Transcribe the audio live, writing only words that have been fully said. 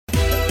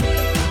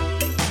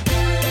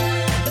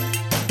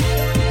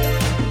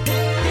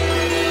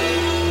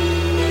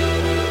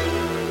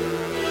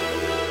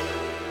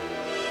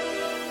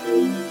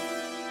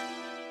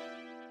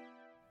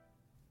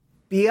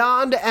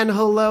Beyond and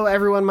hello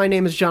everyone, my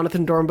name is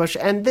Jonathan Dornbush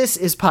and this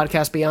is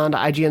Podcast Beyond,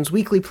 IGN's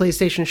weekly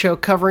PlayStation show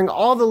covering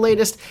all the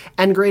latest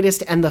and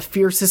greatest and the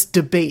fiercest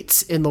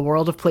debates in the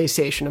world of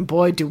PlayStation. And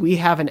boy, do we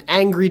have an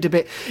angry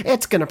debate.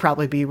 It's going to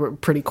probably be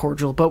pretty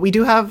cordial, but we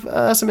do have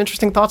some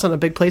interesting thoughts on a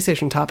big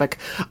PlayStation topic.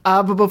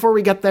 But before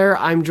we get there,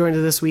 I'm joined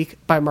this week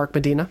by Mark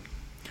Medina.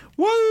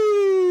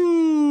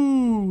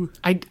 Woo!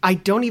 I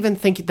don't even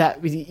think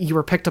that you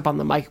were picked up on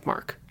the mic,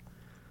 Mark.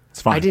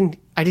 It's fine.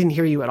 I didn't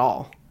hear you at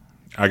all.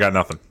 I got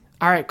nothing.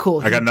 All right,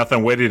 cool. I got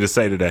nothing witty to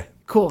say today.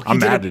 Cool. I'm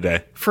mad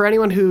today. For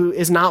anyone who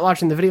is not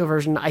watching the video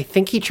version, I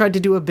think he tried to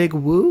do a big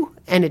woo,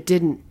 and it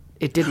didn't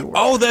work.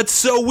 Oh, that's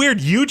so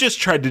weird. You just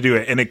tried to do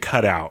it, and it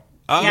cut out.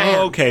 Oh, Yeah.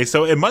 okay.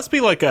 So it must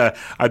be like I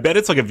bet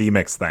it's like a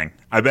VMix thing.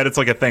 I bet it's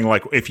like a thing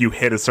like if you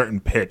hit a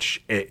certain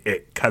pitch,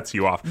 it cuts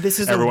you off. This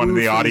is everyone in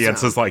the woo-free audience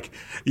zone. is like,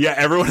 yeah,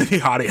 everyone in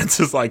the audience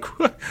is like,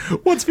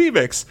 what's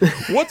VMix?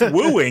 What's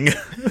wooing?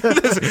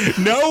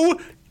 No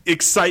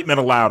excitement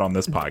allowed on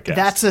this podcast.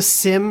 That's a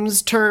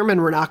Sims term,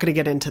 and we're not going to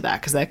get into that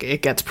because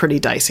it gets pretty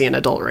dicey and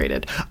adult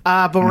rated.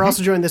 But we're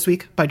also joined this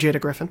week by Jada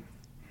Griffin.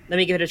 Let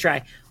me give it a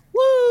try.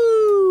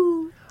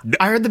 Woo!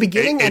 I heard the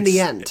beginning and the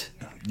It's- end.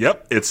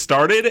 Yep, it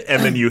started,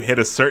 and then you hit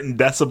a certain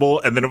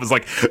decibel, and then it was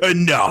like,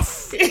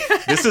 enough.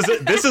 This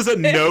is a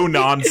no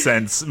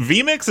nonsense.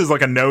 VMix is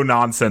like a no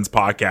nonsense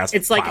podcast.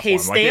 It's like, hey,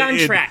 platform. stay Like, on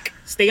track.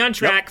 Stay on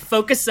track.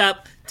 Focus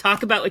up.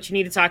 Talk about what you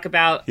need to talk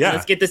about. Yeah.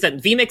 Let's get this done.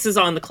 VMix is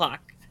on the clock.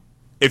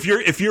 If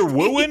you're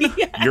wooing,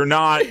 you're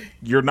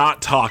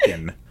not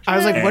talking. I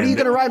was like, what are you And-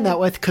 going to rhyme that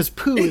with? Because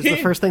poo is the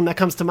first thing that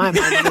comes to my mind.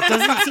 And it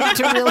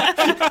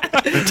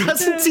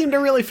doesn't seem to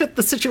really fit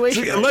the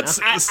situation. right Let's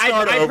now.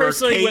 start I over.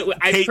 personally Kate, went-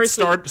 I Kate,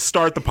 personally-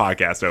 start the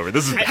podcast over.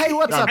 This is Hey,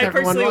 what's up, I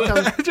everyone?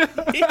 personally-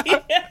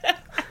 Welcome.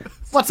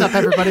 What's up,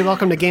 everybody?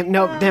 Welcome to Game...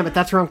 No, damn it,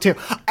 that's wrong, too.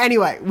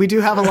 Anyway, we do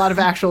have a lot of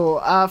actual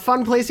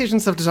fun PlayStation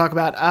stuff to talk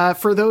about.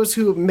 For those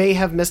who may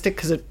have missed it,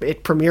 because it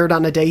premiered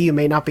on a day you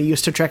may not be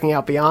used to checking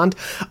out Beyond,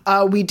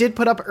 we did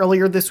put up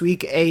earlier this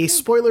week a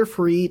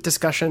spoiler-free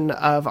discussion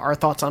of our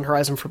thoughts on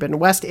Horizon Forbidden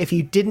West. If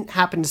you didn't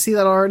happen to see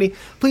that already,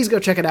 please go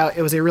check it out.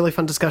 It was a really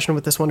fun discussion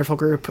with this wonderful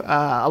group.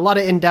 A lot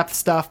of in-depth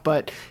stuff,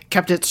 but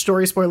kept it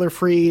story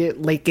spoiler-free,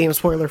 late-game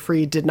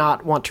spoiler-free, did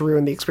not want to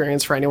ruin the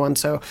experience for anyone,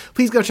 so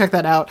please go check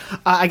that out.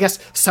 I guess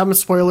some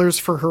spoilers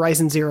for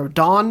Horizon Zero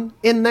Dawn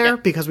in there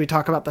because we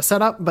talk about the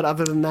setup, but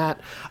other than that,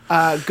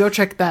 go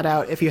check that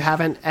out if you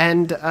haven't.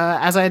 And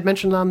as I had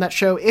mentioned on that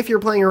show, if you're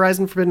playing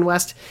Horizon Forbidden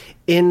West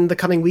in the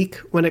coming week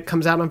when it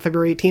comes out on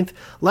February 18th,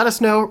 let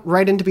us know.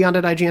 Write into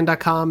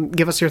beyond@ign.com,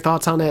 give us your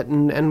thoughts on it,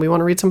 and we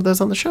want to read some of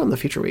those on the show in the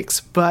future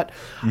weeks. But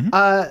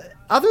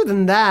other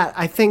than that,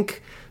 I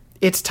think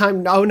it's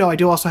time. Oh, no, I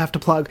do also have to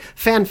plug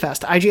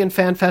FanFest. IGN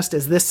FanFest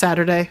is this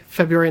Saturday,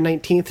 February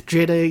 19th.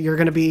 Jada, you're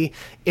going to be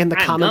in the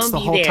I'm comments the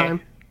gonna be whole there.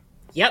 time.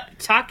 Yep,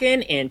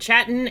 talking and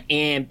chatting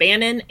and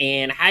banning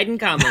and hiding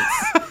comments.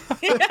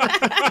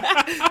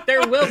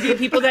 There will be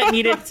people that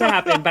need it to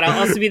happen, but I'll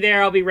also be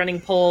there. I'll be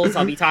running polls.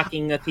 I'll be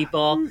talking with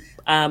people.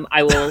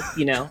 I will,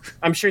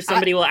 I'm sure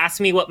somebody will ask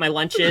me what my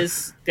lunch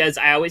is because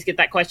I always get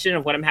that question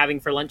of what I'm having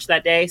for lunch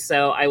that day.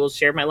 So I will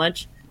share my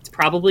lunch. It's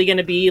probably going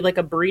to be like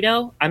a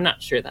burrito. I'm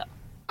not sure though.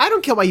 I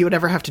don't care why you would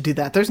ever have to do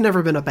that. There's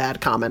never been a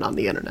bad comment on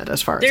the internet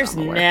as far as There's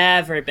I'm aware.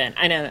 never been.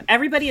 I know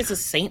everybody is a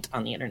saint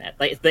on the internet.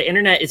 Like the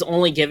internet is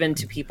only given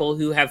to people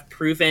who have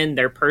proven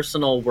their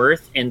personal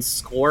worth and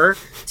score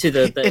to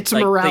the It's a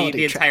like, morality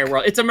the entire check.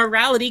 world. It's a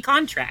morality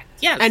contract.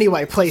 Yes.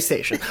 Anyway,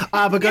 PlayStation.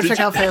 But go check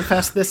out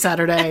FanFest this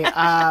Saturday,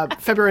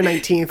 February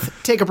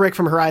 19th. Take a break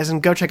from Horizon.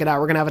 Go check it out.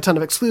 We're going to have a ton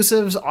of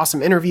exclusives,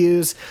 awesome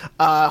interviews,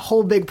 a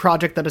whole big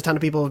project that a ton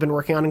of people have been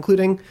working on,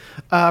 including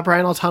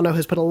Brian Altano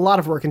has put a lot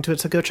of work into it.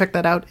 So go check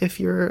that out if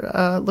you're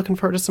looking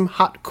forward to some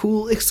hot,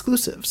 cool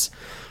exclusives.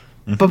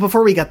 But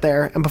before we get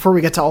there, and before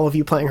we get to all of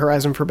you playing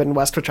Horizon Forbidden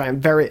West, which I am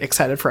very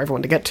excited for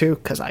everyone to get to,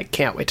 because I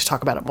can't wait to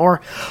talk about it more,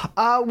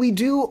 we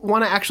do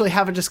want to actually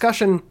have a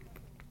discussion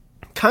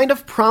kind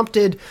of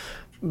prompted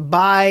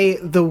by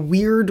the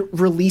weird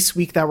release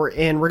week that we're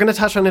in. We're going to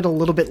touch on it a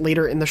little bit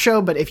later in the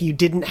show, but if you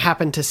didn't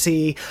happen to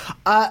see,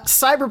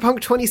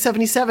 Cyberpunk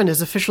 2077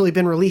 has officially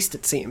been released,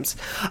 it seems.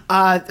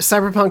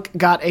 Cyberpunk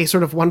got a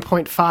sort of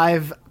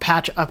 1.5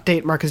 patch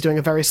update. Mark is doing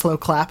a very slow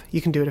clap.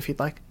 You can do it if you'd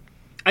like.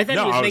 I thought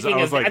he was making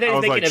I was I thought he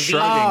was making a V.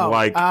 shrugging,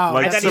 like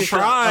I thought he was-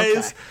 surprise.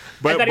 okay. I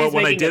But thought he was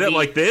when I making did a it V.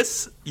 like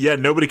this, yeah,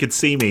 nobody could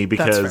see me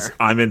because fair.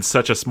 I'm in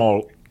such a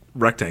small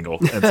rectangle,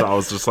 and so I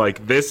was just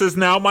like, "This is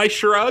now my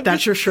shrug."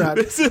 That's your shrug.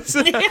 This is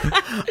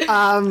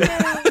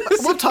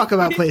We'll talk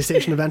about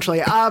PlayStation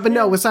eventually. But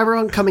no, with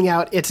Cyberpunk coming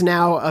out, it's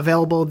now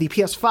available. The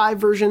PS5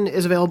 version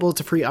is available. It's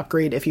a free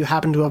upgrade if you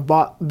happen to have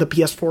bought the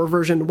PS4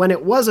 version when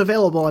it was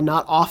available and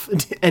not off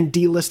and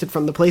delisted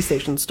from the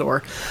PlayStation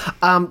Store.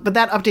 But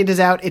that update is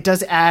out. It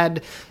does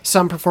add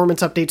some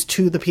performance updates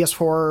to the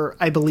PS4,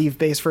 I believe,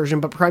 base version,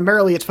 but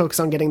primarily it's focused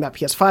on getting that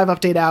PS5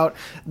 update out,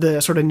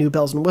 the sort of new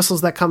bells and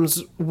whistles that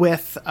comes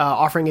with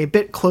offering a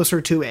bit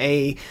closer to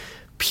a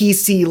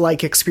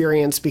PC-like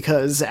experience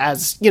because,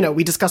 as you know,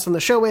 we discussed on the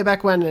show way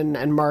back when,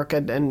 and Mark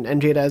and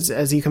Jada,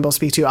 as you can both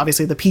speak to,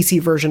 obviously the PC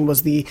version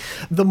was the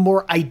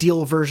more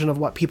ideal version of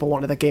what people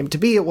wanted the game to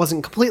be. It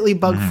wasn't completely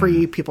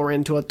bug-free. People ran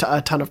into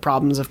a ton of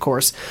problems, of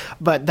course,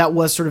 but that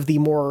was sort of the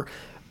more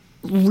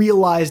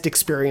realized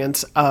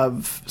experience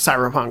of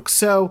Cyberpunk.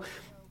 So,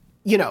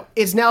 you know,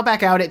 it's now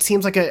back out. It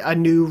seems like a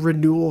new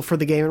renewal for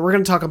the game, and we're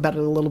going to talk about it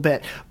a little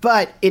bit,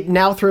 but it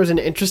now throws an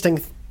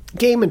interesting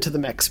game into the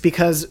mix,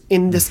 because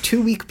in this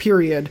 2-week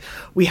period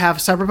we have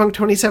Cyberpunk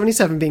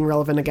 2077 being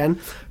relevant again,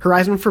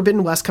 Horizon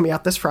Forbidden West coming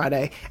out this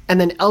Friday, and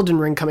then Elden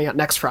Ring coming out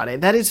next Friday.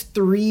 That is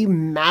 3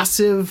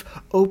 massive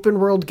open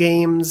world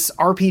games,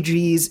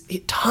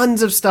 RPGs,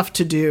 tons of stuff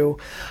to do,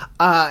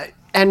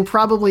 and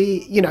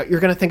probably, you know, you're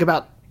going to think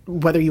about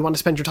whether you want to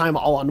spend your time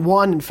all on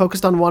one and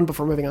focused on one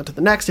before moving on to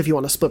the next, if you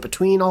want to split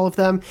between all of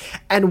them.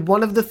 And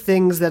one of the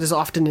things that is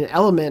often an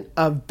element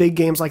of big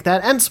games like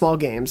that, and small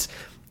games,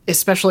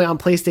 especially on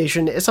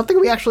PlayStation, is something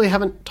we actually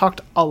haven't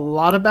talked a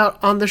lot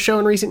about on the show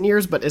in recent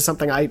years, but is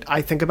something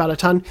I think about a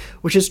ton,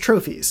 which is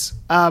trophies.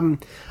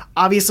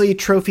 Obviously,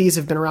 trophies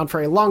have been around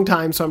for a long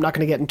time, so I'm not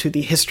going to get into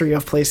the history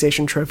of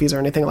PlayStation trophies or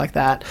anything like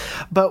that.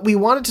 But we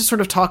wanted to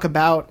sort of talk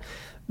about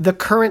the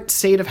current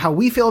state of how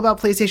we feel about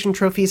PlayStation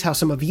trophies, how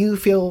some of you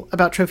feel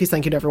about trophies.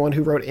 Thank you to everyone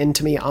who wrote in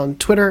to me on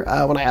Twitter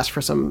when I asked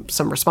for some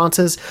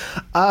responses.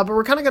 But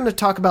we're kind of going to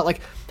talk about, like,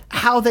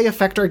 how they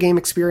affect our game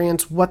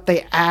experience, what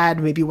they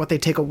add, maybe what they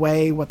take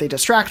away, what they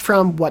distract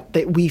from,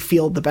 we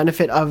feel the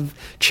benefit of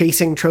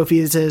chasing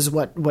trophies is,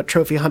 what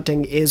trophy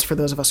hunting is for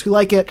those of us who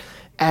like it,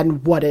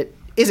 and what it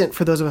isn't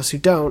for those of us who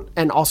don't,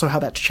 and also how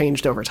that's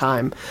changed over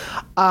time.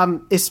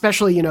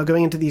 Especially, you know,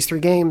 going into these 3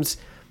 games,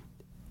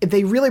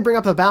 they really bring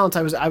up a balance.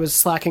 I was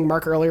slacking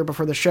Mark earlier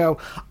before the show.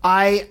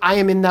 I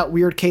am in that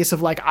weird case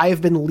of, like, I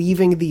have been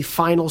leaving the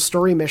final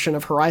story mission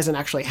of Horizon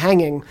actually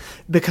hanging,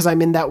 because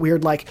I'm in that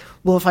weird, like,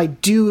 well, if I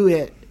do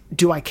it,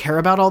 do I care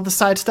about all the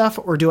side stuff,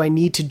 or do I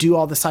need to do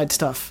all the side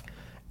stuff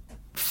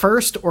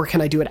first, or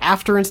can I do it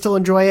after and still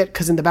enjoy it?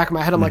 Because in the back of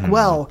my head, I'm like,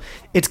 well,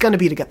 it's going to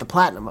be to get the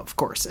platinum, of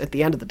course, at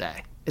the end of the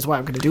day, is why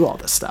I'm going to do all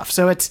this stuff.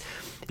 So it's,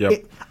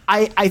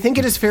 I think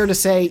it is fair to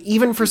say,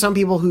 even for some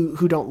people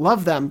who don't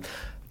love them,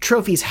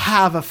 trophies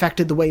have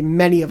affected the way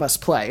many of us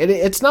play.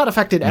 It's not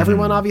affected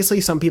everyone, obviously.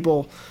 Some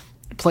people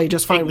play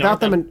just fine without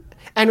them,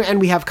 and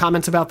we have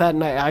comments about that,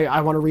 and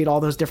I want to read all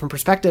those different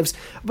perspectives.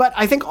 But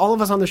I think all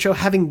of us on the show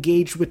have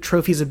engaged with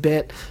trophies a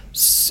bit,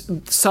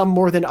 some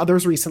more than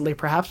others recently,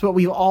 perhaps, but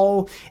we've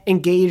all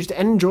engaged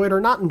and enjoyed or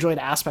not enjoyed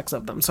aspects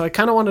of them. So I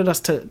kind of wanted us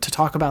to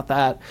talk about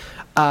that,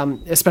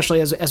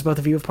 especially as both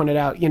of you have pointed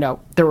out. You know,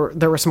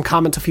 there were some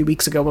comments a few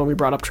weeks ago when we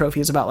brought up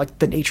trophies about, like,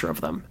 the nature of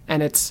them,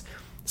 and it's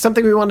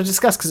something we want to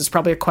discuss because it's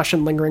probably a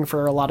question lingering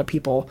for a lot of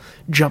people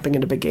jumping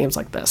into big games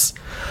like this.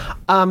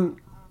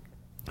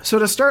 So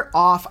to start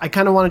off, I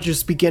kind of want to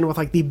just begin with,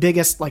 like, the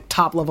biggest, like,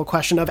 top level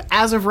question of,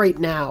 as of right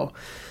now,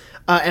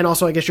 and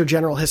also I guess your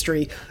general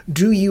history,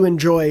 do you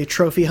enjoy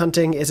trophy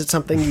hunting? Is it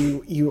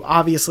something you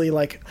obviously,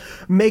 like,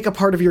 make a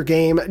part of your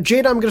game?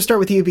 Jada, I'm going to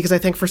start with you because I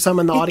think for some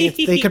in the audience,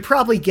 they could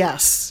probably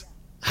guess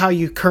how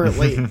you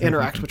currently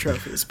interact with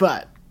trophies,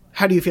 but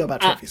how do you feel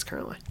about trophies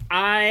currently?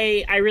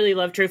 I really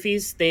love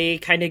trophies. They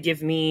kind of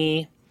give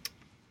me...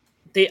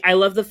 I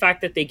love the fact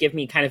that they give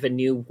me kind of a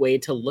new way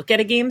to look at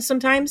a game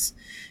sometimes.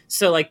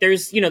 So, like,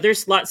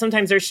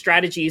 sometimes there's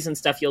strategies and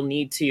stuff you'll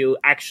need to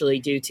actually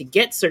do to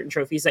get certain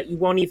trophies that you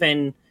wouldn't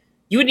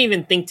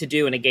even think to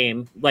do in a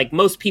game. Like,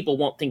 most people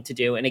won't think to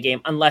do in a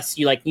game unless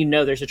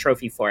there's a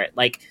trophy for it.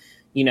 Like,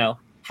 you know,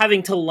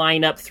 having to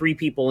line up 3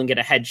 people and get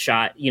a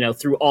headshot, you know,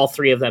 through all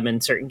 3 of them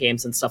in certain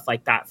games and stuff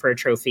like that for a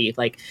trophy.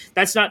 Like,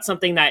 that's not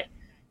something that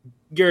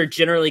you're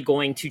generally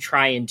going to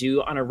try and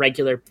do on a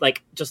regular,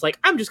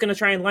 I'm just going to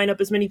try and line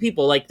up as many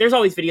people. Like, there's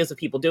always videos of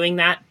people doing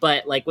that,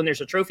 but, like, when there's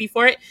a trophy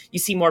for it, you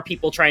see more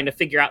people trying to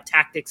figure out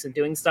tactics and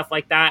doing stuff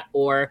like that.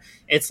 Or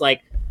it's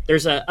like,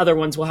 there's other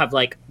ones will have,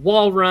 like,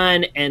 wall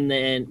run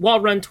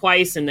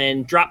twice and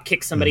then drop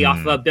kick somebody off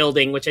of a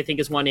building, which I think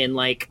is one in,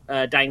 like,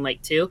 Dying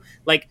Light 2.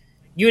 Like,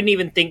 you wouldn't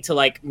even think to,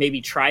 like, maybe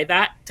try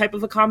that type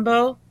of a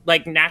combo,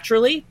 like,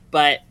 naturally,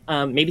 but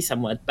maybe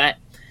some would. But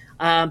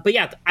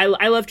yeah,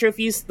 I love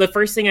trophies. The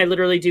first thing I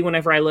literally do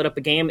whenever I load up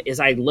a game is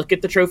I look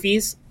at the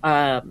trophies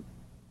that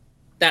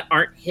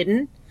aren't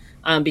hidden,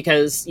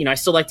 because, you know, I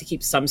still like to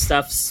keep some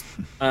stuffs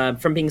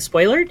from being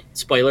spoilered.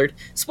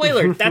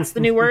 That's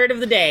the new word of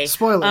the day.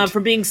 Spoiled.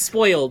 From being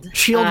spoiled.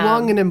 Shield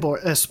Wong and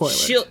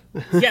spoiled.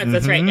 Yeah,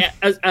 that's right. Yeah,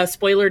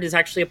 spoilered is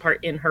actually a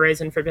part in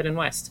Horizon Forbidden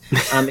West.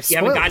 If you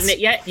haven't gotten it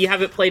yet, you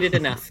haven't played it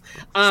enough.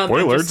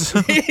 Spoilers.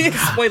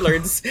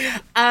 Spoilers.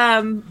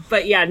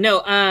 But yeah,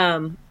 no,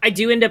 I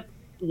do end up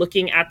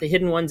looking at the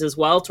hidden ones as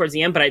well towards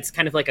the end, but it's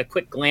kind of like a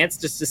quick glance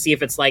just to see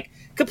if it's like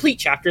complete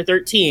chapter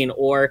 13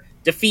 or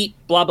defeat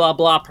blah blah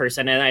blah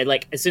person, and I,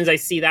 like, as soon as I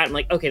see that, I'm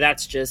like, okay,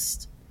 that's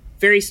just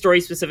very story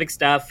specific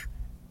stuff.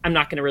 I'm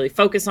not going to really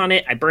focus on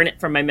it. I burn it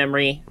from my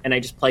memory and I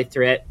just play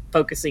through it,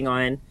 focusing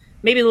on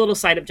maybe the little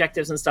side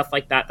objectives and stuff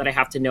like that I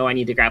have to know I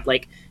need to grab.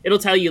 Like, it'll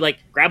tell you, like,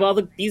 grab all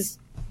these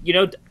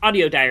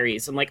audio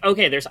diaries. I'm like,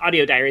 okay, there's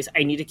audio diaries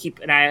I need to keep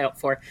an eye out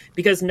for,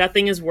 because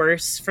nothing is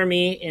worse for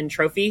me in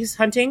trophies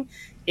hunting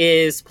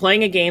is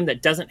playing a game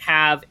that doesn't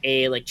have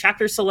a like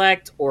chapter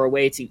select or a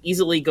way to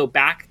easily go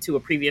back to a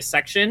previous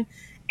section,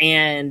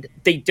 and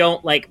they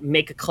don't like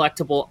make a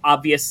collectible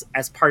obvious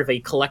as part of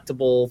a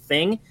collectible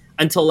thing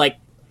until like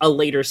a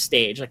later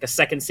stage, like a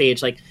second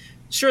stage. Like,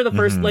 sure, the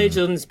first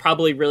legend is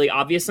probably really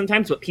obvious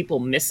sometimes, but people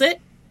miss it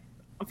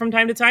from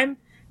time to time.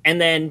 And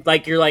then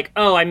like you're like,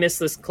 oh, I missed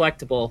this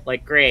collectible.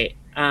 Like, great.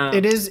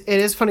 It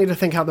is funny to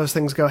think how those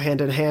things go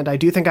hand in hand. I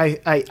do think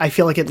I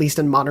feel like at least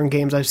in modern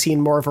games I've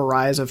seen more of a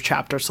rise of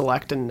chapter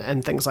select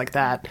and things like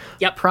that.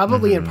 Yep.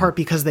 Probably in part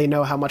because they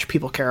know how much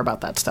people care about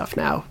that stuff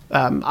now.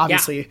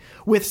 Obviously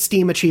with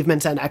Steam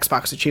achievements and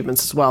Xbox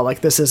achievements as well.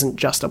 Like, this isn't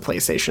just a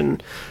PlayStation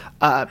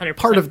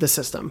part of the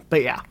system.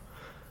 But yeah.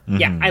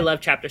 Yeah, I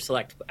love chapter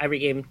select. Every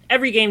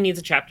game needs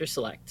a chapter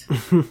select.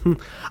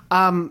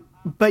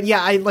 But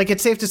yeah,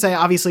 it's safe to say,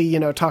 obviously,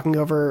 talking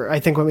over, I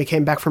think when we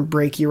came back from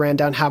break, you ran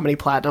down how many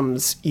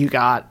platinums you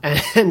got.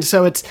 And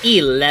so it's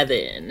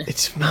 11.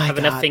 It's I have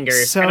enough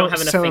fingers. I don't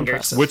have enough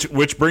fingers. Impressive.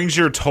 Which brings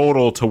your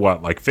total to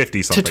what, like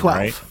 50 something, to 12.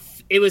 right?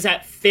 It was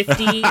at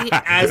 50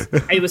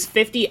 it was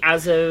 50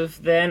 as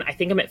of then. I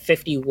think I'm at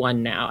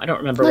 51 now. I don't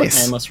remember what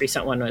my most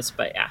recent one was,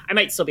 but yeah, I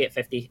might still be at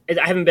 50.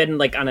 I haven't been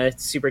like on a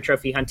super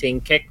trophy hunting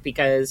kick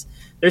because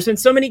there's been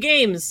so many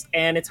games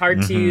and it's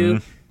hard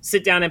to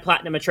sit down and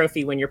platinum a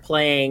trophy when you're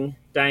playing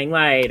Dying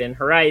Light and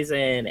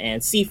Horizon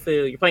and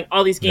Sifu. You're playing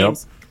all these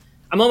games. Yep.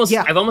 I've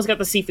almost got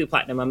the Sifu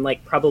platinum. I'm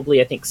like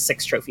probably, I think,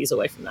 6 trophies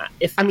away from that.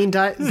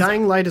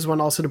 Dying Light is one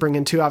also to bring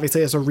in too,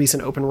 obviously, as a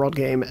recent open world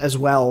game as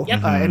well.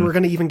 Yep. And we're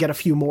going to even get a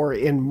few more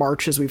in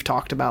March, as we've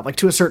talked about. Like,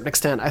 to a certain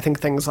extent, I think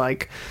things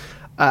like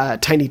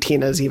Tiny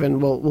Tina's even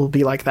will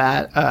be like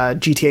that.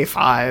 GTA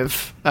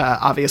 5,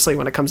 obviously,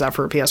 when it comes out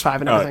for a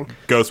PS5 and everything.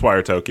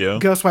 Ghostwire Tokyo.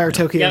 Ghostwire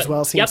Tokyo as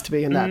well seems to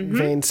be in that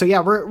vein. So yeah,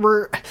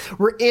 we're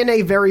in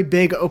a very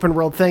big open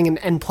world thing,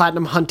 and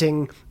platinum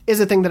hunting is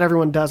a thing that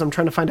everyone does. I'm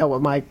trying to find out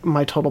what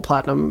my total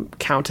platinum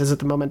count is at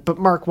the moment. But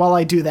Mark, while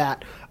I do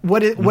that,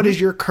 what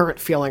is your current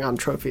feeling on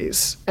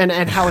trophies, and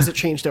how has it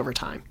changed over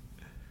time?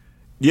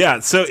 Yeah,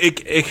 so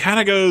it kind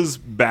of goes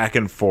back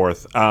and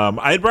forth.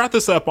 I had brought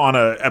this up on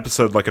an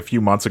episode like a few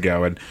months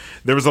ago, and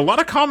there was a lot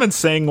of comments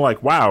saying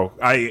like, wow,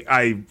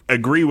 I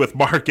agree with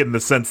Mark in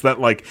the sense that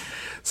like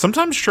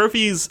sometimes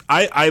trophies,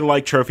 I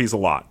like trophies a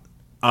lot.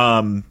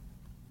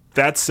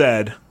 That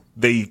said,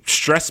 they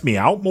stress me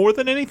out more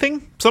than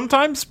anything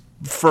sometimes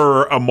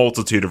for a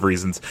multitude of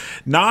reasons.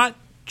 Not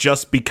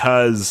just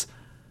because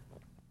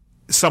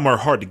some are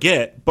hard to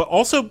get, but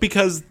also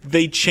because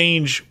they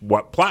change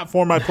what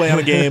platform I play on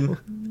a game.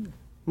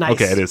 Nice.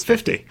 Okay, it is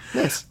 50.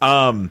 Nice.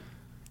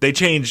 They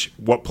change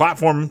what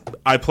platform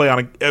I play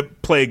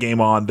a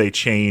game on. They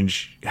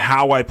change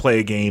how I play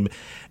a game.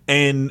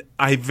 And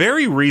I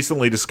very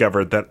recently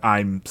discovered that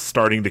I'm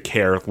starting to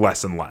care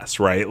less and less,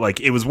 right? Like,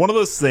 it was one of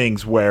those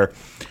things where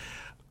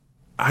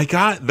I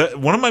got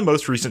one of my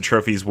most recent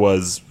trophies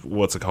was,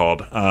 what's it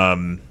called?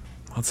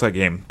 What's that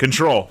game?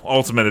 Control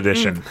Ultimate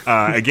Edition.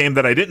 A game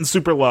that I didn't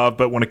super love,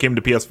 but when it came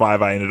to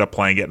PS5, I ended up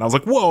playing it. And I was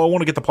like, whoa, I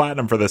want to get the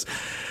platinum for this.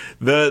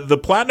 The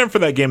platinum for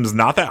that game is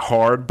not that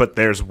hard, but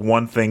there's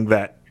one thing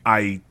that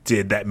I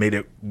did that made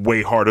it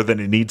way harder than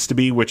it needs to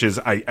be, which is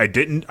I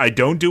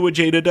don't do what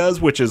Jada does,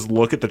 which is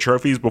look at the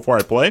trophies before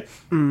I play.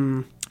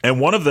 And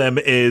one of them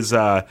is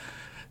there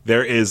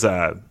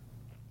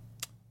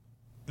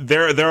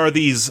are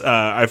these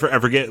I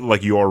forget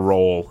like your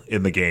role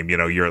in the game,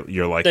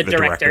 you're like the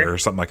director or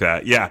something like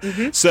that.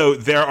 Yeah. So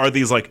there are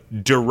these like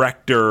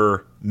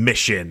director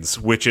missions,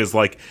 which is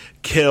like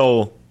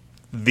kill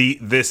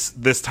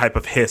this type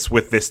of hiss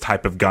with this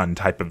type of gun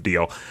type of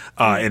deal.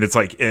 And it's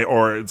like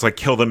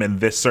kill them in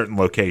this certain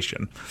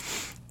location.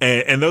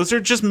 And those are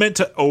just meant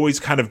to always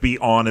kind of be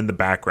on in the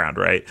background,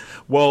 right?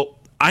 Well,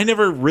 I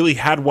never really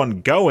had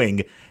one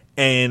going,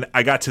 and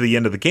I got to the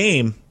end of the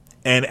game.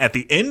 And at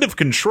the end of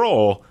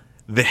Control,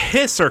 the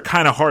hiss are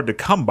kind of hard to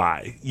come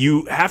by.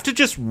 You have to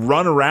just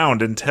run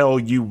around until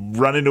you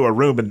run into a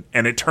room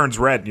and it turns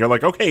red. And you're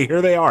like, okay,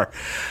 here they are.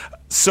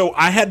 So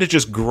I had to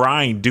just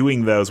grind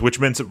doing those, which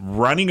meant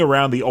running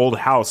around the old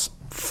house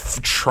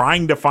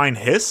trying to find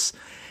hiss.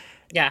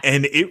 Yeah.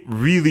 And it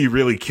really,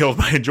 really killed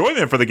my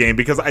enjoyment for the game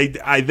because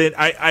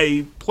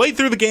I played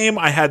through the game.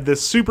 I had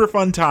this super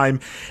fun time.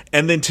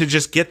 And then to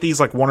just get these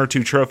like 1 or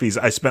 2 trophies,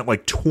 I spent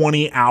like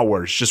 20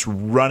 hours just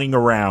running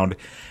around.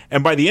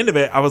 And by the end of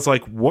it, I was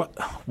like, what?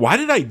 Why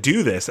did I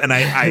do this? And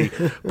I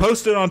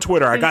posted on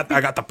Twitter. I got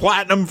the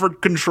platinum for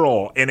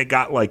Control, and it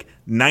got like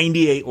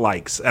 98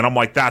 likes. And I'm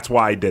like, that's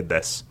why I did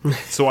this.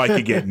 So I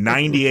could get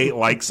 98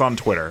 likes on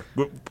Twitter.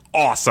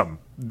 Awesome.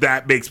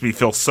 That makes me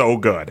feel so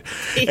good.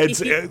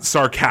 It's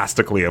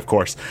sarcastically, of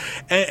course.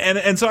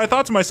 And so I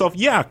thought to myself,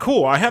 yeah,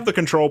 cool. I have the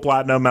Control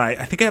platinum, and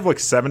I think I have like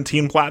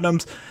 17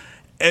 platinums.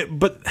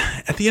 But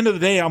at the end of the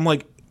day, I'm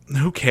like,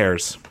 who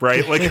cares,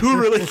 right? Like, who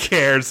really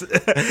cares?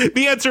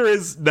 The answer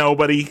is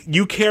nobody.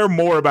 You care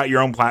more about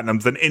your own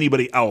platinums than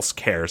anybody else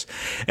cares.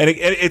 And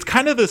it's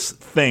kind of this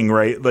thing,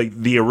 right? Like,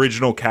 the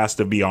original cast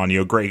of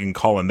Beyond, Greg and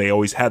Colin, they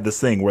always had this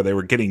thing where they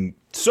were getting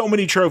so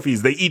many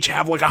trophies. They each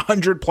have like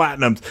 100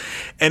 platinums.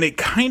 And it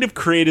kind of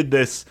created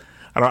this,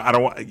 I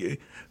don't want,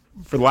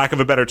 for lack of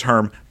a better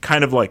term,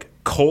 kind of like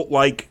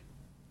cult-like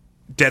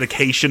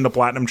dedication to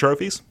platinum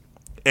trophies.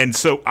 And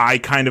so I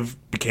kind of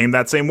became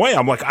that same way.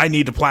 I'm like, I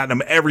need to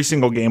platinum every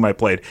single game I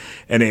played.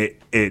 And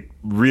it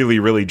really,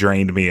 really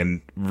drained me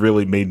and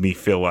really made me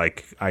feel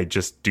like I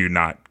just do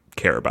not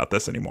care about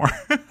this anymore.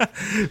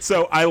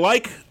 So I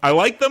like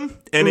them.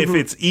 And if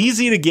it's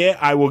easy to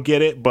get, I will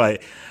get it.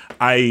 But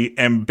I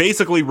am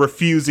basically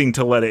refusing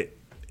to let it,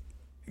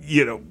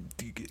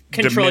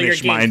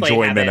 diminish my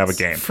enjoyment of a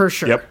game. For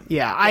sure. Yep.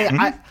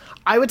 Yeah.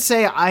 I would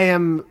say I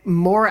am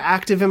more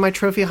active in my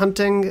trophy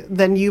hunting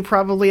than you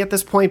probably at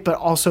this point, but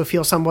also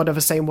feel somewhat of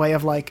the same way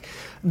of like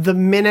the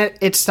minute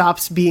it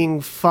stops being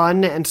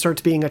fun and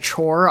starts being a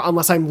chore,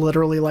 unless I'm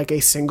literally like a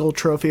single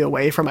trophy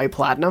away from my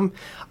platinum,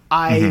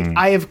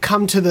 I have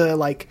come to the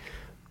like,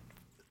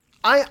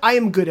 I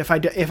am good if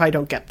I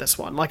don't get this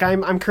one. Like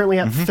I'm currently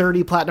at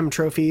 30 platinum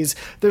trophies.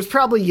 There's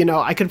probably,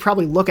 I could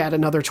probably look at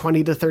another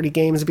 20 to 30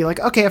 games and be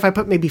like, okay, if I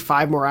put maybe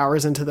 5 more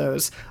hours into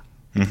those,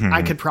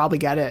 I could probably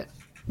get it.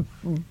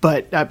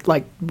 But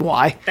like,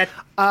 why?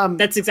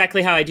 That's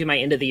exactly how I do my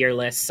end of the year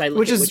lists. I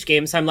look at which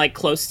games I'm like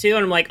close to,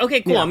 and I'm like,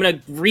 okay, cool. Yeah. I'm going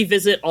to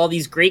revisit all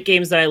these great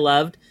games that I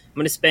loved. I'm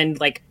going to spend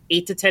like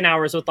 8 to 10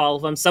 hours with all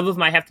of them. Some of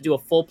them I have to do a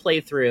full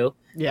playthrough.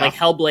 Yeah. Like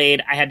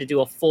Hellblade, I had to do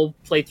a full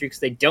playthrough because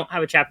they don't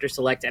have a chapter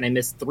select, and I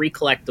missed 3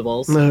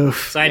 collectibles.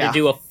 So I had to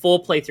do a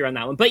full playthrough on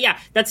that one. But yeah,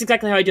 that's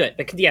exactly how I do it.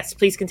 But yes,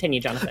 please continue,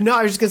 Jonathan. No,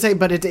 I was just going to say,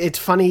 but it's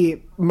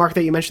funny, Mark,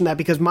 that you mentioned that,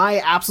 because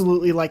my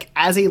absolutely, like,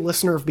 as a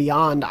listener of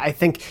Beyond, I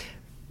think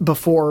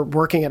before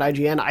working at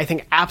IGN, I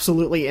think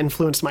absolutely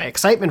influenced my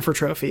excitement for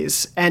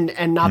trophies. And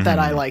not that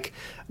I like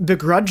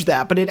begrudge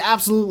that, but it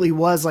absolutely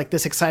was like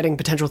this exciting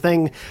potential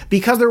thing,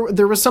 because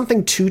there was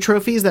something to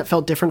trophies that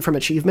felt different from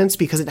achievements,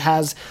 because it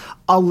has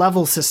a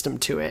level system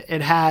to it.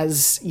 It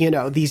has,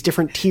 these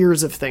different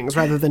tiers of things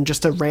rather than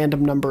just a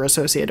random number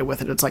associated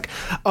with it. It's like,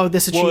 oh,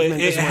 this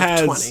achievement is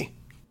worth 20.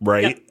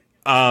 Right.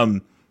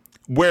 Yep.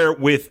 Where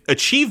with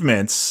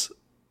achievements,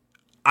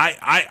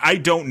 I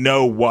don't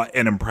know what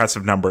an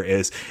impressive number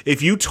is.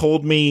 If you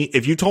told me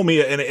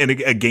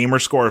a gamer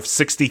score of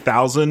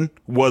 60,000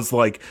 was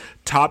like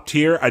top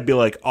tier, I'd be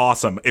like,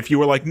 awesome. If you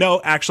were like,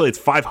 no, actually it's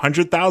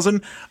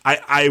 500,000,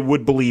 I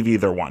would believe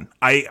either one.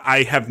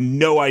 I have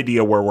no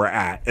idea where we're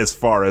at as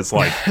far as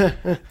like,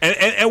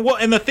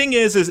 and the thing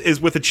is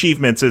with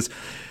achievements is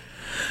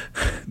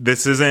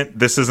this isn't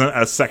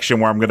a section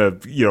where I'm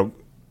going to,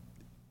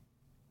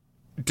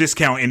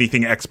 discount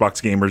anything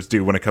Xbox gamers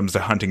do when it comes to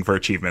hunting for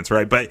achievements,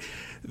 right? But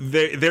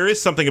there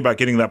is something about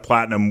getting that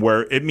platinum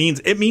where it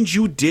means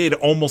you did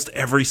almost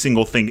every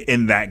single thing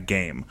in that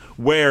game,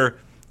 where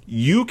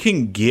you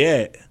can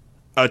get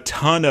a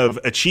ton of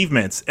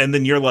achievements and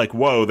then you're like,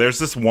 whoa, there's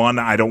this one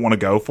I don't want to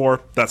go for.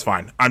 That's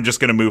fine. I'm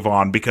just going to move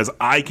on because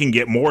I can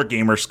get more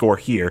gamer score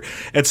here.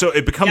 And so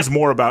it becomes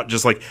more about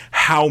just like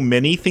how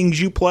many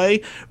things you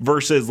play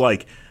versus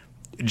like,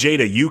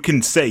 Jada, you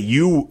can say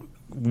you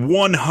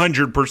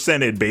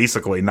 100%ed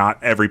basically.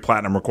 Not every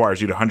platinum requires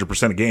you to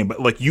 100% a game, but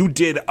like you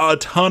did a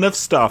ton of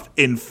stuff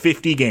in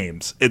 50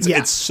 games.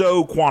 It's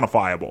so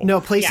quantifiable. No,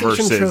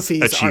 PlayStation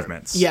trophies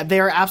achievements. They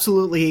are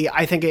absolutely,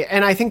 I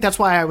think that's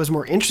why I was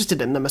more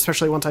interested in them,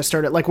 especially once I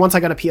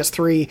got a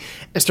PS3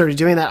 and started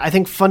doing that. I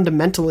think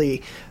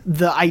fundamentally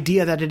the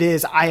idea that it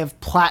is I have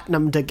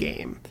platinumed a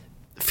game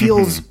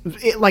feels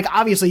like,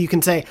 obviously you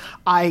can say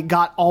I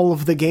got all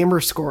of the gamer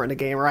score in a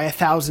game, or I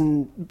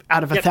 1,000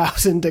 out of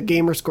 1,000 a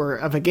gamer score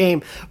of a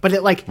game, but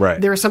it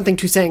there is something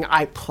to saying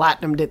I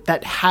platinumed it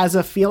that has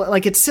a feel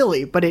like it's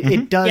silly, but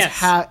it does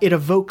have, it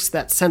evokes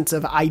that sense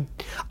of I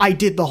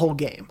did the whole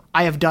game.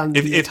 I have done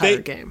the entire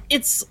game.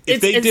 If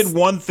they did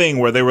one thing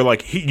where they were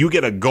like, you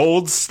get a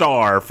gold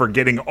star for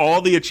getting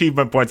all the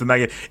achievement points in that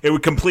game, it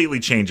would completely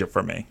change it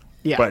for me.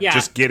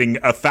 Just getting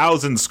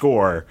 1,000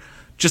 score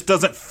just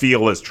doesn't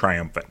feel as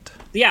triumphant.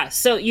 Yeah,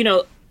 so,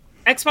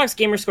 Xbox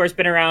Gamer Score has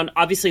been around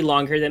obviously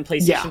longer than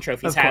PlayStation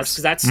Trophies has,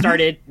 because that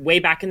started way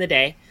back in the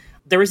day.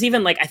 There was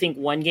even, I think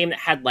one game that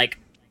had,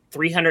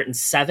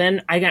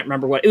 307. I can't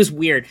remember what. It was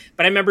weird.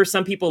 But I remember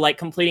some people,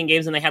 completing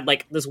games and they had,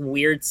 this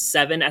weird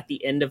 7 at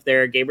the end of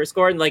their gamer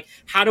score. And,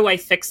 how do I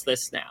fix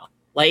this now?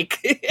 But,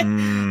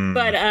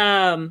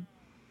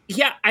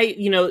 yeah,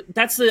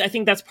 I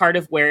think that's part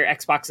of where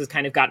Xbox has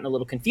kind of gotten a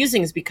little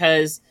confusing, is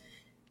because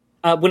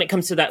when it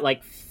comes to that,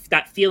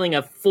 that feeling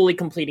of fully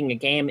completing a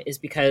game, is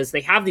because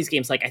they have these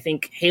games, I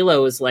think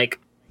Halo is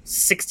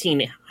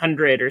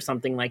 1,600 or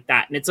something like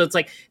that. And it's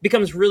it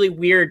becomes really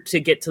weird to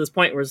get to this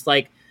point where it's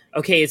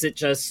okay, is it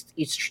just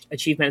each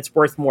achievement's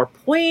worth more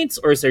points,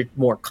 or is there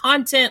more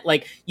content?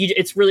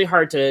 It's really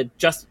hard to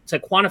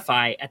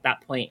quantify at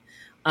that point.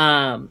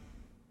 For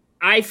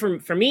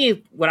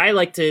me, what I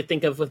like to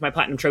think of with my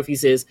platinum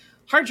trophies is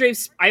hard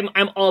drives, I'm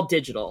all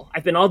digital.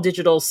 I've been all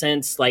digital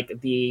since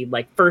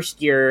the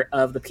first year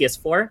of the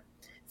PS4.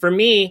 For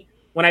me,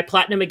 when I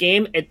platinum a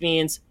game, it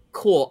means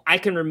cool, I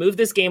can remove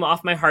this game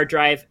off my hard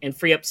drive and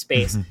free up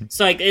space.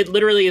 So it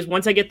literally is,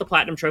 once I get the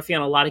platinum trophy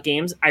on a lot of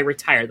games, I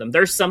retire them.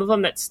 There's some of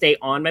them that stay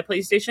on my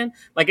PlayStation.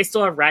 Like I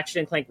still have Ratchet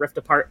and Clank Rift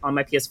Apart on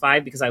my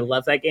PS5 because I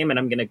love that game and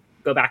I'm going to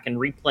go back and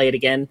replay it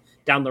again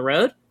down the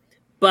road.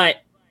 But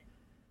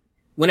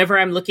whenever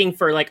I'm looking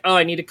for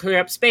I need to clear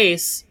up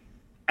space,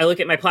 I look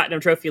at my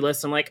platinum trophy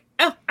list. I'm like,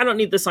 oh, I don't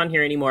need this on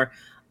here anymore.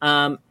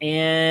 And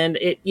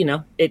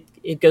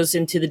it goes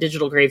into the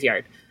digital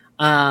graveyard.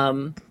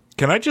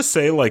 Can I just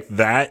say,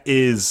 that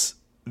is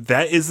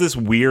this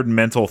weird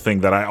mental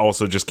thing that I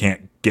also just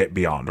can't get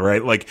beyond,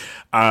 right?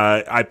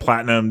 I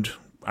platinumed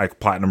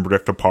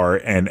Rift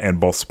Apart and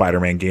both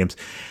Spider-Man games,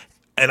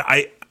 and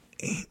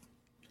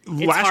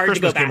last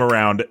Christmas came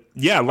around.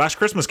 Yeah, last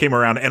Christmas came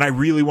around, and I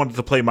really wanted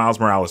to play Miles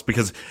Morales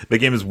because the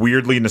game is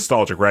weirdly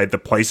nostalgic, right? The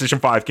PlayStation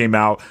 5 came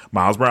out,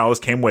 Miles Morales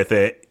came with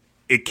it.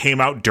 It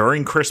came out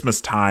during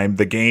Christmas time.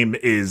 The game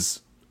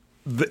is...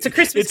 it's a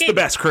Christmas game.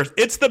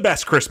 It's the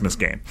best Christmas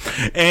game,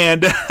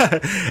 and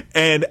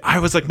and I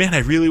was like, man, I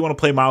really want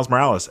to play Miles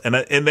Morales, and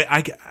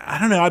I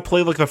don't know, I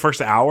played the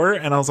first hour,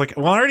 and I was like,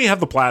 well, I already have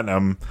the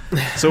platinum,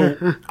 so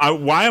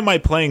why am I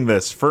playing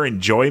this for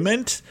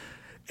enjoyment?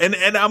 And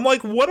I'm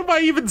like, what am I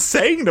even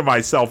saying to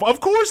myself?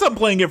 Of course, I'm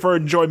playing it for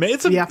enjoyment.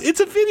 It's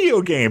a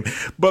video game,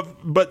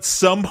 but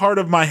some part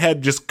of my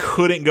head just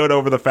couldn't get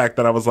over the fact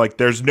that I was like,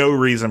 there's no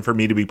reason for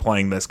me to be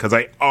playing this because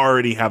I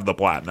already have the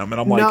platinum, and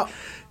I'm like.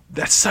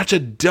 That's such a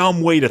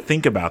dumb way to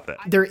think about that.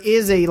 There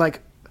is a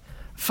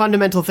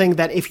fundamental thing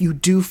that if you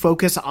do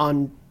focus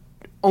on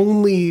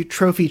only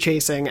trophy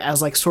chasing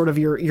as sort of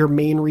your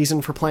main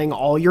reason for playing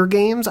all your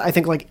games, I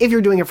think if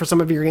you're doing it for some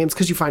of your games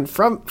because you find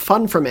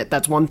fun from it,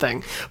 that's one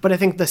thing. But I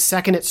think the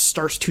second it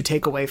starts to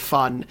take away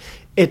fun,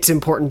 it's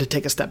important to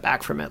take a step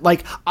back from it.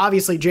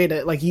 Obviously,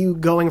 Jada, you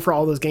going for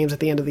all those games at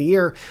the end of the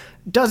year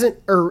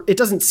it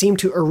doesn't seem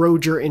to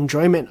erode your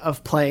enjoyment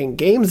of playing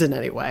games in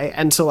any way.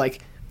 And so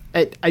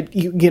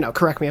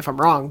correct me if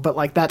I'm wrong,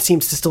 but that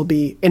seems to still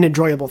be an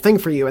enjoyable thing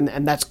for you,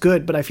 and that's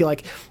good. But I feel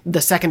like the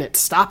second it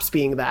stops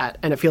being that,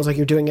 and it feels like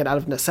you're doing it out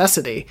of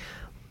necessity,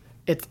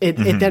 it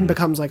then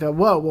becomes whoa,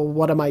 well,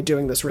 what am I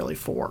doing this really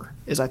for?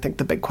 Is I think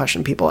the big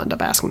question people end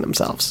up asking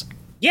themselves.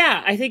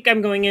 Yeah, I think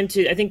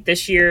I think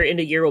this year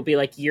into year will be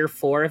year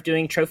 4 of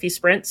doing trophy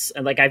sprints,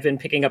 and I've been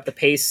picking up the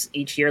pace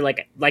each year.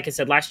 Like I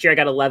said, last year I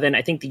got 11.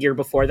 I think the year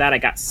before that I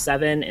got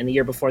 7, and the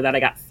year before that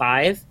I got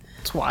 5.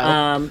 It's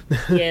wild.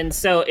 And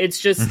so it's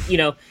just,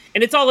 and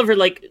it's all over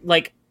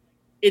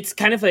it's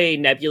kind of a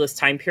nebulous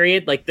time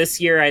period. This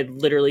year I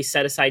literally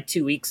set aside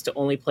 2 weeks to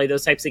only play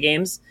those types of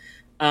games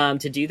to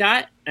do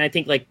that. And I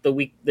think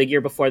the year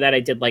before that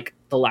I did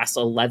the last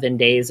 11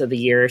 days of the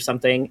year or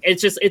something.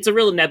 It's a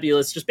real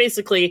nebulous, just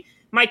basically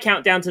my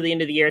countdown to the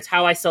end of the year. It's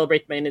how I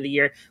celebrate my end of the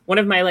year. One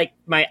of my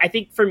I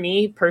think for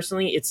me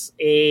personally, it's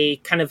a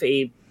kind of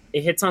it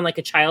hits on a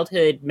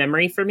childhood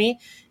memory for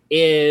me.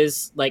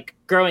 Is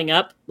growing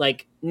up,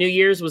 New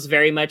Year's was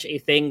very much a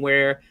thing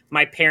where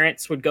my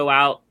parents would go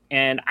out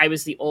and I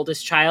was the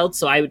oldest child.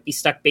 So I would be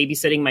stuck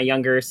babysitting my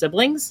younger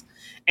siblings.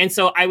 And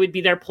so I would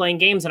be there playing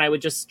games and I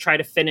would just try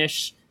to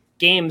finish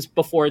games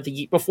before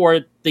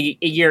the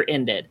year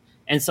ended.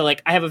 And so I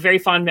have a very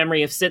fond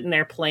memory of sitting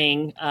there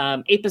playing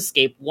Ape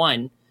Escape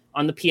 1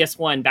 on the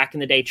PS1 back in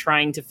the day,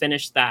 trying to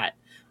finish that.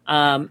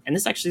 And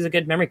this actually is a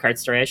good memory card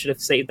story. I should have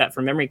saved that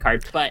for memory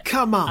card, but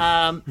come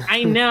on.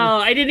 I know.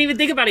 I didn't even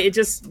think about it. It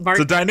just It's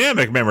a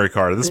dynamic memory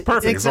card. This is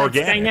perfect. It's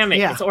organic. It's dynamic.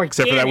 Yeah. It's organic.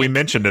 Except for that we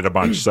mentioned it a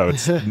bunch, so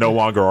it's no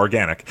longer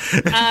organic.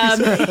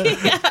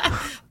 Yeah.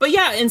 But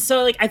yeah, and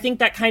so I think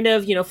that kind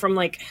of, from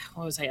what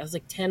was I? I was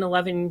 10,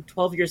 11,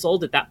 12 years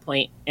old at that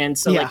point. And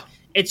so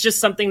it's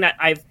just something that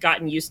I've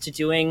gotten used to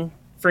doing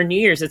for New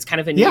Year's. It's kind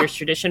of a New Year's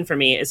tradition for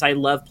me, is I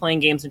love playing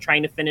games and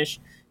trying to finish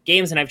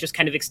games, and I've just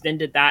kind of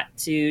extended that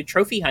to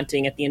trophy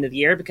hunting at the end of the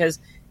year because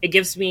it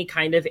gives me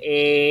kind of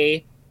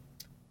a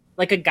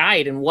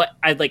guide and what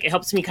I it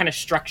helps me kind of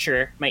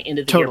structure my end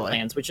of the year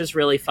plans, which is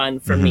really fun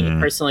for me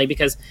personally,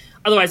 because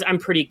otherwise I'm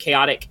pretty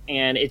chaotic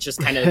and it's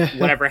just kind of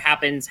whatever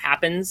happens.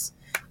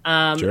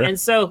 Sure. And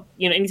so,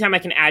 anytime I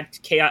can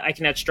add chaos, I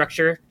can add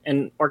structure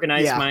and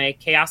organize my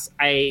chaos,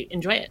 I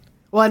enjoy it.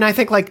 Well, and I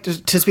think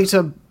to speak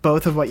to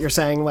both of what you're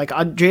saying,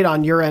 Jade,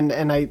 on your end,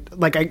 and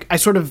I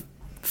sort of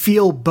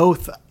feel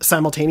both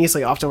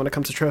simultaneously often when it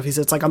comes to trophies.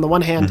 It's on the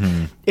one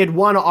hand, it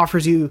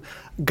offers you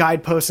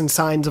guideposts and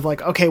signs of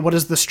okay, what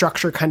is the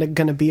structure kind of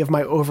going to be of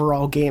my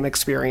overall game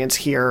experience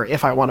here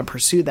if I want to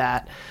pursue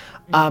that.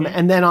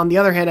 And then on the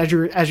other hand, as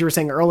you were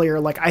saying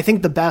earlier, I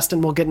think the best,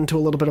 and we'll get into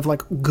a little bit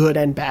of good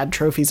and bad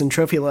trophies and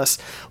trophy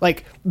lists,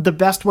 the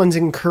best ones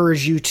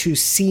encourage you to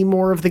see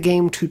more of the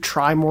game, to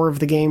try more of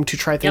the game, to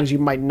try things you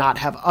might not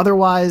have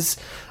otherwise.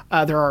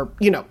 There are,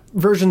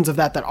 versions of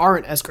that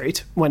aren't as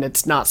great when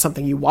it's not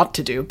something you want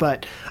to do.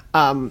 But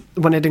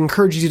when it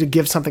encourages you to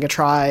give something a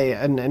try,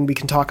 and we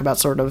can talk about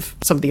sort of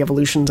some of the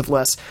evolutions of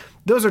lists,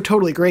 those are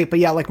totally great. But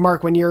yeah,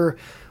 Mark, when you're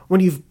when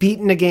you've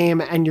beaten a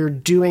game and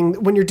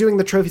when you're doing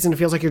the trophies and it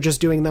feels like you're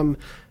just doing them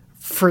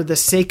for the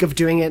sake of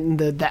doing it, and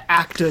the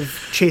act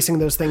of chasing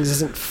those things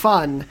isn't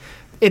fun,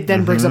 it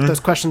then brings up those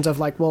questions of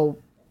like, well,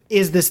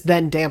 is this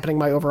then dampening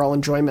my overall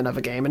enjoyment of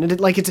a game? And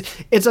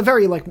it's a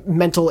very like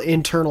mental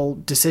internal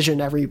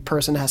decision every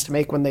person has to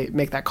make when they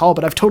make that call.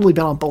 But I've totally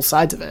been on both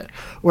sides of it,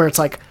 where it's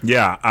like,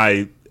 yeah,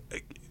 I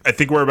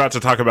think we're about to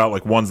talk about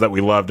like ones that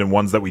we loved and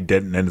ones that we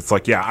didn't, and it's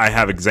like, yeah, I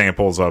have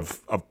examples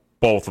of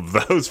both of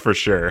those for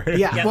sure.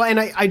 Yeah, well, and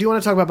I do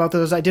want to talk about both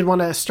of those. I did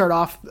want to start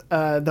off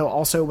though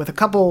also with a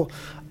couple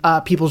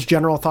people's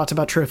general thoughts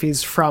about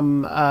trophies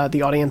from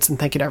the audience, and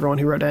thank you to everyone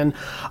who wrote in.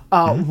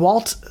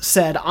 Walt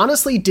said,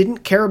 honestly didn't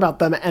care about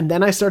them, and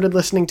then I started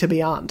listening to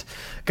Beyond.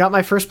 Got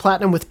my first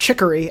platinum with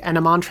Chicory, and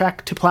I'm on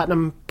track to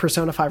platinum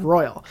Persona 5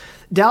 Royal.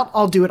 Doubt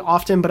I'll do it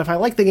often, but if I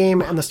like the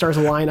game and the stars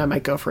align, I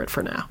might go for it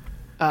for now.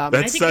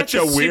 That's such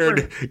a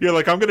weird. You're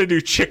like, I'm going to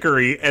do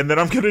Chicory, and then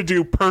I'm going to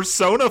do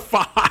Persona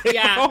 5.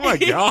 Yeah. Oh my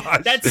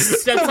gosh,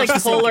 that's like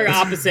polar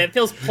opposite. It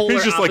feels polar.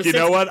 He's just opposite, like, you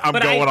know what? I'm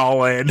going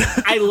all in.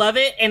 I love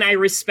it and I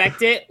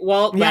respect it.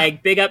 Walt,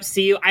 like, big ups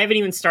to you. I haven't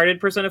even started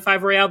Persona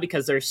 5 Royale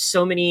because there's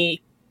so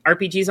many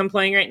RPGs I'm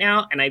playing right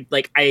now, and I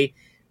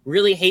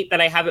really hate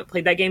that I haven't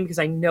played that game because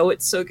I know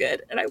it's so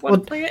good and I want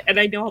to play it and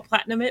I know I'll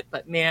platinum it,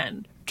 but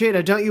man.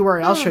 Jada, don't you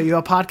worry. I'll show you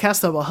a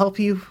podcast that will help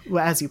you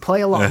as you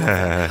play along. The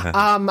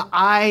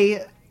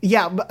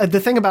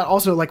thing about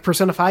also like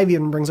Persona 5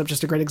 even brings up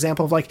just a great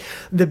example of like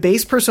the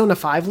base Persona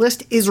 5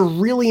 list is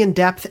really in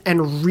depth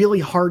and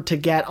really hard to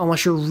get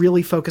unless you're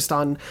really focused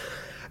on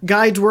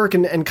guides work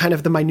and kind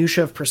of the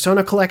minutia of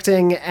Persona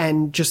collecting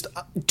and just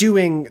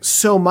doing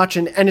so much.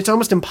 And it's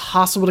almost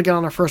impossible to get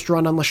on a first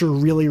run unless you're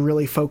really,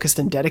 really focused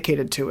and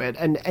dedicated to it.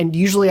 And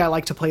usually I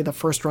like to play the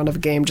first run of a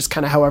game just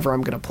kind of however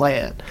I'm going to play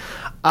it.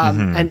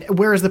 And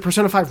whereas the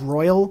Persona 5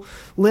 Royal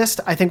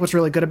list, I think what's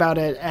really good about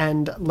it,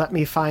 and let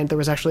me find, there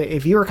was actually a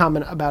viewer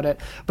comment about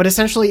it, but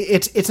essentially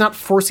it's not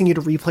forcing you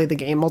to replay the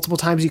game multiple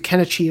times. You can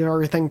achieve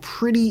everything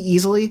pretty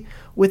easily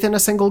within a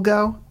single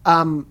go.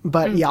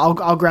 Yeah,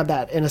 I'll grab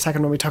that in a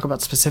second when we talk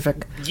about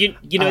specific. You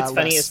know, it's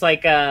funny. It's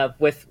like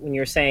with when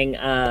you're saying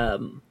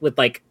with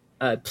like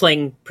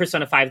playing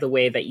Persona 5 the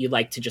way that you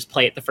like to just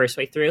play it the first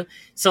way through.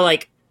 So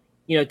like,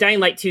 you know, Dying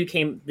Light 2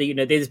 came,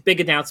 there's this big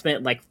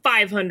announcement, like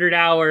 500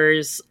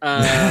 hours,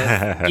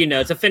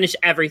 to finish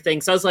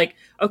everything. So I was like,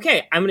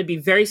 okay, I'm going to be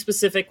very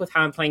specific with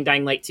how I'm playing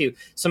Dying Light 2.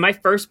 So my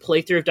first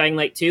playthrough of Dying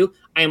Light 2,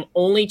 I am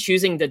only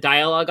choosing the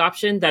dialogue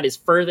option that is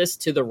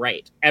furthest to the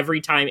right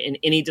every time in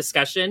any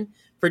discussion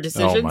for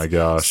decisions. Oh my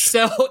gosh.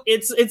 So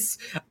it's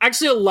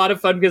actually a lot of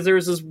fun because there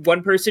was this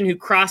one person who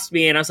crossed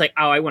me and I was like,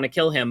 oh, I want to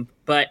kill him.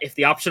 But if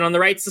the option on the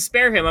right is to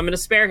spare him, I'm going to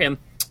spare him.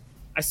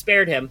 I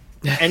spared him.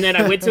 And then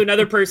I went to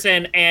another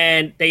person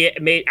and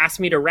they asked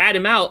me to rat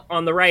him out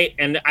on the right.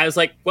 And I was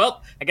like,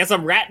 well, I guess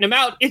I'm ratting him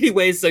out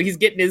anyways. So he's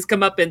getting his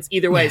comeuppance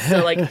either way.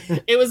 So like,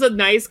 it was a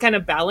nice kind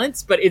of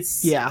balance, but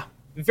it's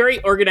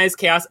very organized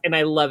chaos. And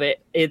I love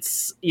it.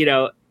 It's,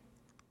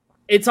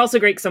 it's also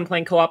great because I'm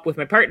playing co-op with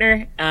my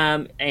partner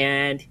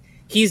and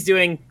he's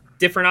doing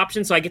different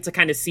options. So I get to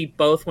kind of see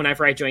both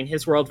whenever I join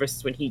his world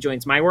versus when he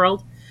joins my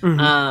world.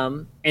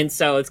 And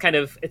so it's kind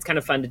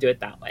of fun to do it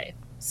that way.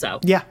 So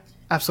yeah.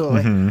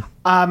 Absolutely.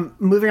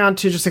 Moving on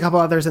to just a couple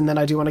others, and then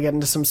I do want to get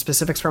into some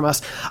specifics from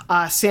us.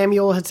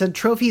 Samuel had said,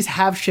 trophies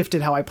have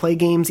shifted how I play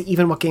games,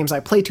 even what games I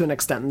play to an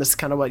extent. And this is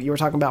kind of what you were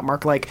talking about,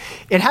 Mark. Like,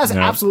 it has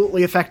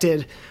absolutely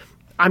affected.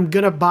 I'm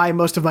going to buy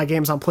most of my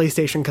games on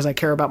PlayStation because I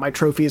care about my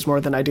trophies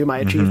more than I do my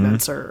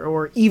achievements,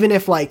 or even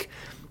if, like,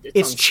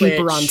 it's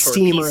cheaper on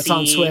Steam or it's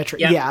on Switch.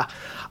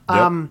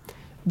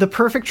 The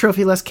perfect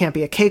trophy list can't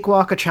be a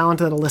cakewalk, a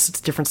challenge that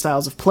elicits different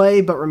styles of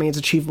play but remains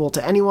achievable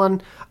to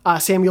anyone.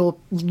 Samuel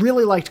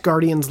really liked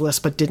Guardian's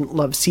list but didn't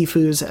love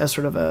Sifu's as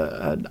sort of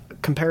a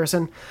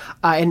comparison.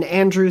 And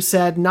Andrew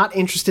said, not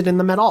interested in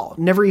them at all.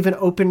 Never even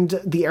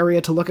opened the area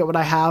to look at what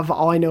I have.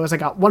 All I know is I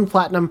got 1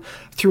 platinum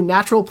through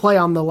natural play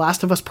on The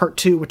Last of Us Part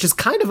 2, which is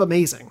kind of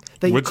amazing.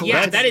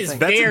 That is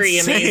very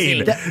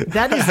amazing.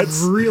 That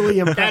is really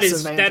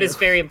impressive. That is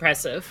very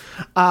impressive.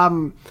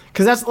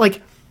 Because that's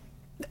like...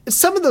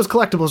 Some of those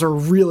collectibles are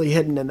really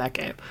hidden in that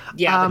game.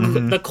 Yeah,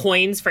 the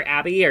coins for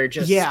Abby are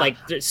just like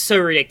so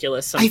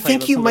ridiculous. I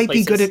think you might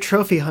be good at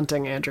trophy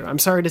hunting, Andrew. I'm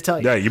sorry to tell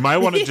you. Yeah, you might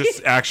want to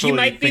just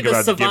actually think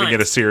about giving it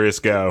a serious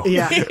go.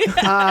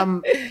 Yeah.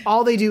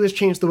 All they do is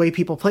change the way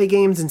people play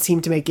games and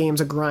seem to make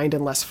games a grind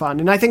and less fun.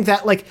 And I think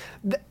that like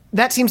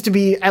that seems to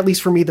be, at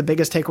least for me, the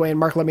biggest takeaway. And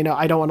Mark, let me know.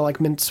 I don't want to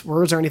like mince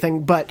words or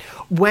anything, but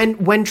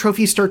when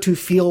trophies start to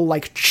feel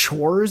like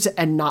chores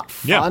and not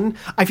fun,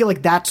 I feel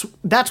like that's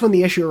when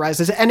the issue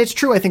arises. And it's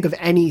true, I think, of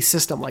any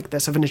system like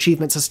this, of an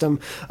achievement system,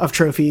 of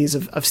trophies,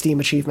 of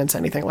Steam achievements,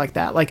 anything like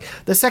that. Like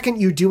the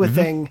second you do a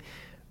thing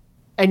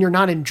and you're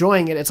not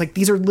enjoying it, it's like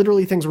these are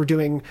literally things we're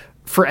doing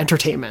for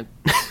entertainment.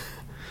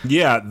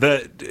 Yeah,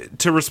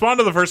 to respond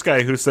to the first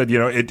guy who said,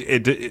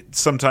 it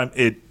sometimes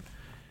it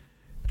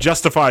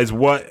justifies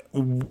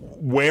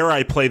where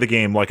I play the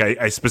game. Like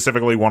I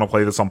specifically want to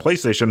play this on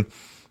PlayStation.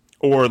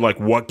 or like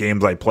what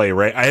games I play,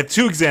 right? I have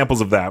two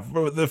examples of that.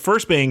 The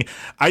first being,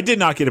 I did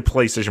not get a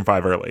PlayStation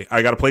 5 early.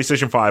 I got a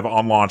PlayStation 5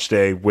 on launch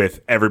day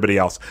with everybody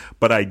else,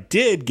 but I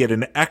did get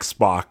an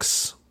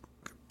Xbox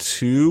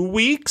 2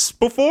 weeks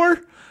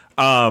before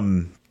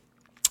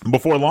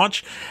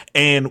launch.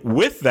 And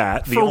with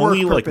that, the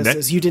only work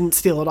purposes, you didn't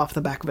steal it off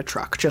the back of a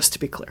truck, just to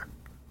be clear.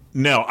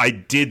 No, I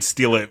did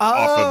steal it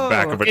off the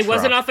back of a truck.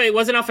 It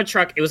wasn't off a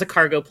truck. It was a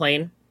cargo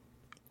plane.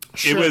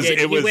 Sure.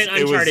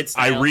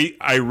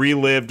 I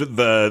relived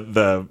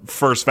the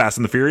first Fast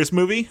and the Furious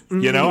movie.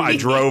 You know, I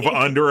drove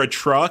under a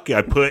truck.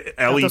 I put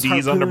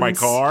LEDs under my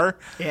car.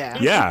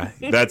 Yeah.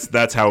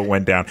 That's how it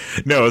went down.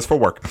 No, it was for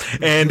work.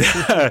 And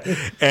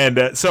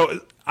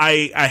so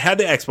I had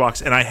the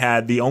Xbox, and I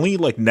had the only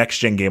like next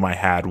gen game I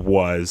had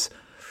was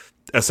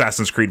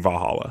Assassin's Creed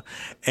Valhalla,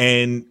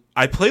 and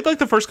I played like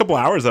the first couple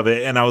hours of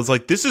it, and I was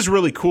like, this is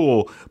really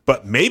cool,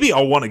 but maybe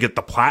I'll want to get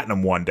the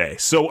platinum one day.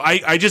 So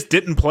I just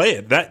didn't play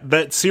it.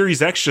 That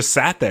Series X just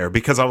sat there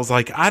because I was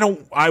like,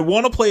 I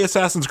want to play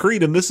Assassin's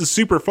Creed, and this is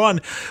super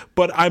fun,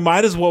 but I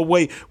might as well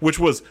wait,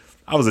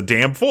 I was a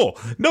damn fool.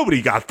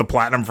 Nobody got the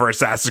platinum for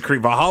Assassin's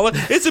Creed Valhalla.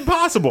 It's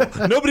impossible.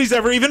 Nobody's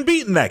ever even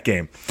beaten that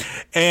game.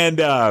 And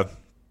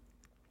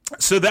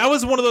so that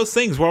was one of those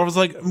things where I was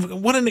like,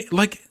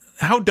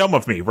 how dumb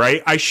of me,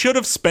 right? I should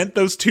have spent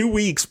those 2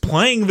 weeks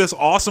playing this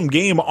awesome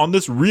game on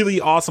this really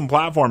awesome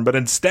platform, but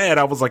instead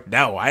I was like,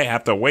 no, I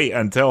have to wait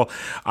until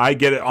I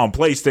get it on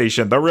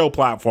PlayStation, the real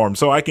platform,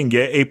 so I can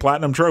get a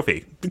platinum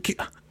trophy.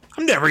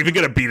 I'm never even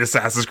going to beat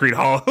Assassin's Creed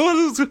Valhalla.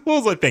 What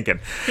was I thinking?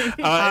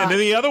 And then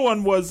the other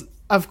one was...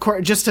 Of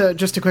course, just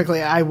to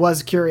quickly, I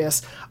was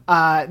curious.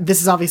 This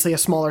is obviously a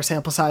smaller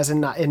sample size and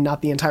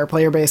not the entire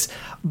player base,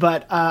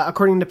 but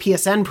according to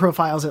PSN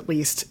profiles, at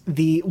least,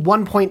 the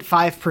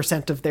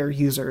 1.5% of their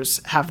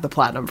users have the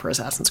platinum for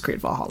Assassin's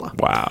Creed Valhalla.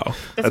 Wow,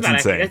 that's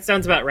insane. That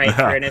sounds about right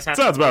for an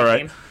Assassin's sounds about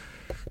Creed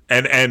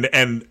right. game.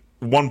 And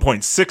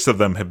 1.6 of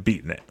them have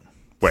beaten it.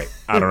 Wait,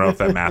 I don't know if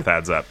that math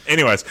adds up.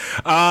 Anyways,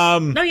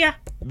 no, yeah.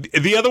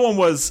 The other one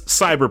was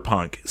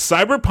Cyberpunk.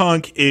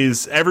 Cyberpunk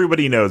is,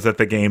 everybody knows that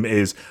the game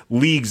is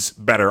leagues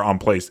better on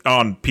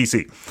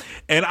PC.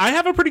 And I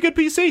have a pretty good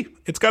PC.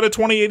 It's got a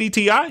 2080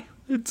 Ti.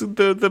 It's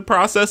the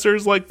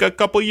processor's like a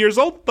couple years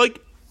old. Like,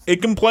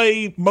 it can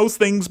play most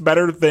things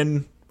better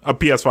than a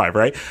PS5,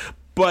 right?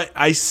 But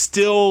I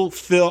still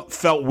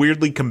felt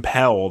weirdly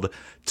compelled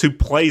to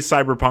play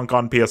Cyberpunk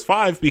on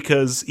PS5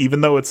 because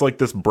even though it's like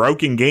this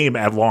broken game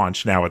at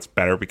launch, now it's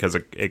better because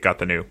it got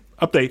the new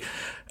update.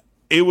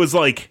 It was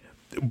like,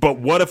 but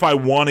what if I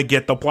want to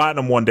get the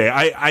platinum one day?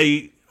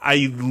 I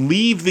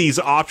leave these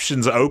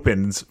options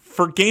open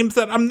for games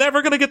that I'm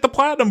never going to get the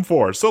platinum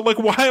for. So like,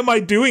 why am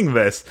I doing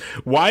this?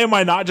 Why am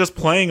I not just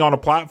playing on a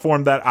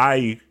platform that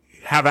I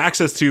have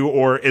access to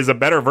or is a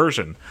better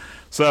version?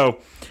 So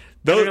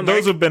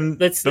those have been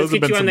let's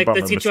get you on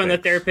the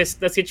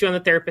therapist. Let's get you on the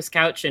therapist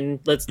couch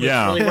and let's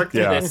really work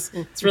through this.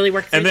 Let's really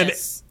work through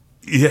this.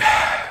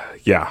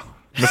 Yeah.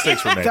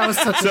 Mistakes were made. That was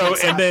such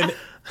a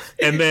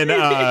and then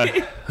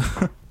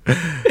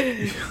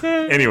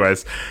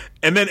anyways,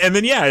 and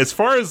then yeah, as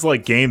far as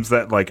like games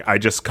that like I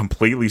just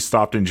completely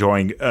stopped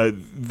enjoying,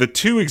 the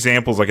two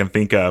examples I can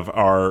think of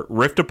are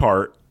Rift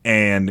Apart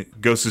and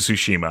Ghost of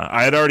Tsushima.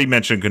 I had already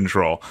mentioned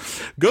Control.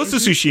 Ghost of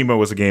Tsushima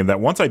was a game that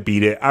once I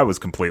beat it, I was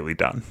completely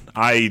done.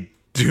 I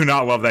do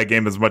not love that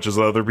game as much as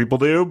other people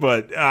do,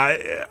 but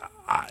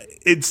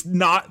it's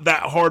not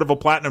that hard of a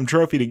platinum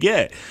trophy to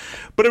get.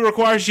 But it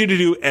requires you to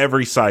do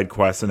every side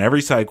quest, and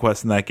every side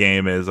quest in that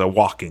game is a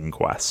walking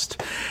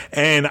quest.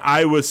 And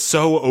I was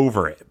so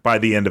over it by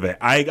the end of it.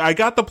 I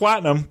got the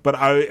platinum, but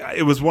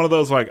it was one of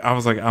those like, I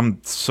was like, I'm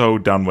so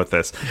done with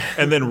this.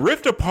 And then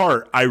Rift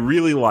Apart, I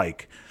really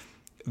like.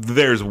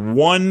 There's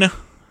one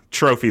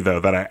trophy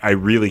though that I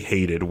really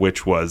hated,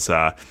 which was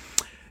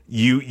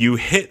you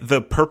hit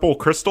the purple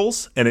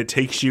crystals and it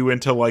takes you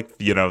into like,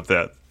 you know,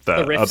 the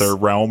other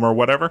realm or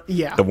whatever.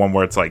 Yeah. The one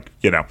where it's like,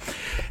 you know.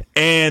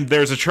 And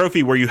there's a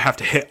trophy where you have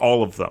to hit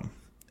all of them.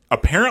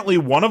 Apparently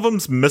one of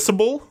them's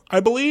missable,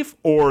 I believe,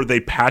 or they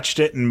patched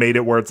it and made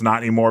it where it's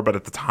not anymore, but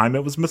at the time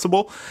it was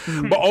missable.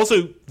 Mm-hmm. But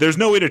also there's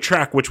no way to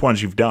track which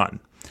ones you've done.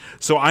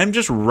 So I'm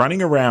just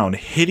running around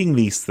hitting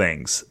these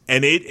things,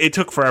 and it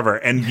took forever.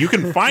 And you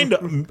can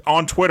find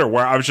on Twitter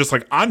where I was just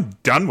like, I'm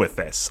done with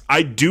this.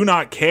 I do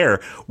not care.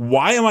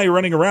 Why am I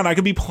running around? I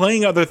could be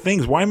playing other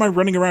things. Why am I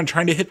running around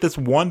trying to hit this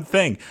one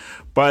thing?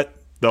 But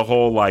the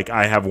whole, like,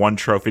 I have one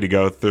trophy to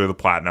go through the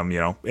platinum, you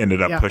know,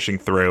 ended up pushing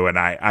through, and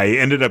I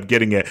ended up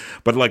getting it.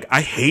 But, like,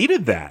 I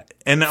hated that.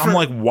 And I'm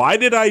like, why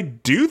did I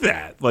do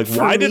that? Like,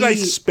 why did I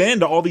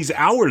spend all these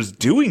hours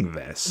doing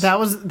this? That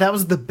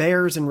was the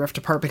bears in Rift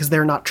Apart because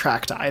they're not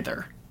tracked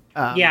either.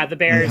 The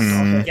bears.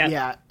 Mm-hmm.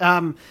 Yeah.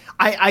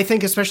 I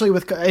think especially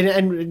with,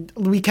 and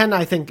we can,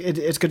 I think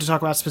it's good to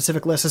talk about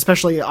specific lists,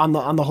 especially on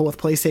the whole with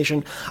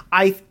PlayStation.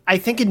 I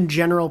think in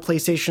general,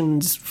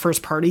 PlayStation's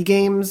first party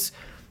games,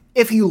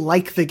 if you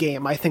like the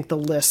game, I think the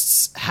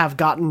lists have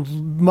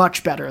gotten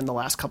much better in the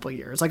last couple of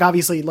years. Like,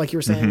 obviously, like you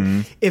were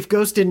saying, if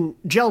Ghost didn't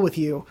gel with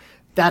you,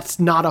 that's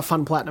not a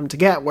fun platinum to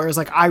get. Whereas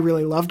like I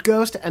really loved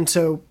Ghost, and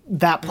so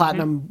that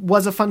platinum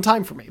was a fun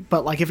time for me.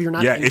 But like if you're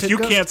not, if you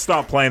Ghost, can't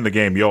stop playing the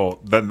game,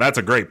 then that's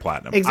a great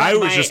platinum.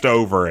 Exactly. I was just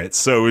over it,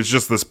 so it's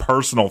just this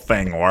personal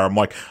thing where I'm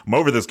like, I'm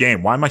over this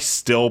game. Why am I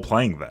still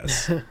playing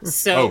this?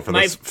 So for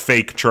this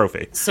fake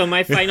trophy. So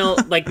my final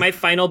my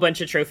final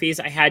bunch of trophies,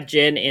 I had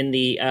Jin in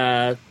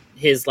the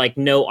his like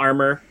no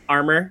armor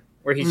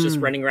where he's just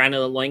running around in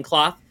a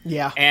loincloth.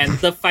 Yeah. And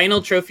the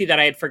final trophy that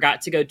I had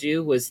forgot to go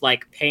do was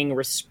like paying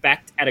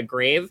respect at a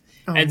grave.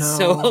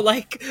 So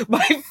like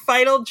my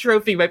final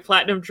trophy, my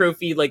platinum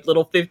trophy, like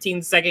little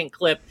 15-second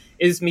clip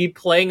is me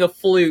playing a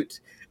flute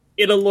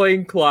in a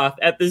loincloth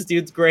at this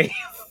dude's grave.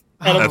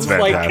 And that's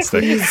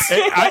fantastic.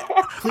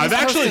 I've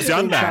actually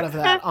done that. Of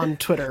that on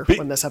Twitter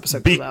when this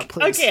episode comes out,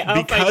 please. Okay,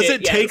 because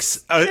it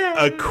takes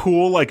a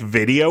cool like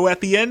video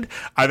at the end.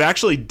 I've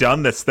actually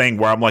done this thing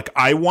where I'm like,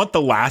 I want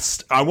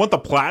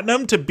the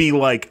platinum to be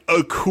like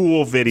a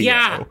cool video.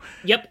 Yeah.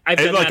 Yep. I've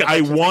done that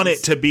I want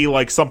it to be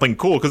like something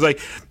cool because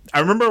I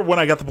remember when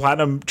I got the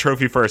platinum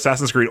trophy for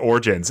Assassin's Creed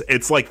Origins.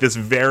 It's like this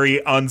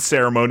very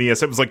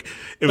unceremonious. It was like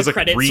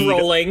credits read,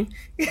 rolling.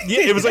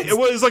 Yeah, it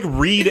was like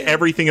read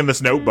everything in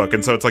this notebook,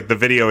 and so it's like the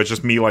video is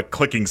just me like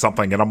clicking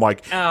something, and I'm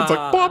like, it's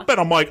like pop, and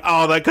I'm like,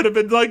 oh, that could have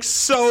been like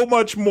so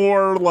much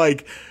more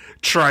like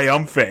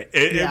triumphant.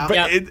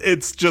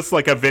 It's just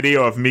like a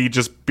video of me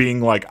just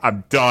being like,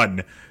 I'm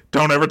done.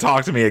 Don't ever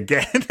talk to me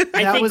again.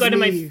 I think one of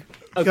my.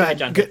 Oh, go ahead,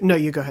 John. No,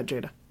 you go ahead,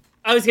 Jada.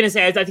 I was going to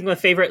say, I think my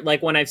favorite,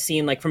 like, one I've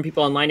seen, like, from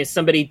people online is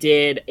somebody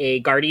did a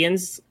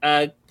Guardians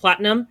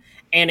platinum,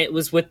 and it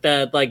was with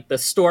the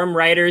Storm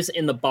Riders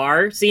in the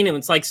bar scene, and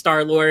it's, like,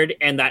 Star-Lord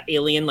and that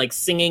alien, like,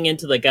 singing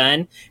into the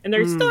gun, and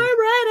they're Storm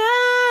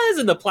Riders,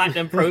 and the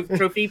platinum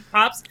trophy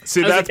pops.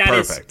 See, that's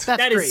perfect.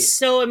 That is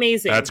so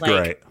amazing. That's like,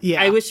 great.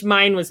 Yeah. I wish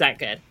mine was that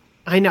good.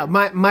 I know.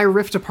 My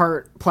Rift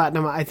Apart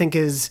platinum, I think,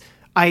 is...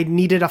 I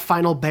needed a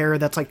final bear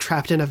that's like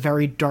trapped in a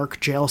very dark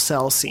jail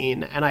cell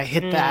scene, and I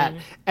hit that,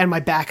 and my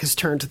back is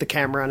turned to the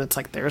camera, and it's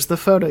like, "There's the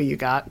photo you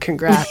got.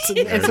 Congrats!"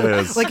 And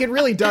so, like, it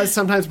really does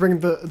sometimes bring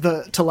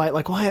the to light,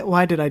 like,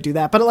 why did I do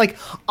that? But like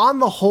on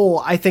the whole,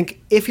 I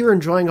think if you're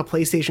enjoying a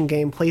PlayStation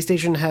game,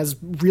 PlayStation has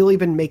really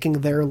been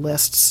making their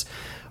lists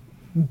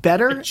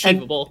better,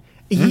 achievable.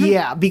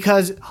 Yeah,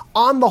 because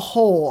on the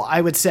whole,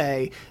 I would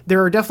say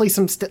there are definitely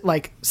some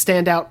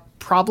standout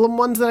problem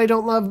ones that I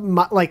don't love.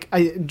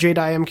 Jada,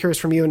 I am curious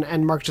from you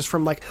and Mark, just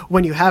from like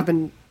when you have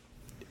been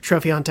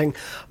trophy hunting,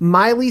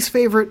 my least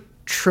favorite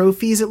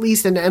trophies, at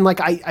least, and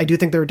like I do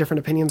think there are different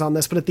opinions on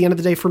this, but at the end of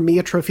the day, for me,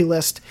 a trophy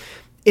list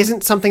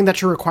isn't something that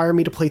should require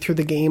me to play through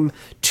the game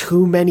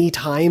too many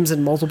times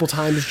and multiple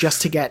times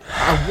just to get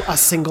a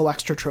single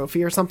extra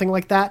trophy or something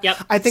like that.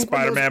 Yep. I think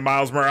Spider-Man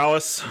Miles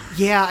Morales.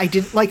 Yeah, I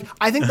did. Like,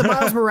 I think the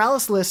Miles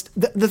Morales list,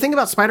 the thing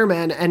about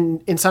Spider-Man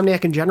and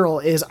Insomniac in general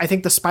is I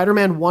think the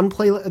Spider-Man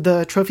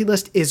the trophy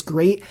list is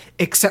great,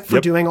 except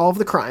for doing all of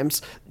the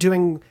crimes.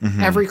 Doing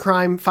every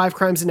crime, 5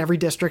 crimes in every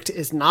district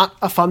is not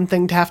a fun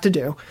thing to have to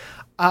do.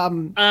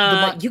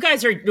 You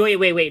guys are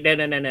wait,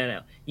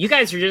 no. You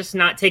guys are just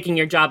not taking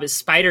your job as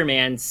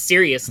Spider-Man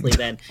seriously.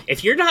 Then,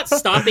 if you're not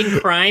stopping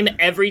crime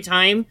every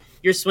time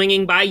you're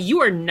swinging by,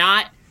 you are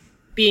not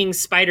being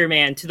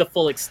Spider-Man to the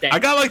full extent. I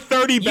got like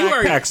 30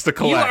 backpacks to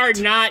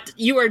collect.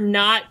 You are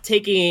not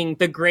taking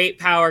the great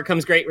power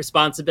comes great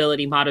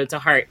responsibility motto to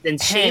heart. Then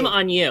shame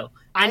on you.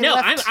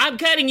 I'm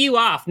cutting you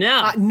off.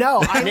 No,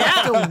 I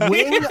left a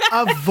wing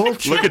of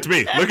vulture. Look at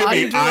me.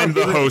 I'm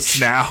the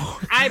host now.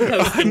 I'm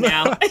hosting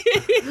now.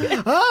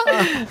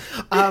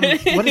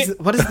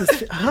 What is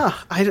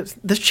this?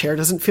 This chair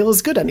doesn't feel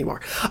as good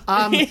anymore.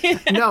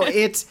 No,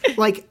 it's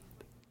like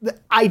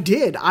I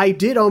did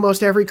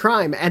almost every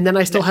crime, and then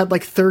I still had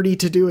like 30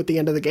 to do at the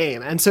end of the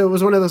game, and so it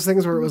was one of those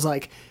things where it was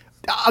like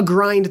a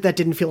grind that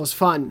didn't feel as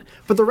fun.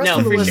 But the rest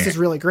of the list is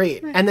really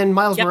great. And then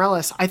Miles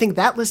Morales, I think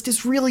that list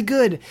is really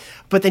good,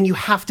 but then you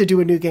have to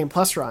do a New Game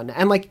Plus run.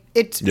 And like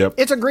it's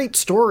a great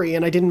story,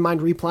 and I didn't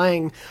mind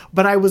replaying,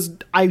 but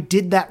I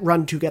did that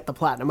run to get the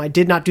platinum. I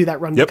did not do that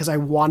run because I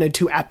wanted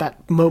to at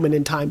that moment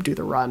in time do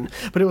the run.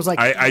 But it was like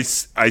I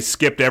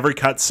skipped every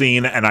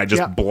cutscene and I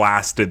just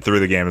blasted through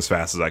the game as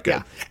fast as I could.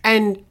 Yeah.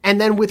 And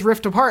then with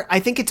Rift Apart, I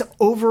think it's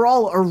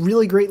overall a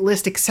really great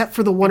list, except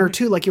for the one or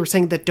two, like you were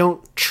saying, that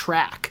don't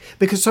track.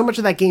 Because so much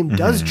of that game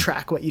does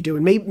track what you do,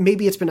 and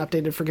maybe it's been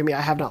updated. Forgive me,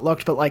 I have not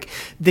looked, but like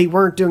they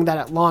weren't doing that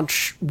at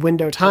launch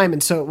window time,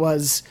 and so it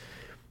was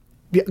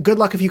good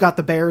luck if you got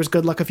the bears,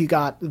 good luck if you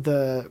got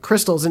the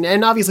crystals,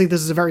 and obviously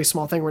this is a very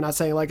small thing. We're not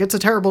saying like it's a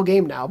terrible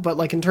game now, but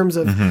like in terms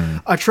of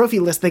a trophy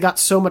list, they got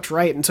so much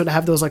right, and so to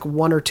have those like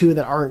one or two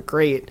that aren't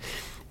great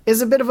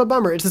is a bit of a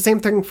bummer. It's the same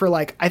thing for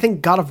like I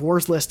think God of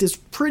War's list is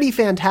pretty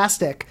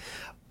fantastic.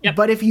 Yep.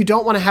 But if you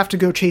don't want to have to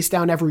go chase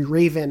down every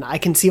Raven, I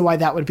can see why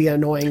that would be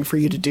annoying for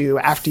you to do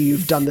after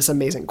you've done this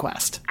amazing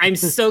quest. I'm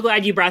so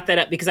glad you brought that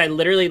up, because I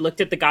literally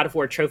looked at the God of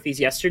War trophies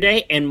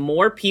yesterday, and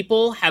more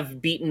people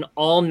have beaten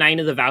all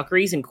 9 of the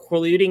Valkyries,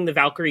 including the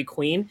Valkyrie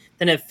Queen,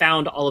 than have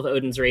found all of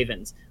Odin's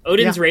Ravens.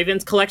 Odin's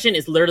Ravens collection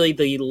is literally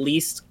the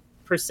least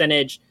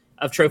percentage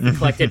of trophy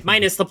collected,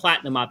 minus the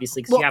platinum,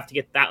 obviously, because you have to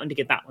get that one to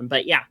get that one.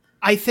 But yeah.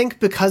 I think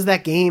because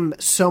that game,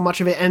 so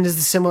much of it, and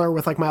is similar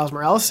with like Miles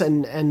Morales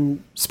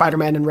and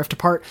Spider-Man and Rift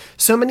Apart,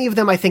 so many of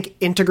them, I think,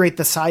 integrate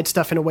the side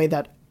stuff in a way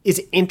that is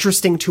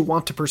interesting to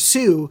want to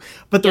pursue,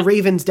 but the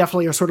Ravens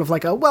definitely are sort of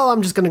like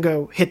I'm just going to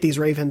go hit these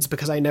Ravens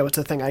because I know it's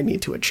a thing I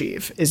need to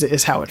achieve,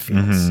 is how it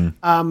feels.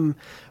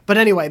 But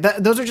anyway,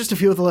 those are just a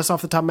few of the lists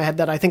off the top of my head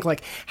that I think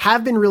like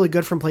have been really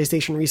good from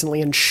PlayStation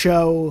recently and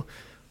show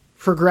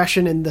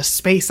progression in the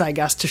space, I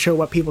guess, to show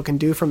what people can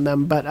do from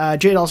them. But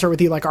Jade, I'll start with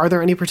you. Like, are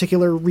there any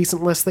particular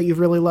recent lists that you've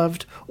really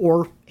loved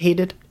or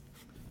hated?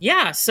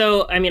 Yeah,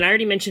 so I mean, I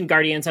already mentioned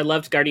Guardians. I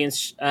loved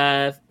Guardians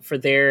for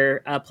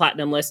their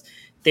platinum list.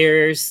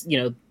 There's,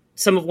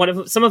 some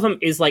of them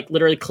is like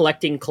literally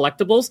collecting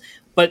collectibles,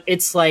 but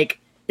it's like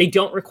they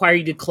don't require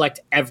you to collect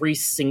every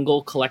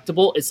single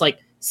collectible. It's like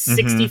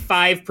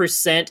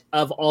 65%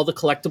 of all the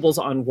collectibles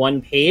on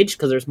one page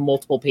because there's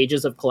multiple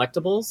pages of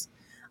collectibles.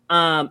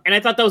 And I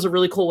thought that was a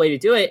really cool way to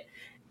do it.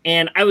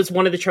 And I was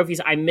one of the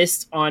trophies I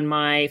missed on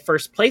my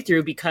first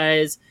playthrough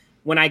because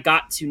when I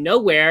got to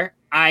Nowhere,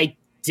 I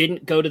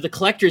didn't go to the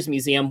Collector's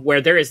Museum where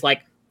there is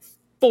like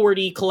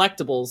 40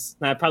 collectibles,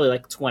 probably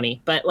like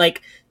 20, but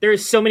like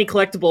there's so many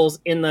collectibles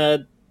in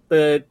the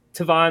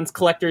Tavon's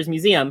Collector's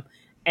Museum.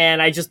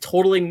 And I just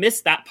totally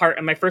missed that part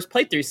of my first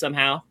playthrough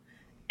somehow.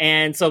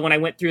 And so when I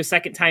went through a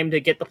second time to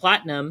get the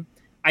platinum,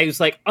 I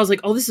was like,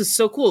 oh, this is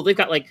so cool. They've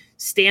got like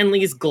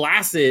Stanley's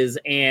glasses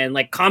and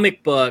like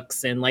comic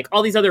books and like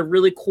all these other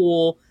really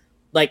cool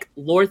like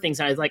lore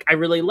things. And I was like, I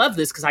really love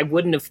this because I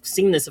wouldn't have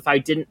seen this if I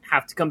didn't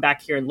have to come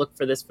back here and look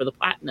for this for the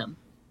platinum.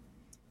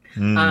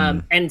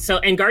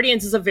 And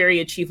Guardians is a very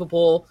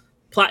achievable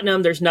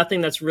platinum. There's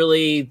nothing that's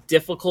really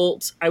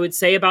difficult, I would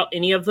say, about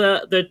any of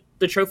the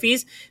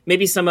trophies.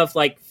 Maybe some of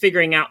like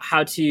figuring out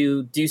how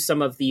to do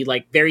some of the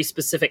like very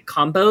specific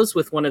combos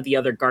with one of the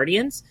other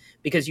Guardians,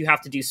 because you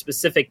have to do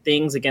specific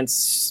things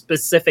against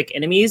specific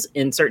enemies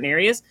in certain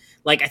areas.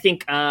 Like I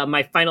think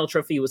my final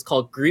trophy was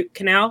called Groot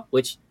Canal,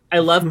 which I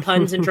love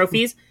puns and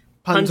trophies.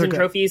 Puns and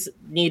trophies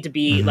need to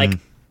be like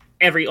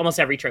almost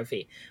every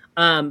trophy.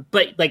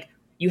 But like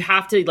you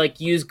have to like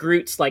use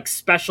Groot's like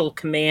special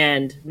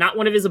command, not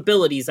one of his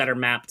abilities that are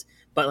mapped,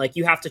 but like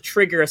you have to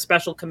trigger a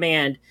special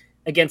command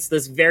against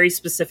this very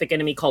specific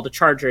enemy called a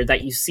Charger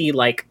that you see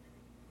like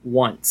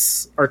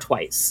once or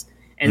twice.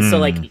 And so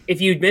like if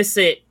you miss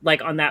it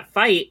like on that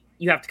fight,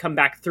 you have to come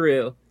back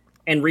through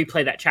and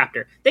replay that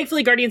chapter.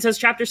 Thankfully, Guardians has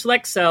chapter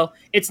select, so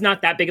it's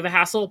not that big of a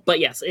hassle. But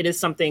yes, it is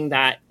something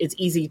that it's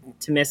easy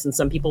to miss and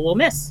some people will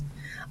miss.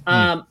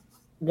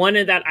 One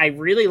that I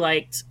really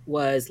liked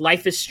was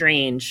Life is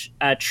Strange,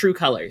 True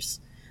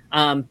Colors.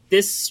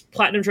 This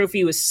platinum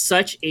trophy was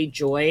such a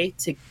joy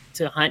to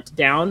hunt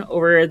down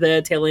over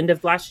the tail end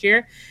of last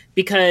year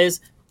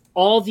because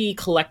all the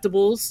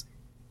collectibles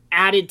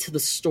added to the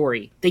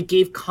story. They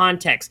gave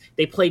context.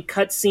 They played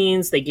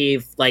cutscenes. They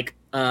gave like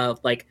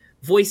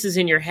voices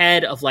in your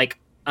head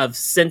of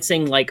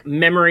sensing like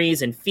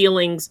memories and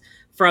feelings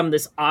from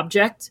this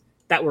object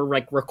that were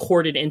like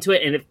recorded into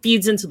it, and it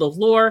feeds into the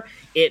lore.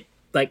 It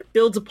like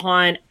builds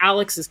upon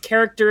Alex's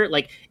character.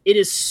 Like it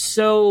is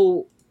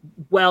so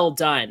well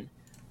done.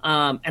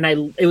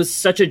 It was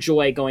such a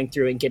joy going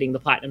through and getting the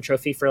platinum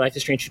trophy for Life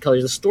is Strange True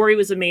Colors. The story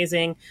was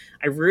amazing.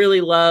 I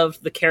really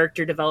loved the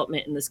character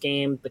development in this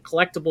game. The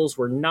collectibles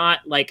were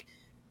not like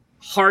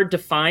hard to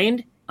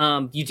find.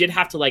 You did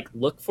have to like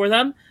look for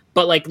them,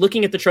 but like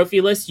looking at the trophy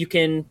list, you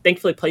can,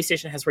 thankfully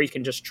PlayStation has where you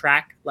can just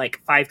track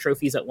like 5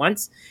 trophies at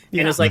once.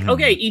 And it's like,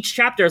 okay, each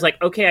chapter is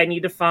like, okay, I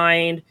need to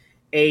find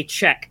a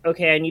check.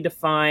 Okay, I need to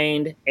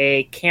find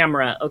a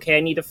camera. Okay, I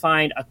need to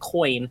find a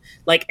coin.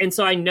 Like, and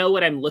so I know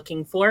what I'm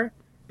looking for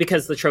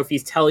because the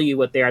trophies tell you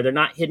what they are. They're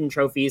not hidden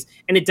trophies.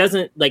 And it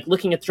doesn't, like,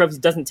 looking at the trophies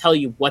doesn't tell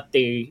you what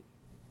they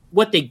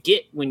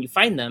get when you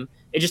find them.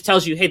 It just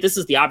tells you, hey, this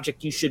is the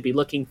object you should be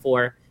looking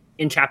for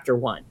in chapter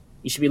 1.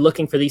 You should be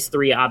looking for these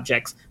 3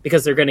 objects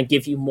because they're going to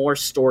give you more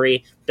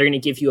story. They're going to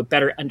give you a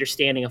better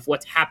understanding of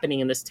what's happening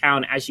in this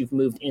town as you've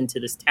moved into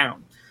this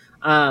town.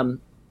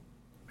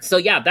 So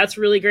yeah, that's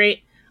really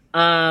great.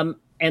 And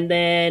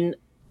then,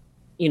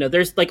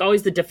 there's like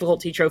always the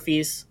difficulty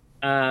trophies,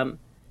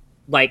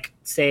 like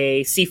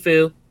say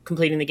Sifu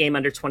completing the game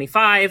under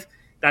 25.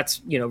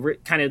 That's,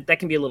 kind of, that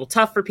can be a little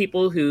tough for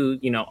people who,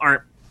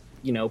 aren't,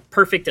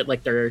 perfect at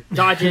like their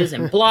dodges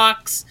and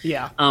blocks,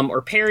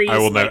 or parries.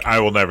 I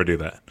will never do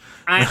that.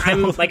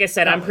 I'm like I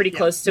said, I'm pretty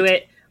close to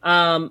it.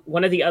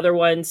 One of the other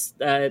ones,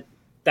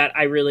 that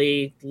I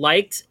really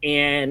liked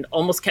and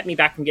almost kept me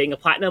back from getting a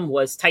platinum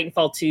was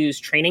Titanfall 2's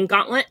Training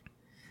Gauntlet.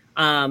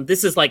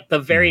 This is like the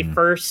very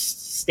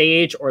first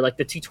stage or like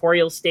the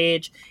tutorial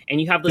stage,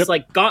 and you have this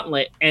like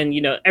gauntlet, and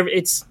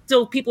it's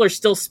still, people are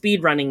still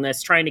speed running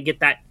this, trying to get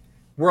that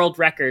world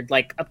record.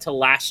 Like up to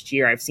last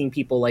year, I've seen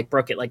people like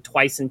broke it like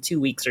twice in 2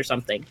 weeks or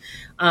something.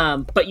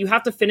 But you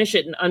have to finish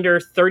it in under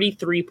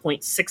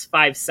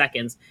 33.65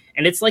 seconds,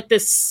 and it's like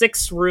this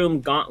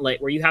 6-room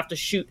gauntlet where you have to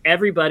shoot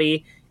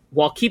everybody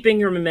while keeping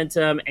your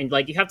momentum, and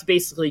like you have to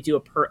basically do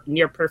a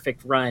near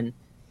perfect run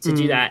to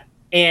do that.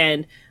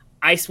 And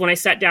when I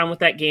sat down with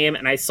that game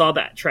and I saw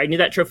that, I knew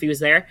that trophy was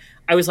there.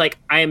 I was like,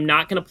 I am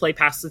not going to play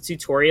past the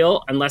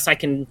tutorial unless I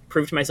can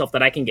prove to myself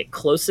that I can get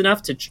close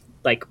enough to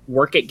like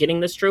work at getting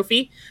this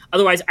trophy.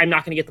 Otherwise, I'm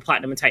not going to get the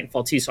platinum in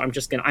Titanfall 2. So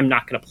I'm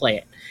not going to play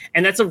it.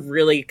 And that's a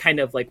really kind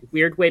of like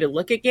weird way to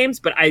look at games.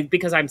 But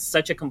because I'm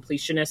such a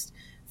completionist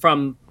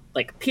from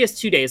like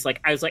PS2 days, like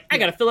I was like, I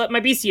got to fill up my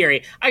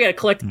bestiary. I got to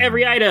collect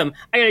every item.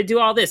 I got to do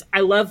all this.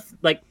 I love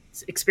like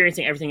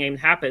experiencing everything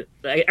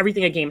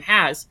a game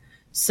has.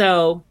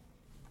 So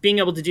being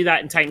able to do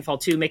that in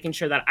Titanfall 2, making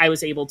sure that I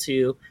was able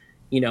to,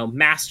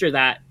 master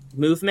that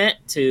movement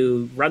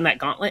to run that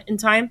gauntlet in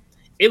time,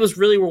 it was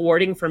really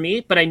rewarding for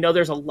me. But I know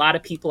there's a lot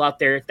of people out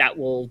there that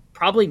will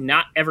probably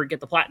not ever get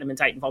the platinum in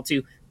Titanfall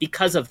 2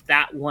 because of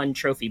that one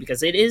trophy,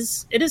 because it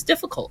is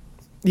difficult.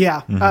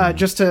 Yeah,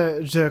 just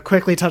to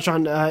quickly touch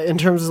on, in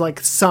terms of like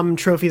some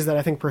trophies that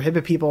I think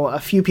prohibit people, a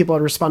few people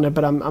had responded,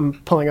 but I'm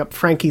pulling up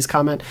Frankie's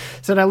comment,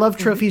 said, I love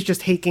trophies,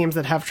 just hate games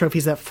that have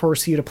trophies that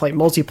force you to play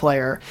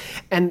multiplayer.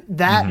 And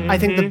that, I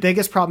think the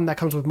biggest problem that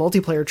comes with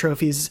multiplayer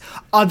trophies,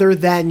 other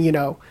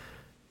than,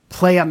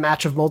 play a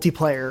match of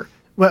multiplayer,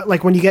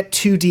 like when you get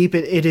too deep,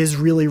 it is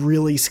really,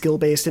 really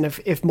skill-based, and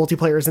if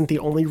multiplayer isn't the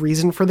only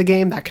reason for the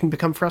game, that can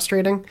become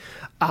frustrating,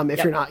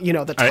 if you're not,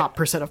 the top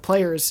percent of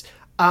players.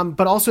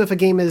 But also if a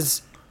game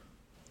is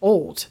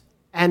old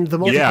and the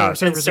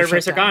multiplayer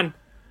servers are gone.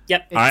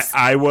 Yep.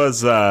 I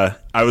was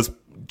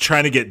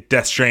trying to get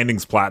Death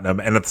Stranding's platinum,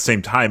 and at the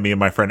same time, me and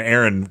my friend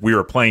Aaron,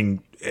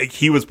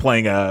 he was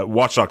playing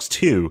Watch Dogs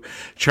 2,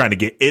 trying to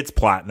get its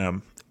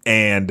platinum,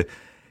 and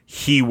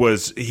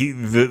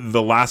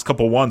the last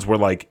couple ones were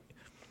like,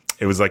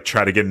 it was like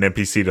try to get an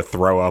NPC to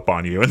throw up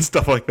on you and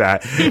stuff like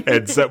that.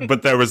 And so,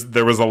 but there was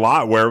a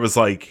lot where it was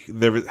like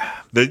there's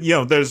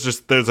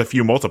a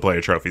few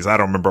multiplayer trophies. I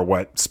don't remember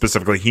what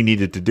specifically he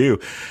needed to do,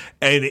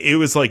 and it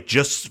was like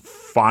just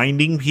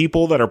finding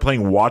people that are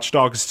playing Watch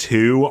Dogs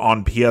 2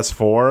 on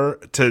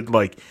PS4 to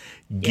like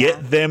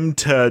get them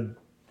to.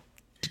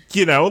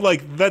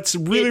 Like that's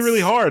really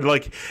hard.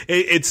 Like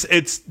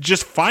it's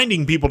just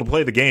finding people to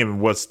play the game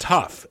was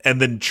tough,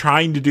 and then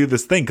trying to do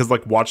this thing because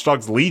like Watch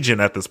Dogs Legion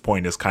at this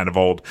point is kind of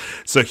old,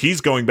 so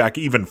he's going back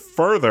even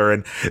further.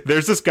 And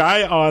there's this guy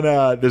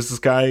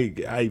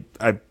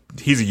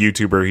he's a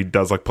YouTuber. He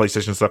does like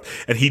PlayStation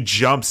stuff, and he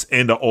jumps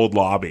into old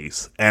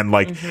lobbies and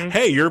like,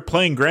 hey, you're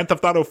playing Grand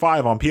Theft Auto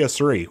 5 on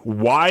PS3.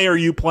 Why are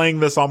you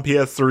playing this on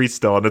PS3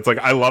 still? And it's like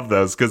I love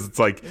those because it's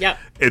like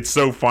it's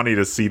so funny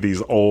to see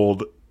these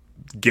old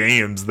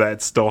games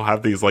that still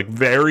have these like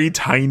very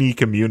tiny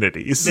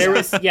communities.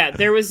 There's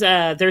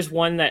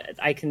one that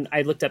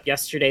I looked up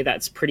yesterday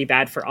that's pretty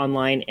bad for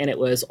online, and it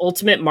was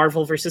Ultimate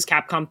Marvel vs.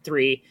 Capcom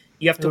 3.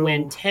 You have to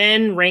win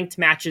 10 ranked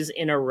matches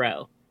in a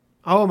row.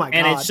 Oh my god.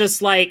 And it's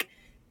just like,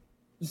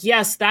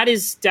 yes, that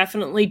is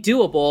definitely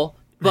doable,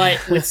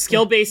 but with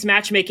skill-based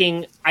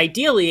matchmaking,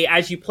 ideally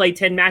as you play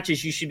 10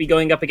 matches, you should be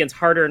going up against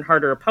harder and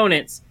harder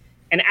opponents.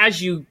 And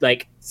as you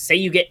like, say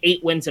you get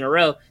 8 wins in a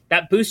row,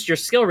 that boosts your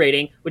skill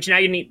rating, which now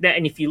you need that.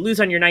 And if you lose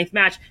on your 9th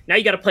match, now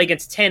you got to play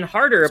against 10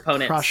 harder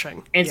opponents.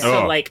 Crushing. And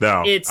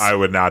I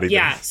would not even.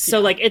 Yeah. So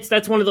like,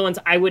 that's one of the ones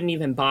I wouldn't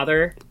even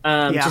bother.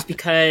 Just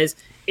because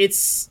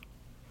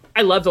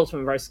I loved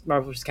Ultimate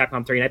Marvel vs.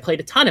 Capcom 3 and I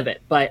played a ton of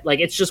it, but like,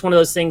 it's just one of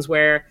those things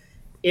where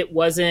it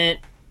wasn't,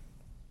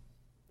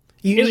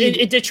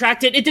 it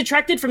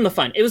detracted from the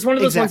fun. It was one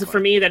of those ones for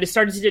me that it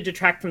started to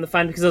detract from the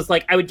fun because it was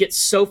like I would get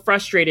so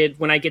frustrated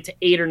when I get to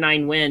 8 or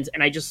 9 wins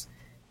and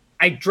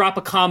I drop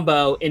a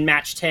combo in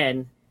match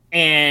 10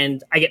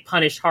 and I get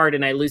punished hard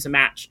and I lose a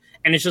match.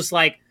 And it's just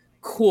like,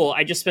 cool,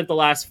 I just spent the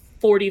last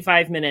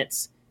 45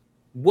 minutes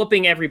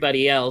whooping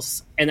everybody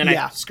else and then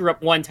I screw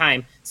up one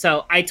time.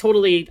 So I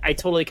totally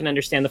can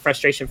understand the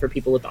frustration for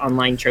people with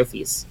online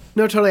trophies.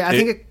 No,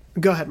 totally.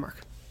 Go ahead, Mark.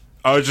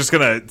 I was just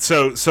gonna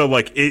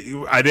like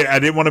I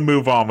didn't want to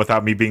move on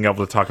without me being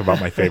able to talk about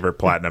my favorite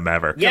platinum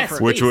ever.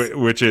 Yes,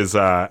 which is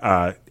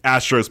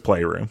Astro's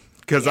Playroom.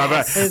 Because I've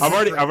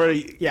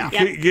already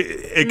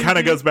it kind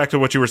of goes back to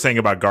what you were saying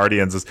about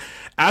Guardians. Is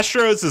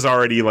Astros is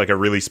already like a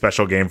really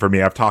special game for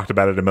me. I've talked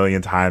about it a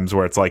million times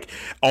where it's like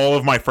all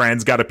of my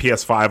friends got a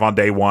PS5 on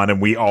day one and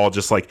we all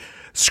just like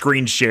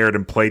screen shared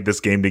and played this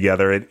game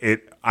together.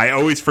 I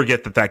always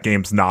forget that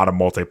game's not a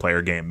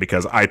multiplayer game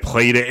because I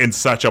played it in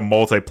such a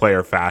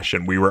multiplayer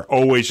fashion. We were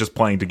always just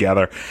playing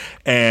together,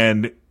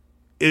 and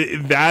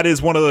that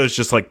is one of those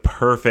just like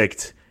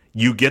perfect.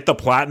 You get the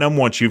platinum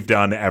once you've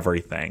done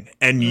everything,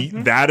 and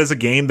that is a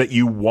game that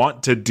you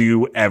want to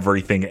do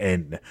everything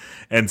in,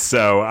 and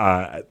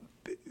so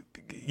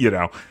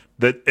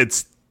that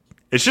it's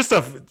just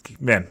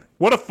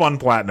what a fun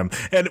platinum.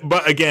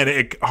 But again,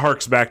 it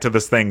harks back to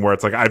this thing where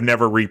it's like I've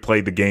never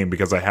replayed the game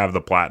because I have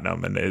the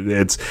platinum, and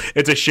it's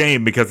a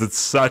shame because it's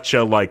such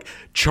a like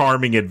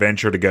charming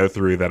adventure to go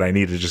through that I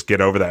need to just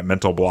get over that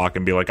mental block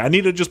and be like, I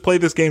need to just play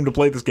this game to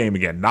play this game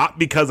again, not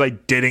because I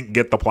didn't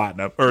get the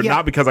platinum or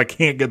not because I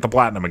can't get the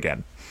platinum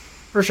again.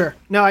 For sure.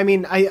 No, I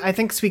mean, I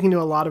think speaking to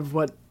a lot of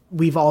what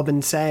we've all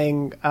been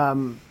saying,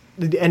 and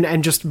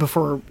just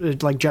before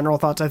like general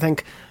thoughts, I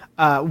think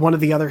one of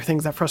the other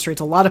things that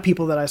frustrates a lot of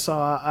people that I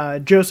saw,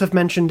 Joseph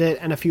mentioned it,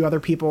 and a few other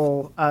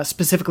people,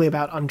 specifically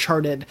about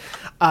Uncharted,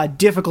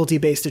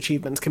 difficulty-based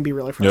achievements can be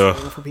really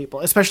frustrating for people,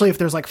 especially if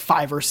there's like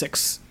 5 or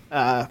 6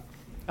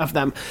 of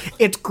them.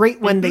 It's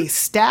great when they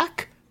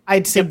stack.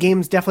 I'd say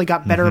games definitely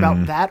got better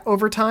about that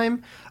over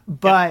time,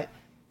 but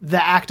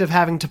the act of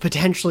having to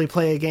potentially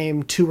play a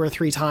game 2 or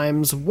 3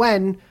 times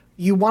when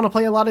you want to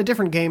play a lot of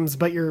different games,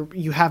 but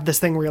you have this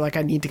thing where you're like,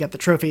 I need to get the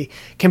trophy,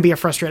 can be a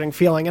frustrating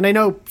feeling. And I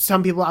know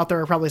some people out there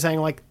are probably saying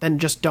like, then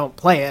just don't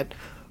play it.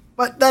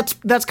 But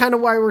that's kind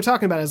of why we're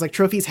talking about it, is like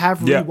trophies have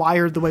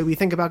rewired the way we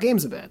think about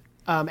games a bit,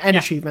 and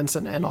achievements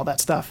and all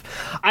that stuff.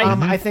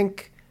 I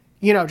think,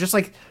 just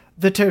like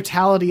the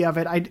totality of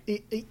it,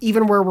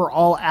 even where we're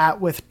all at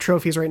with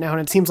trophies right now,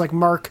 and it seems like,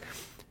 Mark,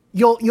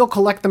 you'll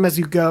collect them as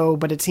you go,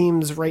 but it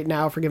seems right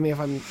now, forgive me if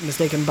I'm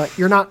mistaken, but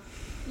you're not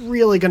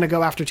really going to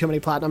go after too many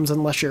platinums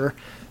unless you're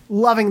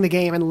loving the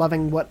game and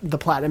loving what the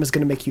platinum is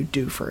going to make you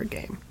do for a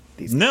game.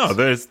 No,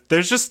 there's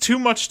just too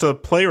much to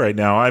play right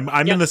now.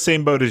 I'm in the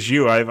same boat as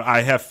you.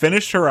 I have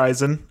finished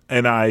Horizon,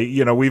 and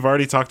we've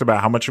already talked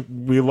about how much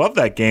we love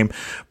that game,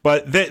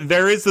 but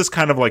there is this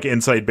kind of like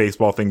inside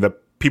baseball thing that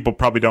people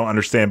probably don't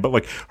understand, but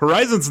like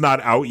Horizon's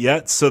not out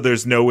yet, so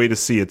there's no way to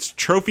see its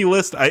trophy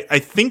list. I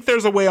think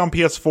there's a way on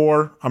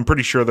PS4. I'm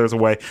pretty sure there's a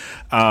way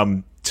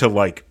to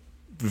like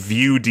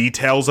view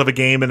details of a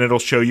game and it'll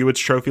show you its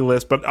trophy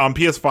list, but on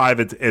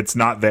PS5 it's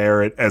not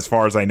there as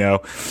far as I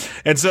know,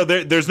 and so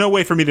there's no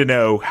way for me to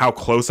know how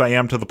close I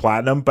am to the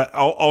platinum. But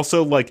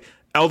also, like,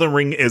 Elden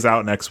Ring is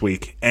out next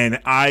week, and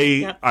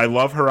I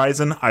love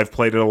Horizon. I've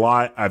played it a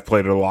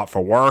lot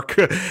for work,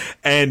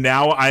 and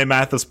now I'm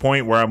at this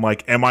point where I'm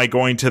like, am I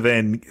going to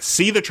then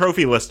see the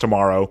trophy list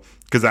tomorrow,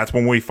 because that's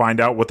when we find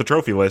out what the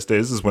trophy list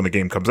is when the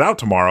game comes out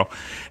tomorrow,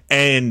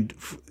 and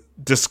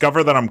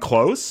discover that I'm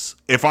close.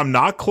 If I'm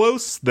not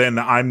close, then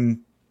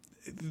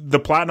the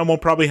platinum will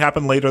probably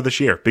happen later this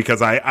year,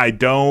 because I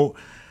don't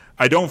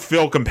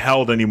feel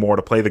compelled anymore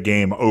to play the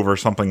game over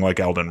something like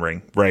Elden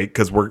Ring, right?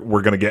 Because we're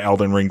going to get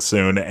Elden Ring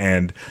soon,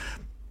 and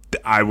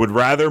I would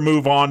rather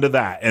move on to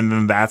that, and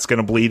then that's going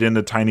to bleed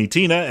into Tiny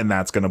Tina, and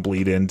that's going to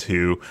bleed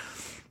into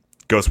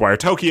Ghostwire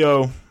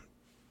Tokyo.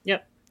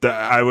 Yep.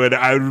 I would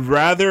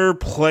rather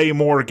play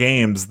more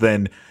games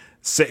than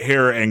sit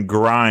here and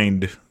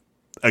grind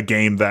a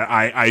game that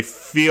I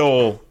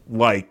feel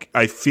like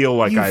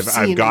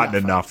I've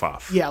gotten enough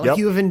of. Yeah, like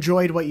you have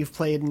enjoyed what you've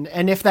played,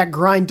 and if that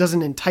grind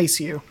doesn't entice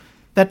you,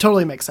 that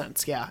totally makes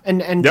sense. Yeah.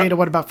 And Jada,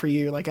 what about for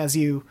you? Like, as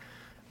you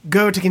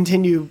go to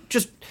continue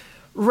just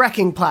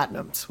wrecking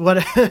platinums,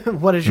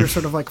 what is your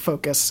sort of like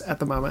focus at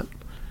the moment?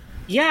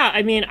 Yeah,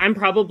 I mean, I'm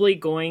probably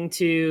going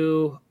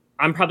to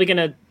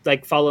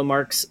like follow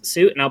Mark's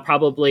suit, and I'll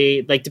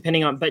probably like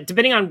depending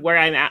on where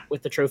I'm at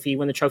with the trophy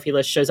when the trophy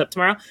list shows up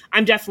tomorrow.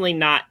 I'm definitely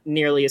not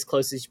nearly as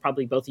close as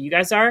probably both of you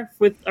guys are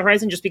with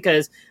Horizon, just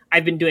because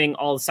I've been doing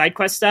all the side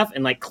quest stuff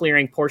and like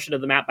clearing portion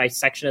of the map by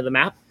section of the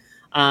map.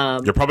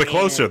 You're probably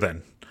closer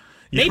then.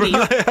 Maybe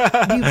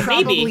you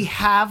probably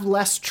have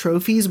less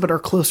trophies, but are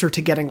closer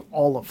to getting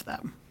all of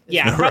them.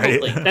 Yeah,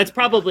 probably. Right. That's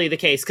probably the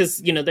case, because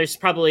there's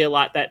probably a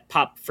lot that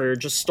pop for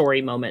just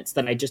story moments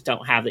that I just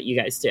don't have that you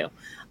guys do.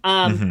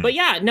 But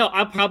yeah, no,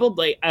 I'm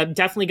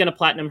definitely going to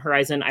platinum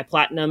Horizon. I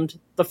platinumed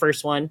the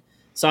first one,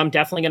 so I'm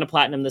definitely going to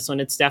platinum this one.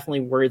 It's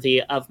definitely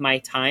worthy of my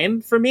time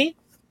for me.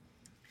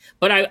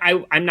 But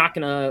I'm not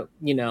going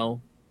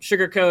to,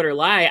 sugarcoat or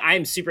lie.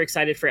 I'm super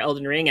excited for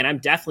Elden Ring, and I'm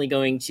definitely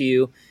going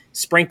to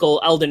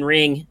sprinkle Elden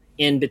Ring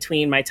in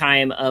between my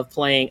time of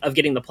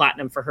getting the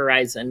platinum for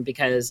Horizon,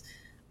 because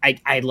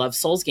I love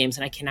Souls games,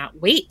 and I cannot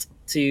wait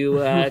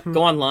to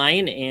go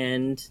online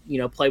and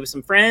play with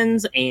some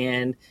friends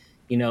and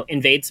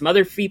invade some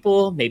other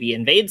people, maybe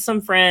invade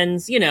some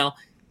friends. You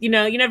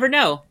never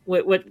know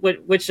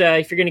which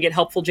if you're going to get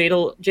helpful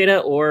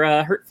Jada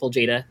or hurtful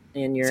Jada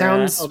in your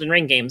Elden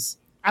Ring games.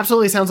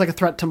 Absolutely sounds like a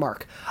threat to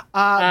Mark.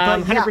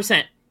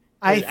 100%.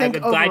 I think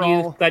I'm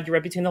glad you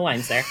read between the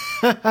lines there.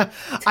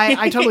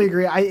 I totally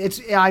agree.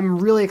 I'm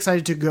really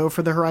excited to go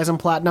for the Horizon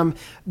Platinum.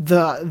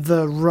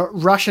 The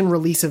Russian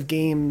release of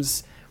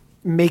games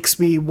makes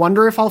me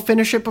wonder if I'll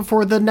finish it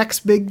before the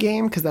next big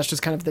game, because that's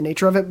just kind of the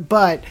nature of it.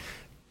 But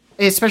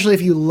especially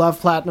if you love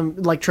platinum,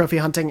 like trophy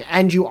hunting,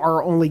 and you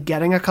are only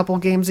getting a couple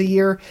games a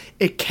year,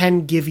 it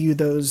can give you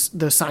those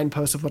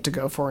signposts of what to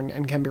go for,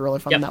 and can be really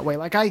fun in that way.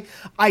 Like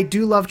I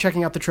do love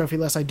checking out the trophy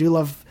list. I do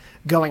love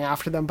going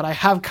after them, but I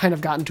have kind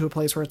of gotten to a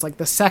place where it's like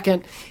the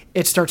second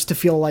it starts to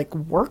feel like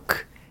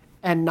work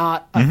and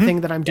not a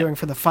thing that I'm doing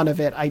for the fun of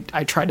it,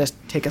 I try to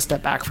take a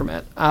step back from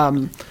it.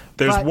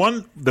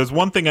 There's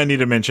one thing I need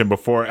to mention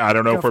before. I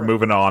don't know if we're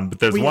moving on, but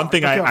there's one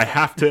thing I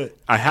have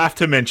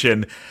to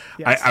mention.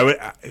 Yes.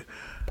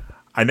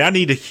 I now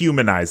need to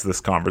humanize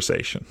this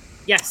conversation.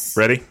 Yes.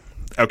 Ready?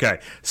 Okay.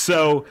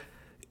 So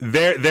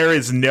there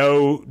is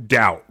no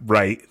doubt,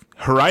 right?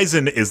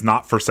 Horizon is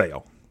not for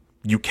sale.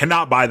 You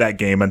cannot buy that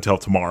game until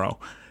tomorrow.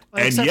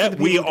 Well, and yet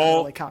we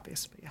all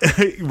copies. But yeah.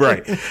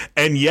 Right.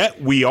 And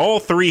yet we all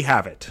three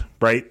have it,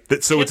 right?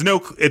 So there's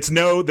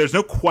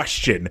no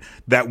question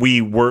that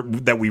we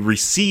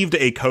received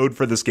a code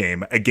for this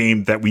game, a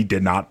game that we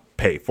did not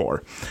pay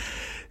for.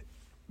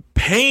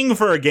 Paying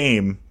for a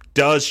game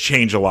does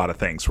change a lot of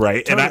things,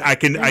 right? Totally.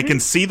 And I can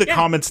see the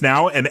comments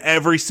now, and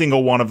every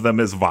single one of them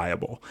is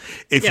viable.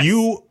 If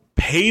you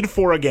paid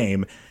for a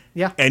game,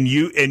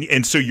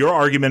 and so your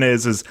argument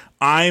is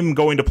I'm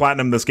going to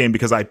platinum this game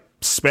because I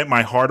spent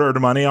my hard-earned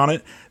money on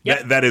it.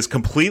 That is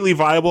completely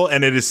viable,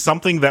 and it is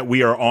something that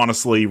we are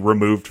honestly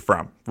removed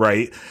from,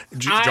 right?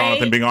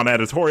 Jonathan being on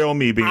editorial,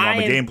 me being on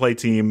the gameplay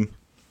team.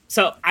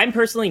 So I'm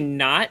personally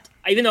not,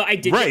 even though I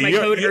did get my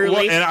code early.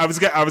 Well, and I was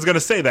going to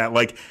say that,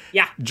 like,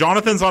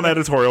 Jonathan's on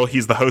editorial.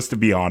 He's the host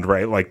of Beyond,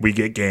 right? Like, we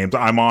get games.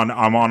 I'm on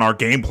our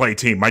gameplay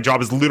team. My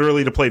job is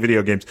literally to play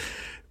video games.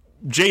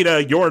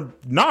 Jada, you're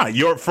not.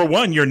 For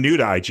one, you're new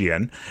to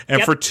IGN,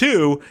 and for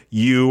two,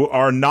 you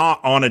are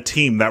not on a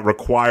team that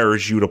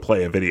requires you to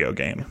play a video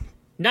game.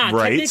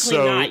 Technically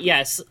not.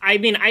 Yes, I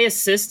mean I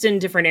assist in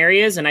different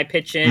areas and I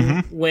pitch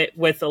in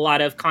with a lot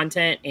of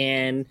content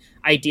and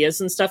ideas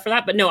and stuff for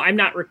that. But no, I'm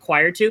not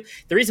required to.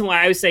 The reason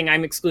why I was saying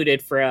I'm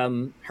excluded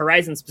from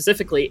Horizon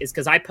specifically is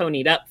because I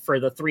ponied up for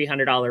the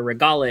 $300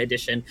 Regala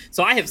edition.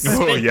 So I have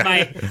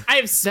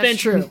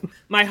spent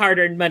my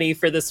hard-earned money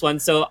for this one.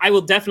 So I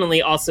will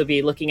definitely also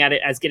be looking at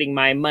it as getting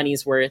my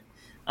money's worth.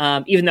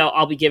 Even though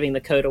I'll be giving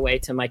the code away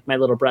to my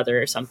little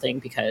brother or something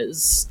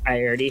because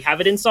I already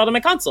have it installed on my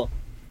console.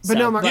 But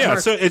Mark,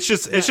 so it's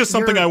just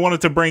something I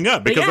wanted to bring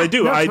up because I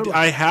do. Totally.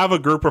 I have a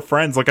group of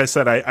friends. Like I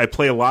said, I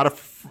play a lot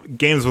of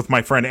games with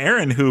my friend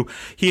Aaron, who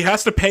he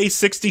has to pay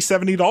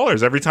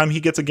 $60-$70 every time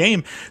he gets a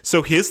game.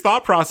 So his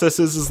thought process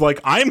is like,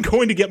 I'm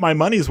going to get my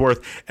money's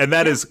worth, and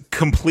that is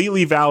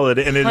completely valid.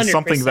 And it is 100%.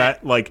 Something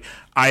that like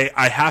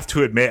I have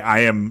to admit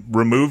I am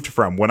removed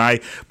from. When I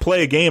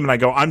play a game and I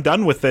go, I'm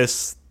done with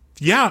this.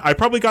 Yeah, I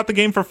probably got the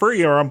game for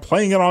free, or I'm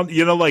playing it on,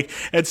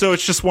 and so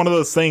it's just one of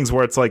those things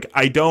where it's like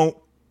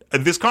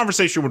this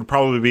conversation would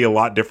probably be a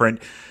lot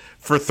different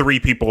for three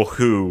people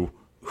who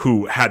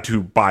had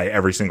to buy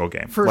every single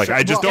game.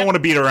 I just don't want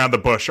to beat around the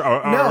bush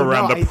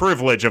around the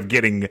privilege of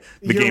getting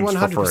the games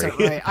for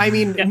free. Right. I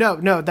mean,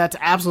 no, that's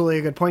absolutely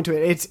a good point to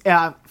it. It's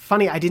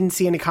funny. I didn't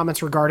see any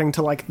comments regarding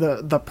to like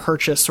the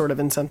purchase sort of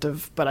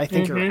incentive, but I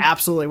think you're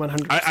absolutely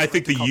 100%. I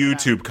think the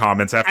YouTube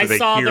comments after they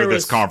hear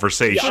this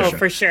conversation,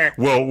 for sure,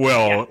 will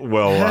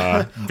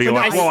be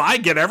like, well, I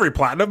get every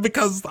platinum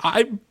because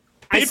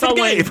I saw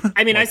one.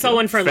 I mean, I saw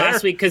one for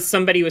last week because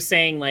somebody was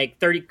saying like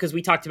 30. Because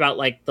we talked about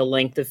like the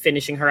length of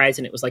finishing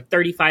Horizon. It was like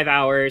 35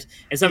 hours,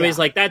 and somebody's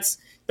like, "That's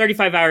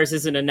 35 hours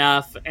isn't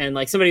enough." And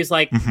like somebody was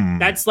like,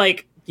 "That's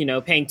like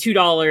paying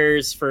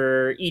 $2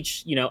 for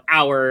each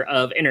hour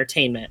of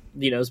entertainment.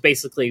 It's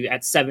basically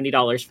at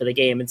 $70 for the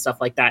game and stuff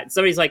like that." And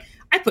somebody's like,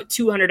 "I put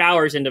 200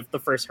 hours into the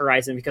first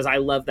Horizon because I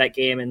love that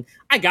game and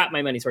I got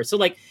my money's worth." So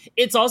like,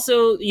 it's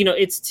also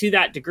it's to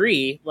that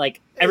degree.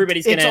 Like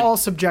everybody's it's all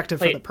subjective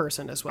for the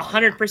person as well.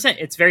 100%.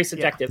 It's very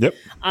subjective. Yep.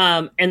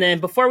 And then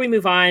before we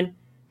move on,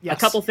 a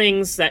couple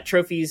things that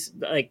trophy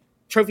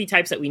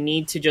types that we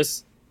need to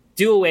just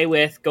do away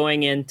with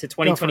going into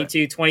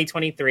 2022,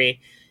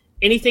 2023.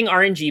 Anything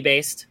RNG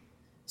based.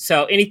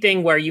 So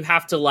anything where you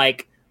have to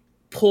like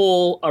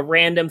pull a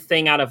random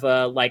thing out of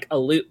a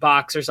loot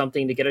box or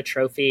something to get a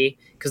trophy,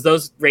 because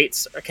those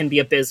rates can be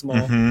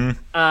abysmal.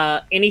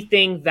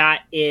 Anything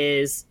that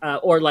is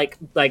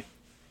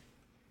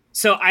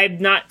so I'm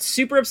not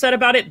super upset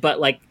about it,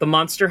 but like the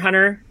Monster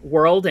Hunter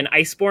World and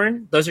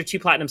Iceborne, those are two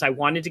platinums I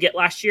wanted to get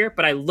last year,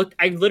 but I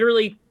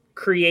literally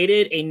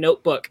created a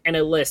notebook and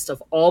a list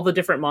of all the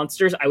different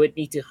monsters I would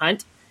need to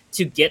hunt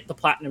to get the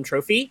platinum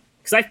trophy,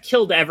 because I've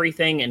killed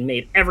everything and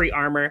made every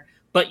armor,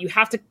 but you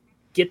have to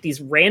get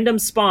these random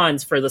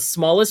spawns for the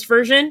smallest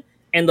version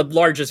and the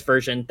largest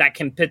version that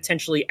can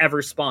potentially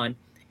ever spawn.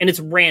 And it's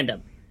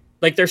random.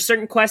 Like there's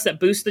certain quests that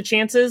boost the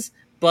chances,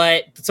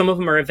 but some of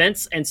them are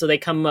events. And so they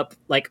come up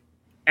like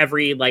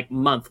every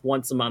month,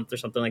 once a month or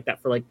something like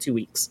that for like 2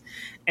 weeks.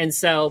 And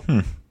so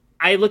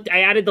I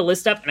added the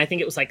list up, and I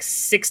think it was like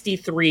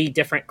 63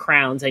 different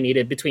crowns I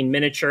needed between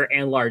miniature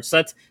and large. So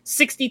that's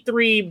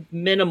 63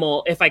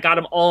 minimal if I got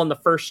them all in the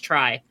first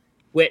try,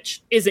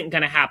 which isn't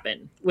going to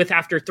happen with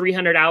after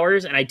 300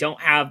 hours. And I don't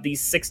have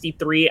these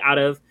 63 out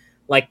of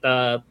like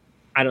the,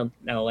 I don't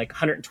know, like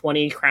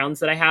 120 crowns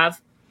that I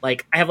have.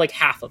 Like I have like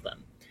half of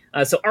them.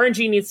 So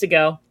RNG needs to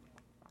go.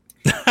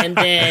 And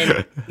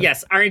then,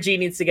 yes, RNG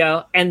needs to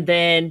go. And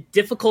then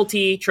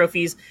difficulty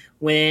trophies,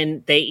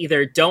 when they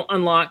either don't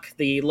unlock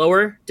the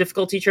lower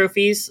difficulty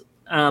trophies,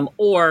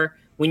 or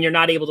when you're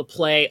not able to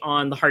play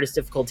on the hardest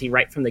difficulty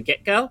right from the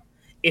get-go.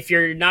 If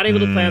you're not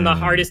able to play on the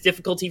hardest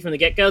difficulty from the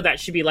get-go,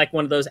 that should be like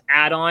one of those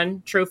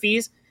add-on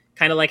trophies,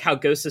 kind of like how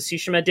Ghost of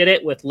Tsushima did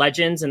it with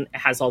Legends, and it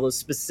has all those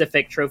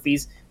specific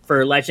trophies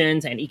for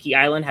Legends, and Iki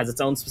Island has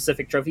its own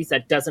specific trophies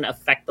that doesn't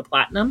affect the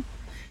platinum.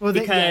 Well,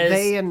 because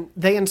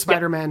they and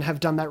Spider-Man have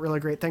done that really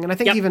great thing, and I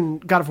think even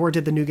God of War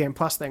did the New Game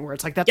Plus thing, where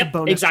it's like that's a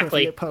bonus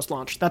trophy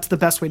post-launch. That's the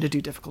best way to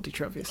do difficulty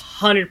trophies.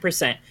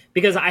 100%.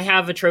 Because I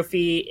have a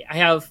trophy.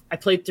 I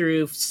played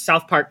through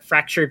South Park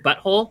Fractured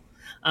Butthole.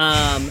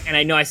 And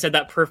I know I said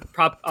that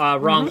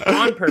wrong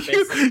on purpose.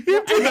 You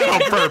did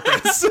that on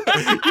purpose.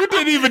 You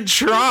didn't even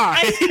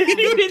try. I didn't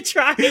even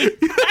try.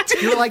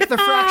 You're like the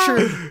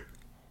fractured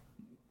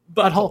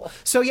butthole.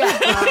 So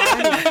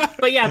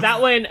but yeah, that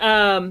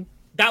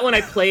one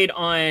I played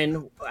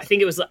on. I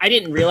think it was. I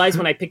didn't realize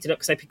when I picked it up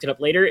because I picked it up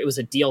later. It was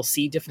a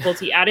DLC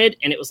difficulty added,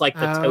 and it was like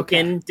the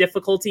token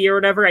difficulty or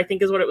whatever. I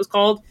think is what it was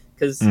called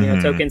because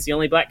Token's the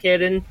only black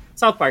kid in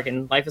South Park,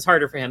 and life is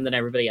harder for him than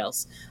everybody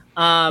else.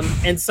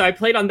 And so I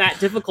played on that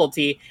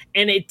difficulty,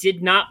 and it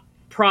did not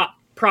proc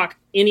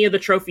any of the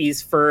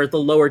trophies for the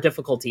lower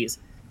difficulties.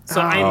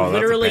 So I'm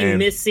literally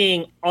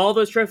missing all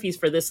those trophies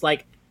for this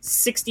like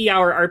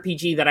 60-hour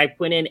RPG that I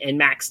went in and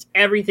maxed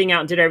everything out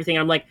and did everything.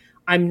 I'm like,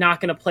 I'm not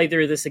going to play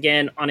through this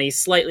again on a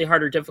slightly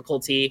harder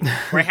difficulty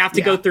where I have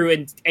to go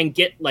through and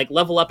get like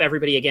level up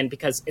everybody again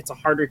because it's a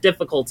harder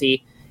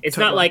difficulty. It's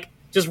not like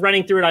just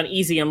running through it on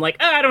easy. I'm like,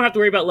 I don't have to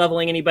worry about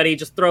leveling anybody.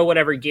 Just throw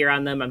whatever gear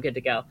on them. I'm good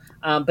to go.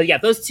 But yeah,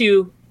 those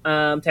two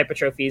type of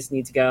trophies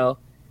need to go.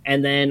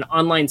 And then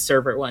online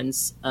server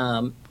ones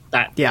where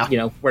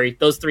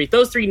those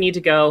three need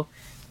to go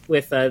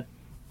with the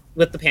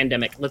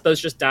pandemic. Let those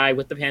just die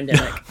with the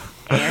pandemic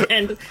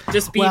and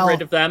just be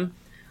rid of them.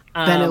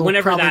 Then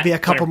it'll probably be a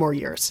couple more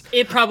years.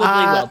 It probably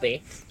will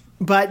be.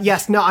 But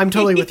yes, no, I'm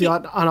totally with you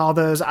on all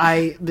those.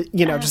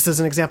 Just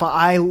as an example,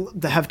 I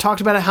have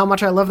talked about how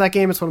much I love that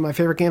game. It's one of my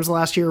favorite games of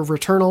last year.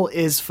 Returnal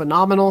is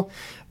phenomenal,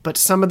 but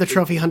some of the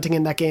trophy hunting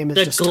in that game is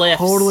just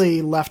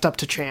totally left up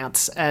to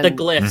chance. And the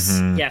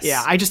glyphs, yes.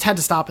 Yeah, I just had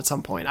to stop at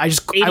some point. I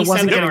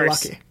wasn't getting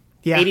lucky.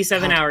 Yeah,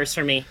 87 hours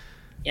for me.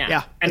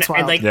 Yeah, and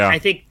I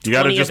think you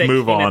got to just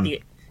move on.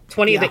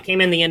 20 of it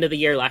came in the end of the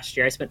year last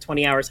year. I spent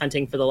 20 hours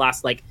hunting for the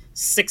last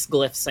 6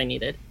 glyphs I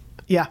needed.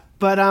 Yeah,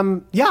 but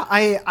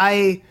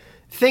I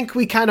think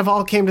we kind of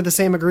all came to the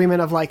same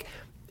agreement of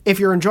if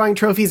you're enjoying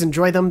trophies,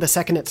 enjoy them. The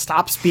second it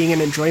stops being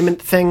an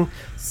enjoyment thing,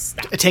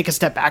 take a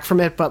step back from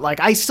it. But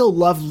I still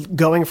love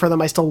going for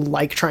them. I still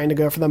like trying to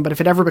go for them. But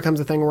if it ever becomes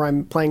a thing where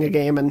I'm playing a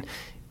game and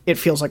it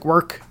feels like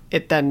work,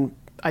 then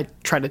I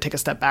try to take a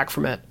step back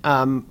from it.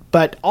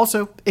 But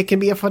also, it can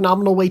be a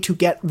phenomenal way to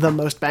get the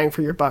most bang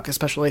for your buck,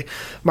 especially,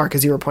 Mark,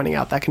 as you were pointing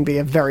out, that can be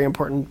a very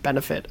important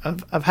benefit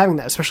of having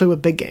that, especially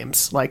with big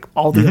games, like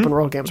all the open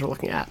world games we're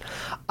looking at.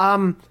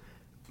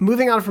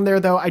 Moving on from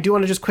there, though, I do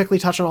want to just quickly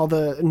touch on all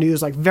the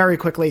news, very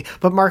quickly.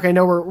 But Mark, I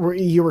know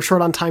you were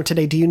short on time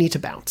today. Do you need to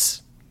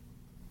bounce?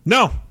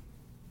 No.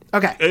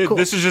 Okay, cool.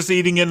 This is just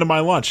eating into my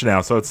lunch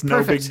now, so it's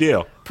no big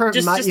deal.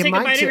 Just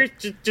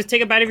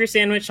take a bite of your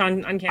sandwich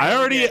on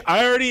camera.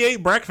 I already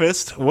ate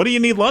breakfast. What do you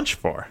need lunch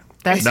for?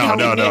 No,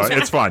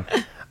 it's fine.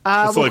 It's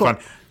totally fine.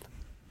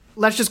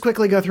 Let's just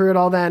quickly go through it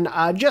all then.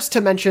 Just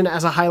to mention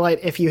as a highlight,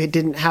 if you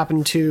didn't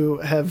happen to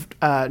have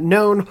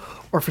known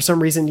or for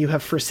some reason you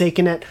have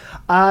forsaken it,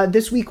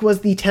 this week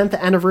was the 10th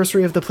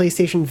anniversary of the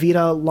PlayStation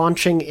Vita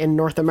launching in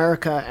North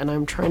America, and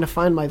I'm trying to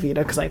find my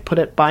Vita because I put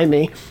it by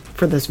me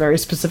for this very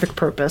specific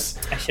purpose.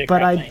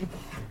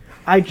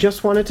 I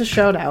just wanted to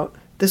shout out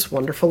this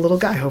wonderful little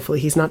guy. Hopefully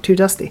he's not too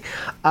dusty.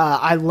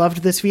 I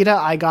loved this Vita.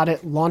 I got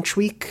it launch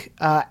week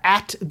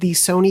at the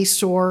Sony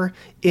store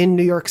in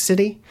New York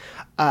City.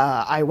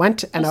 I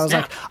went and I was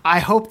like, I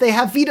hope they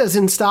have Vitas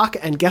in stock.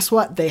 And guess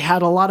what? They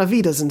had a lot of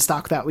Vitas in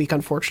stock that week,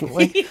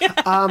 unfortunately,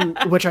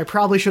 which I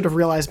probably should have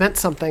realized meant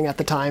something at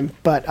the time.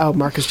 But,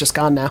 Mark is just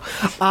gone now.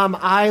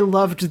 I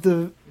loved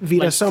the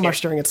Vita so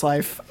much during its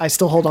life. I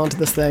still hold on to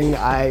this thing.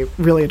 I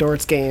really adore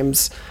its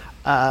games.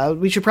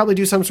 We should probably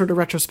do some sort of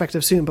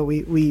retrospective soon, but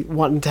we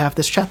wanted to have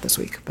this chat this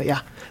week. But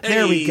yeah,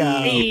 there we go.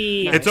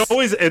 Hey. Nice.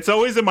 It's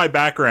always in my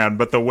background,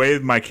 but the way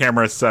my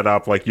camera is set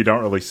up, you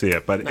don't really see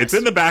it. But it's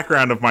in the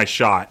background of my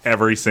shot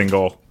every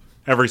single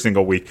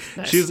week.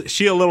 Nice.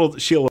 She a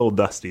little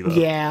dusty though.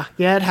 Yeah,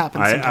 it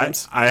happens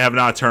sometimes. I have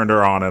not turned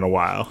her on in a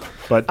while,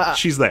 but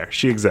she's there.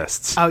 She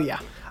exists. Oh yeah.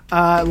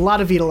 A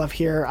lot of Vita love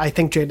here. I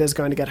think Jada is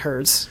going to get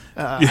hers,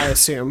 I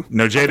assume.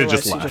 No, Jada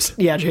just left.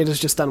 Jada's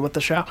just done with the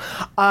show.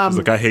 She's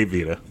like, I hate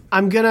Vita.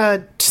 I'm going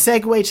to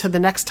segue to the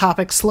next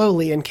topic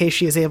slowly in case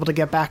she is able to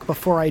get back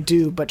before I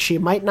do, but she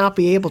might not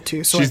be able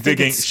to. So she's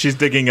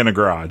digging in a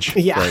garage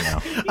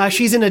right now.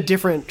 She's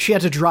in she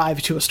had to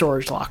drive to a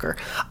storage locker.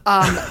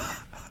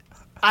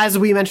 As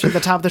we mentioned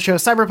at the top of the show,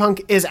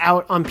 Cyberpunk is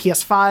out on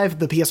PS5.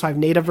 The PS5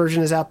 native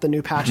version is out. The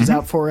new patch is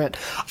out for it.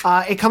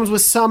 It comes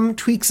with some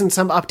tweaks and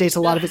some updates.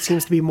 A lot of it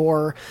seems to be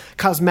more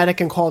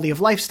cosmetic and quality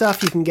of life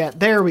stuff you can get.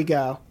 There we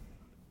go.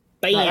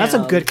 That's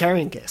a good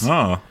carrying case.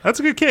 Oh, that's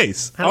a good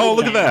case.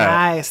 Look at that.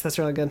 Nice. That's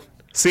really good.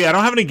 See, I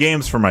don't have any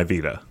games for my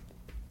Vita.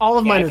 All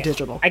of mine are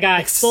digital. I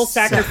got Soul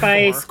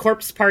Sacrifice,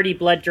 Corpse Party,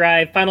 Blood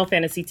Drive, Final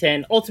Fantasy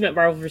X, Ultimate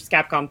Marvel vs.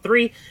 Capcom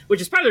 3,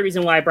 which is part of the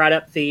reason why I brought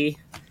up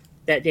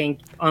that dang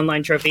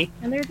online trophy.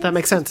 And that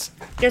makes sense.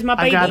 There's my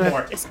baby. I've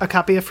got a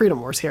copy of Freedom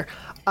Wars here.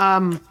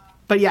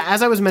 But But yeah,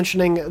 as I was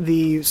mentioning,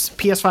 the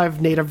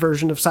PS5 native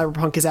version of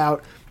Cyberpunk is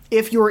out.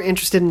 If you're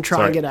interested in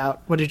trying it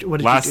out, what did you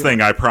do? Last thing,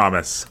 I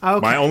promise.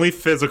 Okay. My only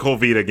physical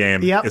Vita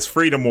game is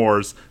Freedom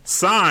Wars,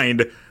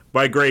 signed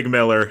by Greg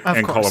Miller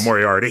and Colin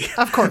Moriarty.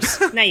 Of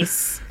course.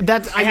 Nice.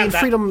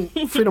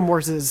 Freedom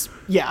Wars is,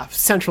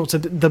 central to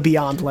the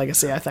Beyond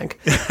legacy, I think.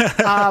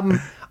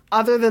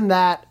 Other than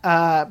that,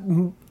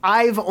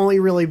 I've only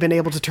really been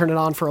able to turn it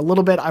on for a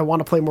little bit. I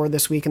want to play more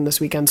this week and this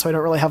weekend, so I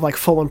don't really have like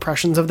full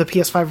impressions of the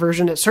PS5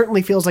 version. It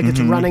certainly feels like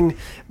it's running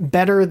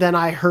better than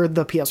I heard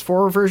the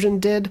PS4 version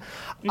did.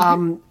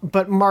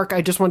 But Mark,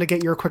 I just want to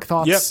get your quick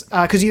thoughts,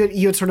 because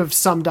you had sort of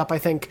summed up, I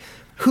think,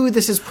 who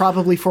this is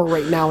probably for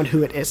right now and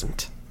who it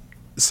isn't.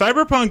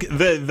 Cyberpunk,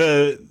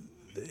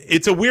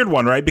 it's a weird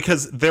one, right?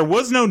 Because there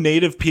was no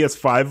native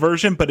PS5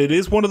 version, but it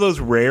is one of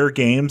those rare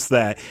games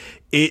that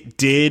it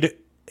did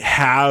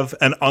have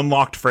an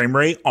unlocked frame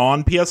rate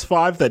on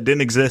PS5 that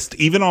didn't exist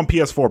even on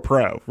PS4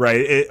 Pro,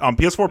 right? On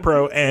PS4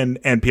 Pro and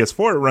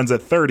PS4 it runs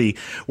at 30,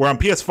 where on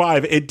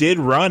PS5 it did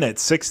run at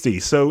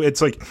 60. So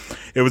it's like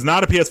it was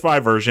not a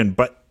PS5 version,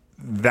 but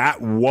that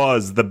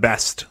was the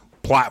best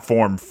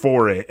platform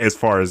for it as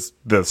far as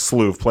the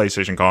slew of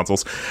PlayStation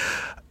consoles.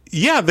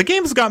 Yeah, the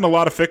game's gotten a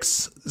lot of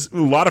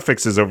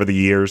fixes over the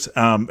years,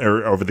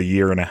 or over the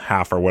year and a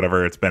half or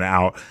whatever it's been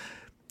out.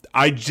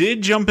 I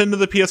did jump into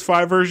the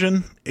PS5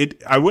 version.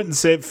 I wouldn't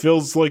say it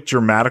feels like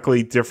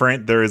dramatically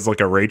different. There is like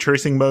a ray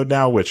tracing mode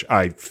now, which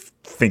I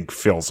think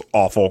feels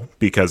awful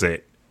because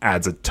it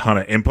adds a ton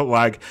of input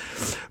lag.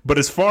 But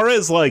as far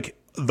as like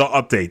the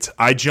updates,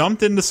 I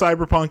jumped into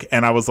Cyberpunk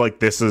and I was like,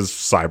 this is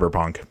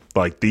Cyberpunk.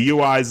 Like the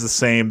UI is the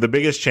same. The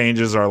biggest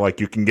changes are like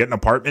you can get an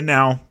apartment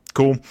now.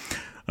 Cool.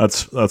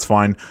 That's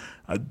fine.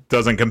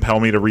 Doesn't compel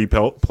me to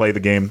replay the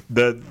game.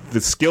 The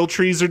skill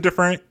trees are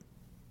different.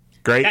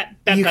 Great.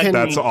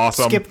 That's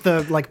awesome. Skip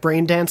the like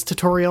brain dance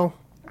tutorial.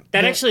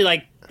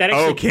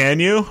 Oh,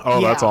 can you? Oh,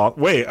 yeah. That's all.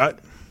 Wait. I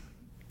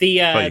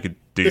thought you could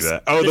do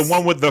that. Oh, the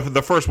one with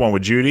the first one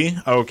with Judy.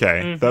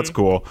 Okay, that's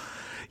cool.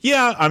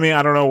 Yeah, I mean,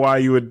 I don't know why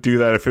you would do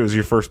that if it was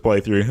your first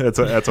playthrough.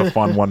 That's a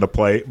fun one to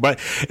play.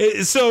 But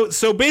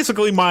so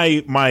basically,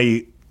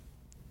 my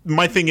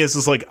thing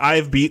is like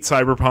I've beat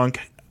Cyberpunk.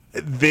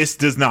 This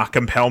does not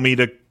compel me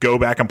to go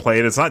back and play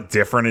it. It's not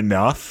different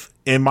enough.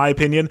 In my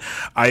opinion,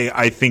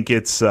 I think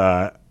it's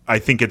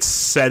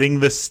setting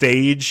the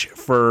stage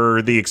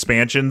for the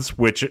expansions,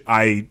 which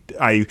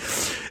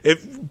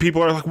if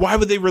people are like, why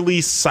would they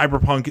release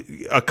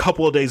Cyberpunk a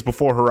couple of days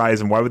before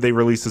Horizon? Why would they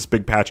release this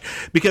big patch?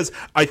 Because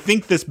I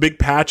think this big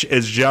patch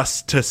is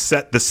just to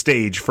set the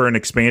stage for an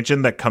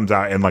expansion that comes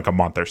out in like a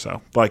month or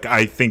so. Like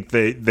I think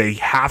they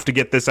have to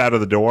get this out of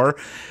the door.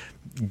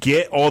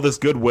 Get all this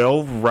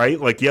goodwill, right?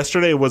 Like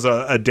yesterday was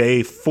a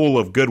day full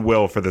of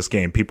goodwill for this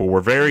game. People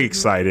were very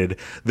excited.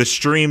 The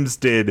streams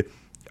did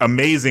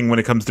amazing when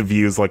it comes to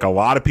views. Like a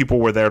lot of people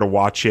were there to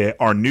watch it.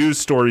 Our news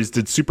stories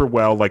did super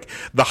well. Like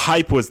the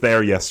hype was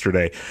there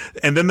yesterday.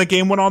 And then the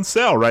game went on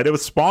sale, right? It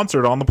was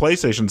sponsored on the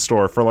PlayStation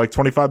Store for like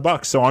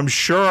 $25. So I'm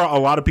sure a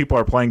lot of people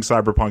are playing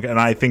Cyberpunk, and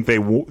I think they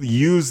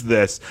use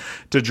this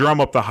to drum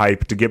up the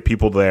hype to get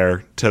people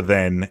there to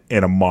then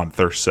in a month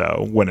or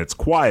so when it's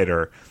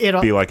quieter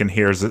be like, and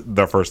here's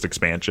the first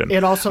expansion.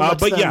 It also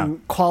lets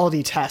them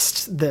quality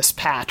test this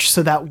patch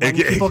so that when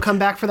people come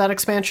back for that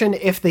expansion,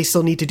 if they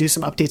still need to do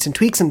some updates and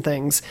tweaks and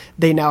things,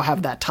 they now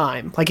have that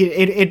time. Like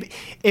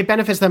it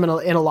benefits them in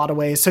a lot of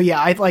ways. So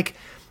yeah,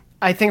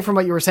 I think from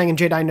what you were saying, and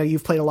Jade, I know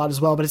you've played a lot as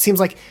well, but it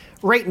seems like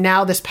right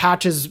now this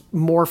patch is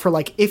more for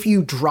like if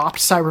you dropped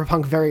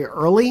Cyberpunk very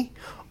early,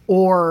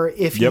 or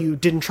if you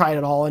didn't try it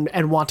at all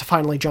and want to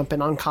finally jump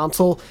in on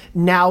console,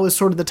 now is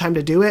sort of the time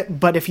to do it.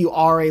 But if you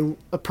are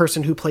a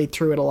person who played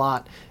through it a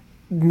lot,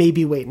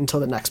 maybe wait until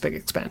the next big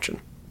expansion.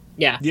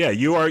 Yeah. Yeah,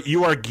 you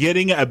are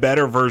getting a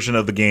better version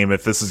of the game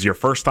if this is your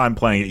first time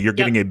playing it. You're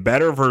getting a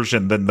better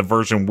version than the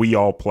version we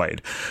all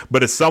played.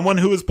 But as someone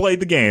who has played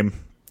the game,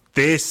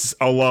 this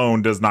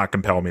alone does not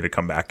compel me to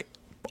come back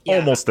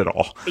almost at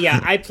all. Yeah,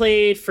 I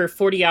played for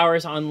 40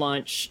 hours on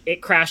launch.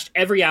 It crashed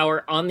every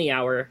hour on the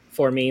hour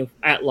for me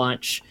at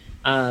launch.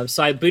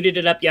 So I booted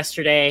it up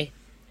yesterday,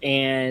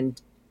 and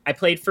I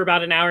played for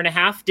about an hour and a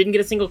half. Didn't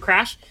get a single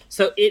crash.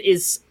 So it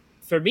is,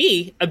 for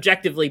me,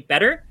 objectively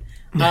better.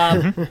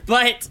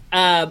 But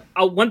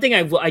one thing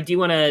I do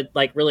want to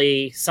like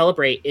really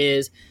celebrate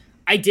is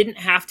I didn't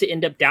have to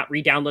end up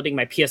re-downloading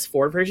my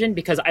PS4 version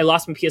because I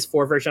lost my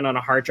PS4 version on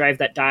a hard drive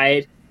that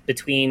died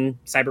between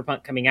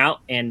Cyberpunk coming out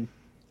and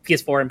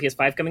PS4 and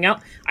PS5 coming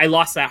out. I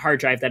lost that hard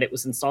drive that it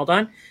was installed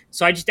on.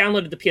 So I just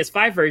downloaded the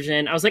PS5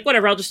 version. I was like,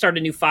 whatever, I'll just start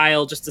a new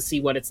file just to see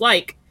what it's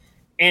like.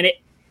 And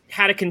it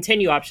had a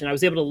continue option. I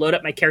was able to load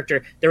up my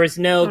character. There was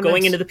no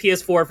going into the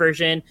PS4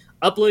 version,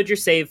 upload your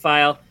save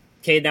file.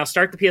 Okay, now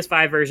start the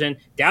PS5 version,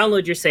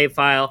 download your save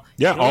file.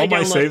 Yeah, all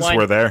my saves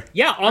were there.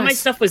 Yeah, all my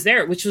stuff was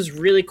there, which was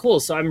really cool.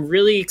 So I'm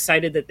really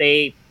excited that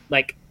they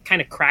like kind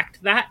of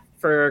cracked that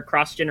for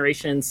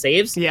cross-generation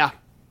saves. Yeah.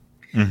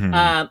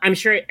 I'm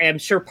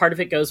sure part of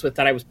it goes with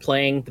that I was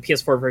playing the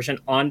PS4 version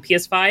on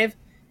PS5,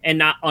 and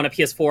not on a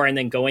PS4 and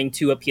then going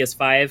to a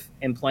PS5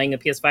 and playing a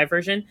PS5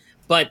 version.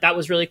 But that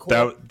was really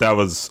cool. That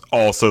was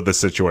also the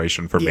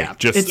situation for me.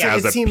 Just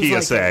as a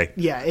PSA.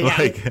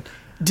 It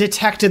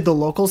detected the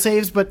local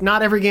saves, but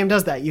not every game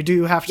does that. You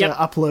do have to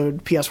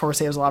upload PS4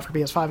 saves a lot for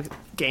PS5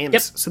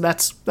 games. So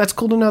that's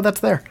cool to know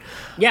that's there.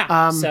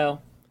 The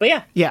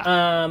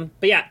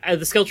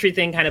skill tree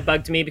thing kind of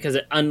bugged me because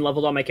it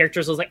unleveled all my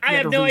characters. I was like, I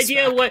have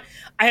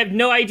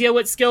no idea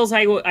what skills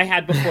I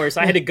had before, so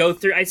I had to go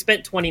through. I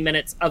spent 20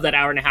 minutes of that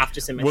hour and a half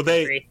just in my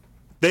tree.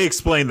 They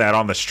explained that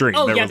on the stream.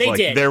 Oh, they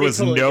did. There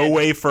was no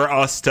way for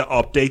us to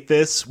update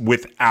this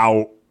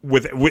without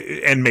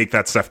and make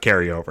that stuff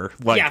carry over.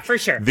 For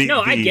sure.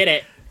 I get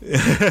it.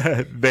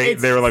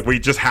 They were like, we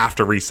just have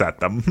to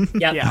reset them.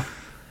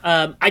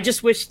 I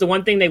just wish the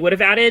one thing they would have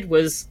added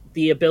was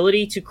the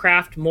ability to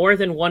craft more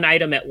than one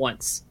item at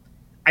once.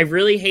 I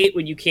really hate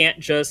when you can't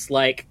just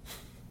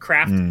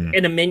craft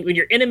in a menu. When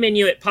you're in a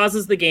menu, it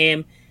pauses the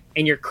game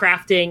and you're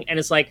crafting, and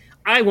it's like,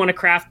 I want to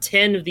craft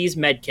 10 of these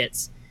med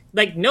kits.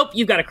 Nope,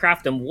 you've got to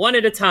craft them one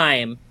at a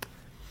time.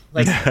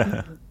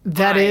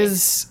 That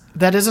is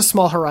a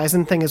small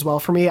Horizon thing as well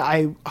for me.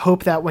 I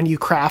hope that when you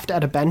craft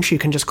at a bench, you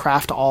can just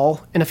craft all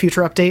in a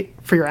future update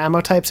for your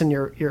ammo types and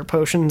your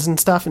potions and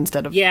stuff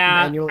instead of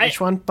manual each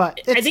one.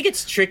 But I think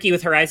it's tricky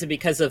with Horizon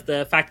because of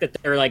the fact that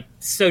they're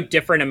so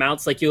different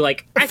amounts. I can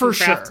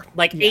craft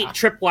 8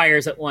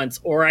 tripwires at once,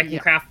 or I can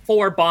craft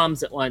 4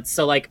 bombs at once.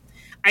 So I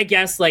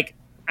guess I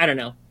don't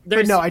know.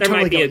 I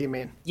totally get what you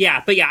mean.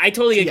 Yeah, but I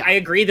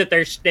agree that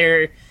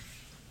there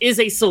is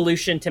a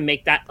solution to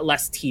make that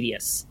less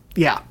tedious.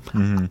 Yeah.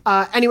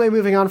 Anyway,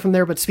 moving on from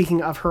there, but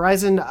speaking of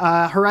Horizon,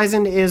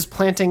 Horizon is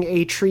planting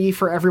a tree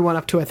for everyone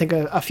up to, I think,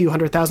 a few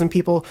 100,000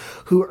 people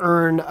who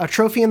earn a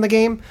trophy in the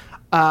game.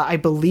 I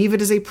believe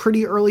it is a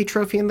pretty early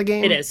trophy in the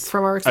game. It is.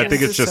 From our experiences. I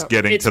think it's just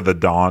getting to the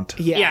Daunt.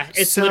 Yeah,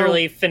 it's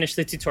literally finished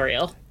the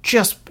tutorial.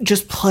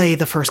 Just play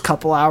the first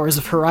couple hours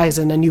of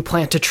Horizon and you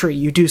plant a tree.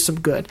 You do some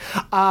good.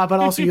 But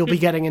also you'll be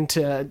getting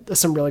into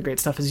some really great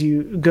stuff as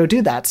you go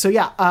do that. So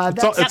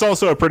it's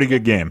also a pretty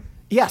good game.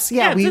 Yes, we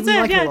like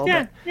it a little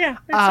bit.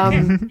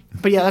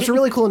 But that's a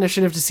really cool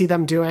initiative to see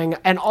them doing.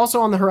 And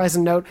also on the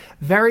Horizon note,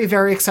 very,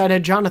 very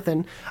excited,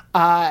 Jonathan.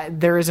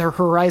 There is a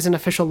Horizon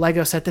official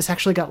Lego set. This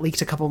actually got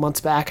leaked a couple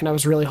months back, and I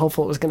was really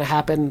hopeful it was going to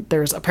happen.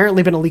 There's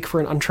apparently been a leak for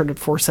an Uncharted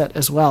 4 set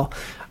as well.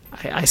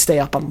 I stay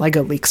up on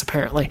Lego leaks,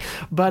 apparently.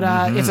 But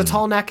it's a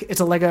tall neck. It's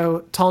a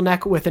Lego tall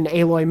neck with an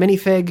Aloy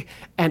minifig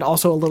and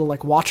also a little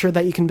watcher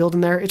that you can build in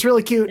there. It's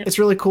really cute. It's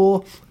really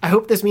cool. I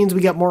hope this means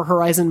we get more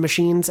Horizon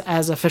machines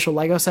as official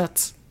Lego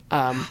sets.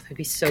 That'd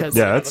be so cool.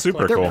 Yeah, that's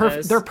super cool.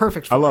 They're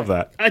perfect for I love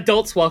that.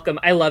 Adults welcome.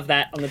 I love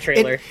that on the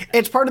trailer.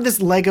 It's part of this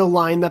Lego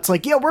line that's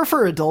we're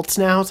for adults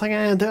now. It's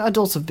the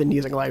adults have been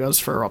using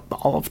Legos for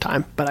all of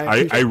time. But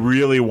I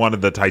really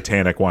wanted the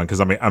Titanic one because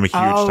I'm a huge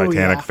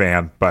Titanic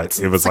fan, but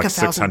it was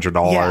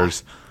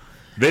 $600.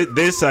 Yeah.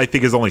 This I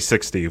think is only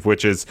 $60,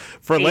 which is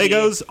for 80.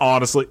 Legos,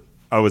 honestly.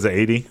 Oh, is it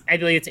 80? I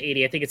believe it's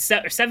 80. I think it's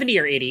 70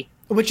 or 80.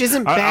 Which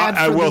isn't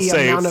bad for the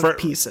amount of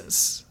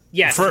pieces.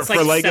 Yes, for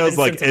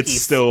Legos,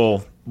 it's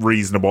still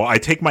reasonable. I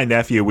take my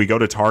nephew, we go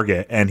to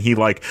Target, and he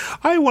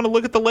I want to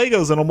look at the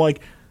Legos, and I'm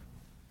like,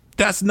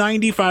 that's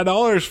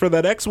 $95 for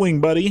that X-Wing,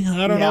 buddy.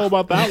 I don't know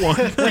about that one.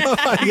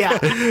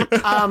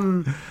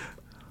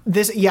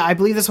 I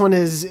believe this one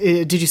is,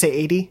 did you say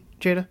 80,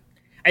 Jada?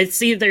 I'd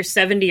see there's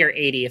 70 or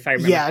 80 if I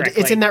remember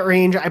correctly. It's in that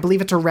range. I believe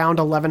it's around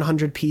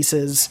 1,100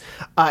 pieces.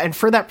 And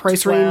for that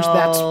price range,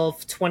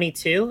 that's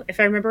 22 if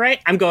I remember right.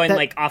 I'm going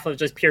off of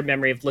just pure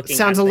memory of looking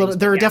sounds at a little.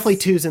 There are definitely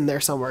 2s in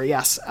there somewhere.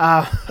 Yes.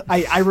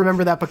 I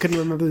remember that, but couldn't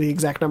remember the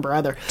exact number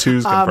either.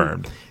 2's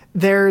confirmed.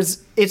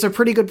 It's a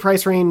pretty good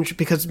price range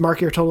because,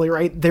 Mark, you're totally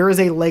right. There is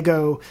a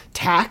Lego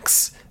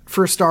tax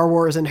for Star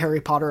Wars and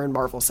Harry Potter and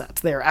Marvel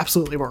sets. They are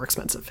absolutely more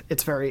expensive.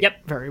 It's very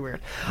weird.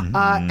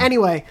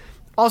 Anyway.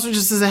 Also,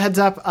 just as a heads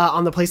up,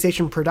 on the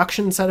PlayStation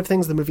production side of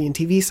things, the movie and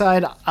TV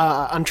side,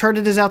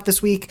 Uncharted is out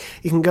this week.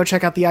 You can go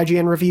check out the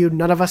IGN review.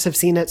 None of us have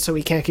seen it, so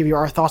we can't give you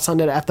our thoughts on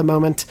it at the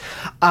moment.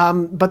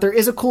 But there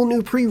is a cool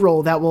new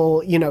pre-roll that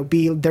will,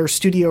 be their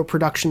studio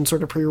production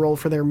sort of pre-roll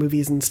for their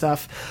movies and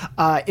stuff.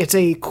 It's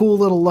a cool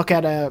little look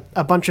at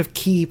a bunch of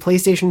key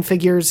PlayStation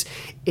figures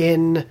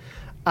in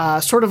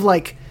sort of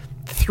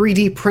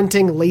 3D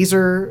printing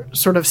laser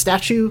sort of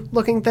statue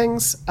looking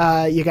things.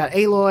 You got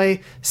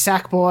Aloy,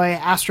 Sackboy,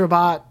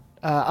 Astrobot,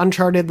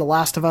 Uncharted, The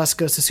Last of Us,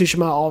 Ghost of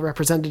Tsushima, all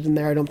represented in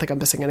there. I don't think I'm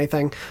missing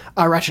anything.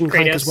 Ratchet and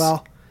Clank as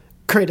well.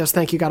 Kratos,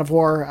 thank you, God of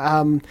War.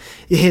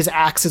 His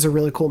axe is a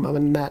really cool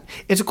moment in that.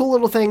 It's a cool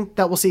little thing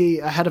that we'll see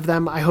ahead of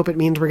them. I hope it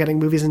means we're getting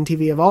movies and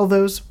TV of all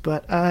those.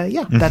 But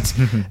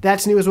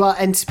that's new as well.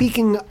 And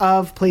speaking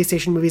of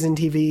PlayStation movies and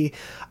TV,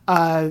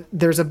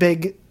 there's a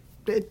big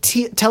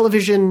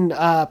television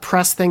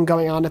press thing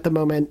going on at the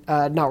moment.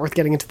 Not worth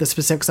getting into the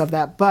specifics of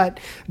that, but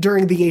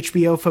during the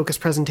HBO focus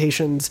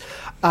presentations,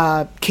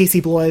 Casey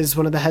Bloys,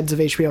 one of the heads of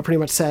HBO, pretty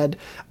much said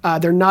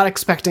they're not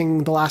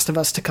expecting The Last of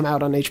Us to come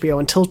out on HBO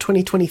until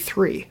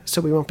 2023,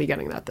 so we won't be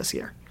getting that this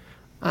year.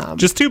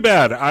 Just too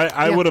bad.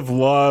 I would have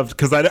loved,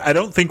 because I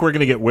don't think we're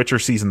going to get Witcher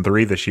Season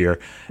 3 this year.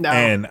 No.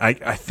 And I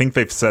think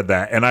they've said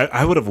that. And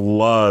I would have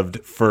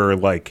loved for,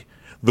 like,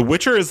 The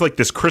Witcher is like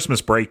this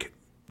Christmas break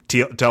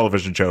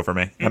television show for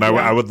me. And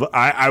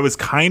I was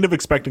kind of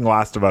expecting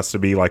Last of Us to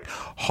be like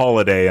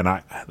holiday, and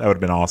that would have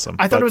been awesome.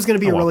 I thought it was going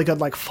to be a really good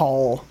like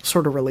fall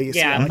sort of release.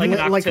 Yeah,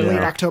 like late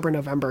October,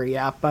 November.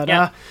 Yeah,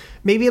 but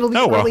maybe it'll be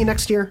early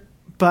next year.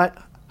 But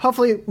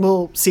hopefully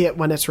we'll see it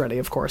when it's ready,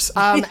 of course.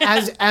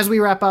 As we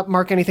wrap up,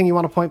 Mark, anything you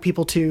want to point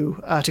people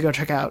to go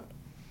check out?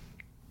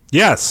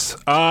 Yes.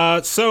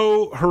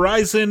 So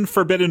Horizon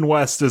Forbidden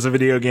West is a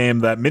video game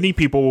that many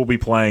people will be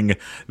playing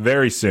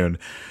very soon.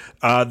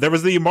 There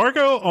was the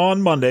embargo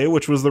on Monday,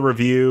 which was the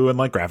review and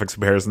like graphics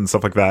comparison and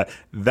stuff like that.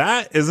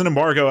 That is an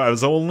embargo I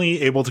was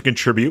only able to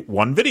contribute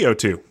one video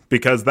to,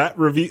 because that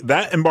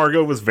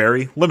embargo was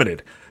very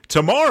limited.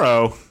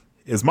 Tomorrow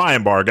is my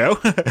embargo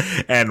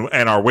and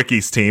our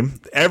wikis team.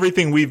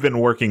 Everything we've been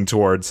working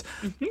towards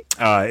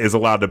is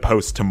allowed to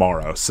post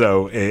tomorrow.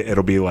 So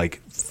it'll be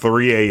like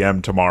 3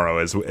 a.m. tomorrow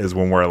is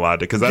when we're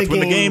allowed to, because that's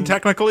when the game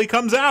technically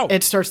comes out.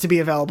 It starts to be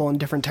available in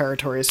different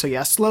territories. So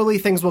yeah, slowly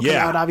things will come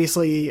out.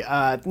 Obviously,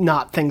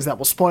 not things that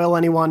will spoil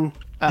anyone.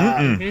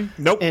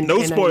 Nope,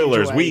 no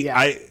spoilers.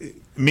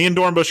 Me and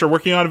Dornbush are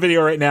working on a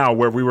video right now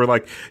where we were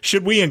like,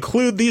 should we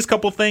include these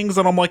couple things?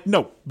 And I'm like,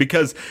 no,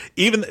 because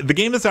even the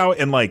game is out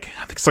in like,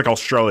 I think it's like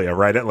Australia,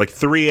 right? At like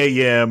 3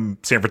 a.m.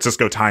 San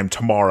Francisco time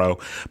tomorrow.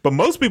 But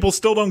most people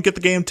still don't get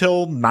the game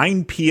till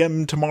 9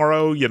 p.m.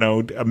 tomorrow,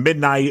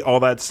 midnight, all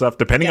that stuff,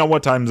 depending on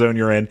what time zone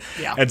you're in.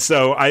 Yeah. And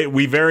so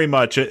we very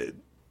much,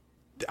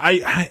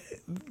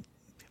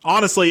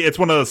 honestly, it's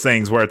one of those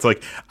things where it's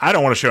like, I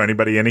don't want to show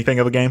anybody anything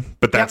of the game,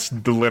 but that's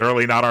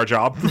literally not our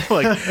job.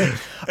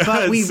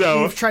 But we've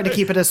tried to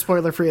keep it as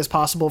spoiler-free as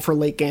possible for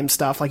late game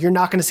stuff. Like, you're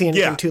not going to see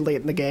anything too late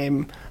in the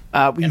game.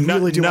 We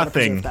really do want to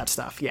preserve that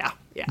stuff. Yeah.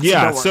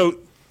 So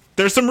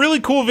there's some really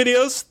cool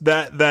videos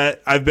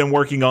that I've been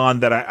working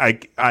on that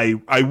I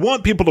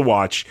want people to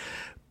watch.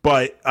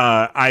 But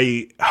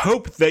I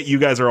hope that you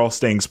guys are all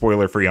staying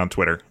spoiler-free on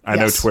Twitter. I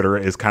know Twitter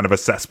is kind of a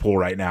cesspool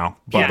right now,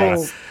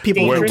 but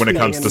people when it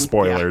comes to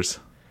spoilers.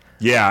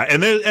 Yeah,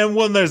 and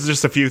there's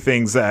just a few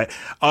things that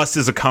us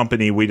as a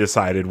company, we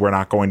decided we're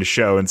not going to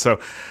show. And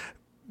so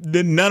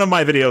none of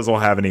my videos will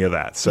have any of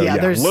that. So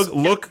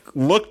look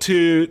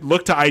to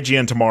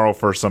IGN tomorrow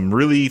for some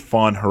really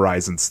fun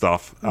Horizon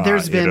stuff.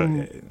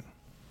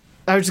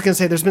 I was just going to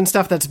say, there's been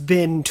stuff that's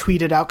been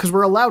tweeted out, because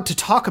we're allowed to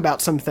talk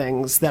about some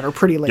things that are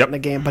pretty late in the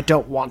game, but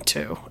don't want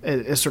to,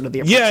 is sort of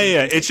the approach. Yeah.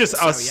 It's just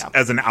us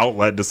as an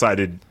outlet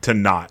decided to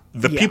not.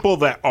 The people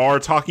that are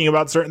talking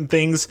about certain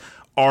things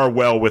are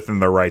well within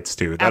their rights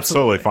to. That's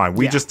totally fine.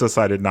 We just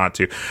decided not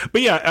to.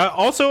 But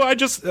also,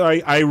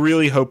 I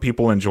really hope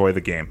people enjoy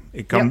the game.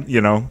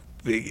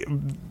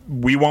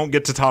 We won't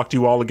get to talk to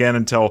you all again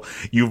until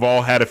you've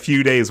all had a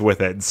few days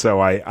with it. So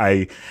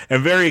I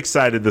am very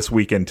excited this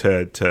weekend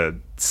to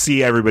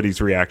see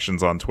everybody's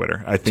reactions on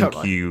Twitter. I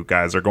think you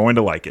guys are going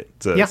to like it.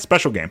 It's a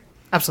special game.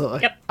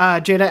 Absolutely. Yep.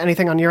 Jada,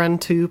 anything on your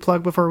end to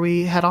plug before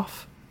we head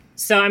off?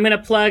 So I'm going to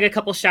plug a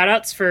couple shout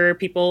outs for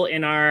people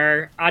in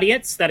our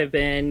audience that have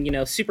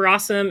been, super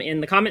awesome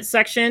in the comments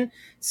section.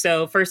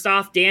 So first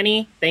off,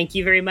 Danny, thank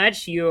you very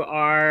much. You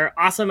are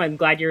awesome. I'm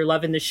glad you're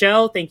loving the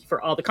show. Thank you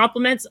for all the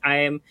compliments. I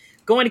am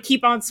going to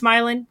keep on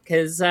smiling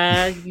because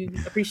you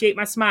appreciate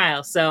my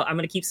smile. So I'm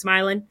going to keep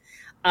smiling.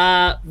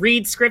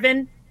 Reed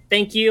Scriven,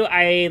 thank you.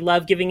 I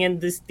love giving in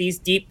these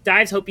deep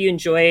dives. Hope you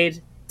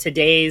enjoyed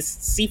today's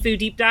seafood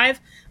deep dive.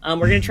 We're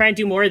going to try and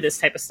do more of this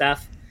type of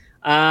stuff.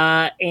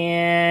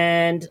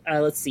 And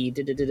let's see.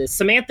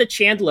 Samantha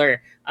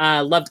Chandler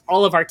loved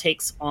all of our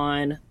takes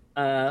on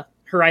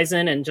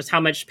Horizon and just how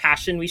much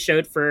passion we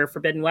showed for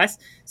Forbidden West.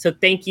 So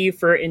thank you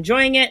for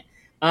enjoying it.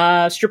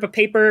 Strip of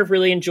Paper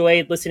really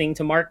enjoyed listening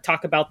to Mark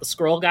talk about the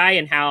scroll guy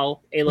and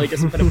how Aloy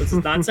doesn't put up with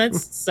his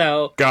nonsense.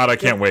 So God, I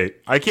can't wait.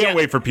 I can't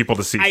wait for people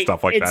to see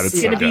stuff like that.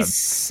 It's going to be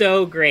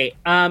so great.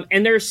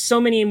 And there's so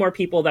many more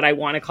people that I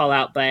want to call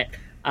out, but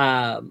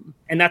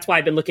and that's why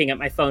I've been looking at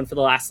my phone for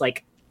the last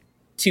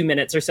 2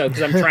 minutes or so,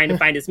 because I'm trying to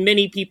find as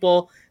many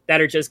people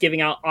that are just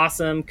giving out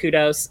awesome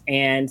kudos.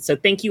 And so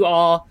thank you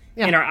all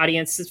in our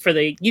audience for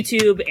the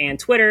YouTube and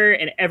Twitter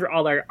and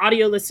all our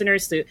audio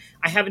listeners. So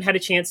I haven't had a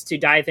chance to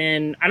dive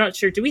in. I'm not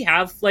sure. Do we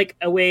have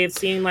a way of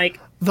seeing the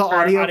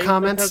audio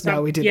comments?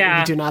 No, we do. Yeah,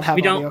 we do not have.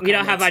 We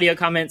don't have audio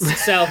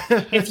comments. So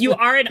if you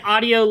are an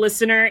audio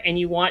listener and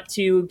you want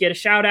to get a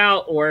shout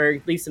out or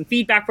leave some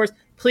feedback for us,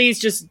 please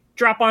just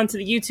drop onto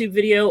the YouTube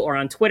video or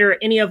on Twitter,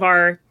 any of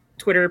our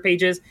Twitter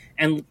pages,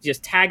 and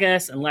just tag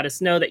us and let us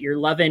know that you're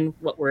loving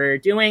what we're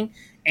doing.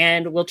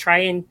 And we'll try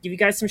and give you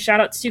guys some shout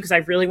outs too, because I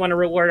really want to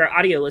reward our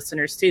audio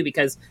listeners too,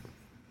 because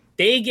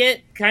they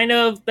get kind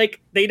of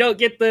they don't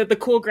get the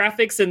cool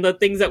graphics and the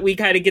things that we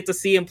kind of get to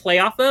see and play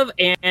off of.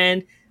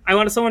 And I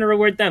want someone to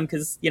reward them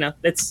because,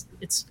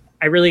 it's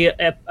I really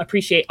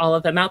appreciate all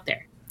of them out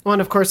there. Well,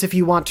 and of course, if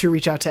you want to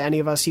reach out to any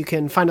of us, you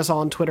can find us all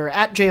on Twitter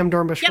at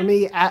JMDornbush for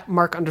me, at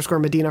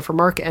Mark_Medina for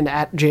Mark, and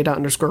at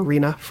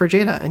Jada_Rena for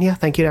Jada. And yeah,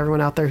 thank you to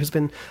everyone out there who's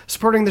been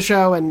supporting the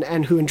show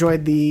and who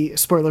enjoyed the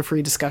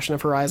spoiler-free discussion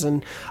of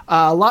Horizon.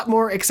 A lot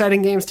more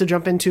exciting games to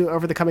jump into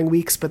over the coming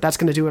weeks, but that's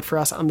going to do it for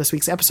us on this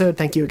week's episode.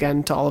 Thank you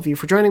again to all of you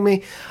for joining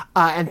me.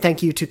 And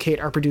thank you to Kate,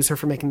 our producer,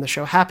 for making the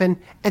show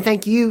happen. And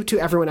thank you to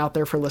everyone out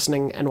there for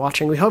listening and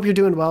watching. We hope you're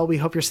doing well. We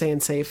hope you're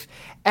staying safe.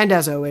 And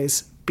as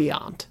always,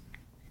 beyond.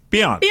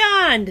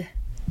 Beyond.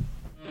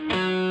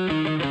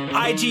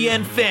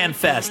 IGN Fan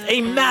Fest,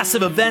 a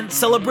massive event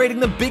celebrating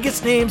the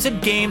biggest names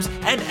in games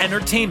and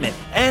entertainment.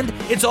 And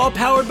it's all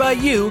powered by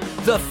you,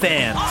 the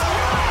fans.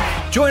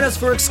 Join us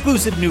for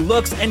exclusive new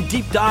looks and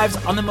deep dives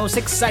on the most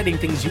exciting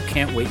things you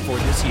can't wait for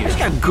this year. I just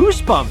got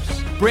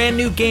goosebumps. Brand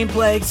new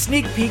gameplay,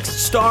 sneak peeks,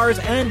 stars,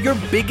 and your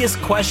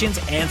biggest questions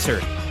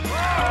answered.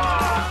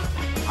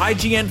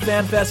 IGN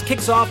Fan Fest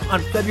kicks off on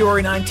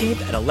February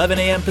 19th at 11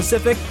 a.m.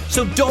 Pacific,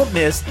 so don't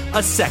miss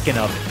a second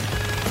of it.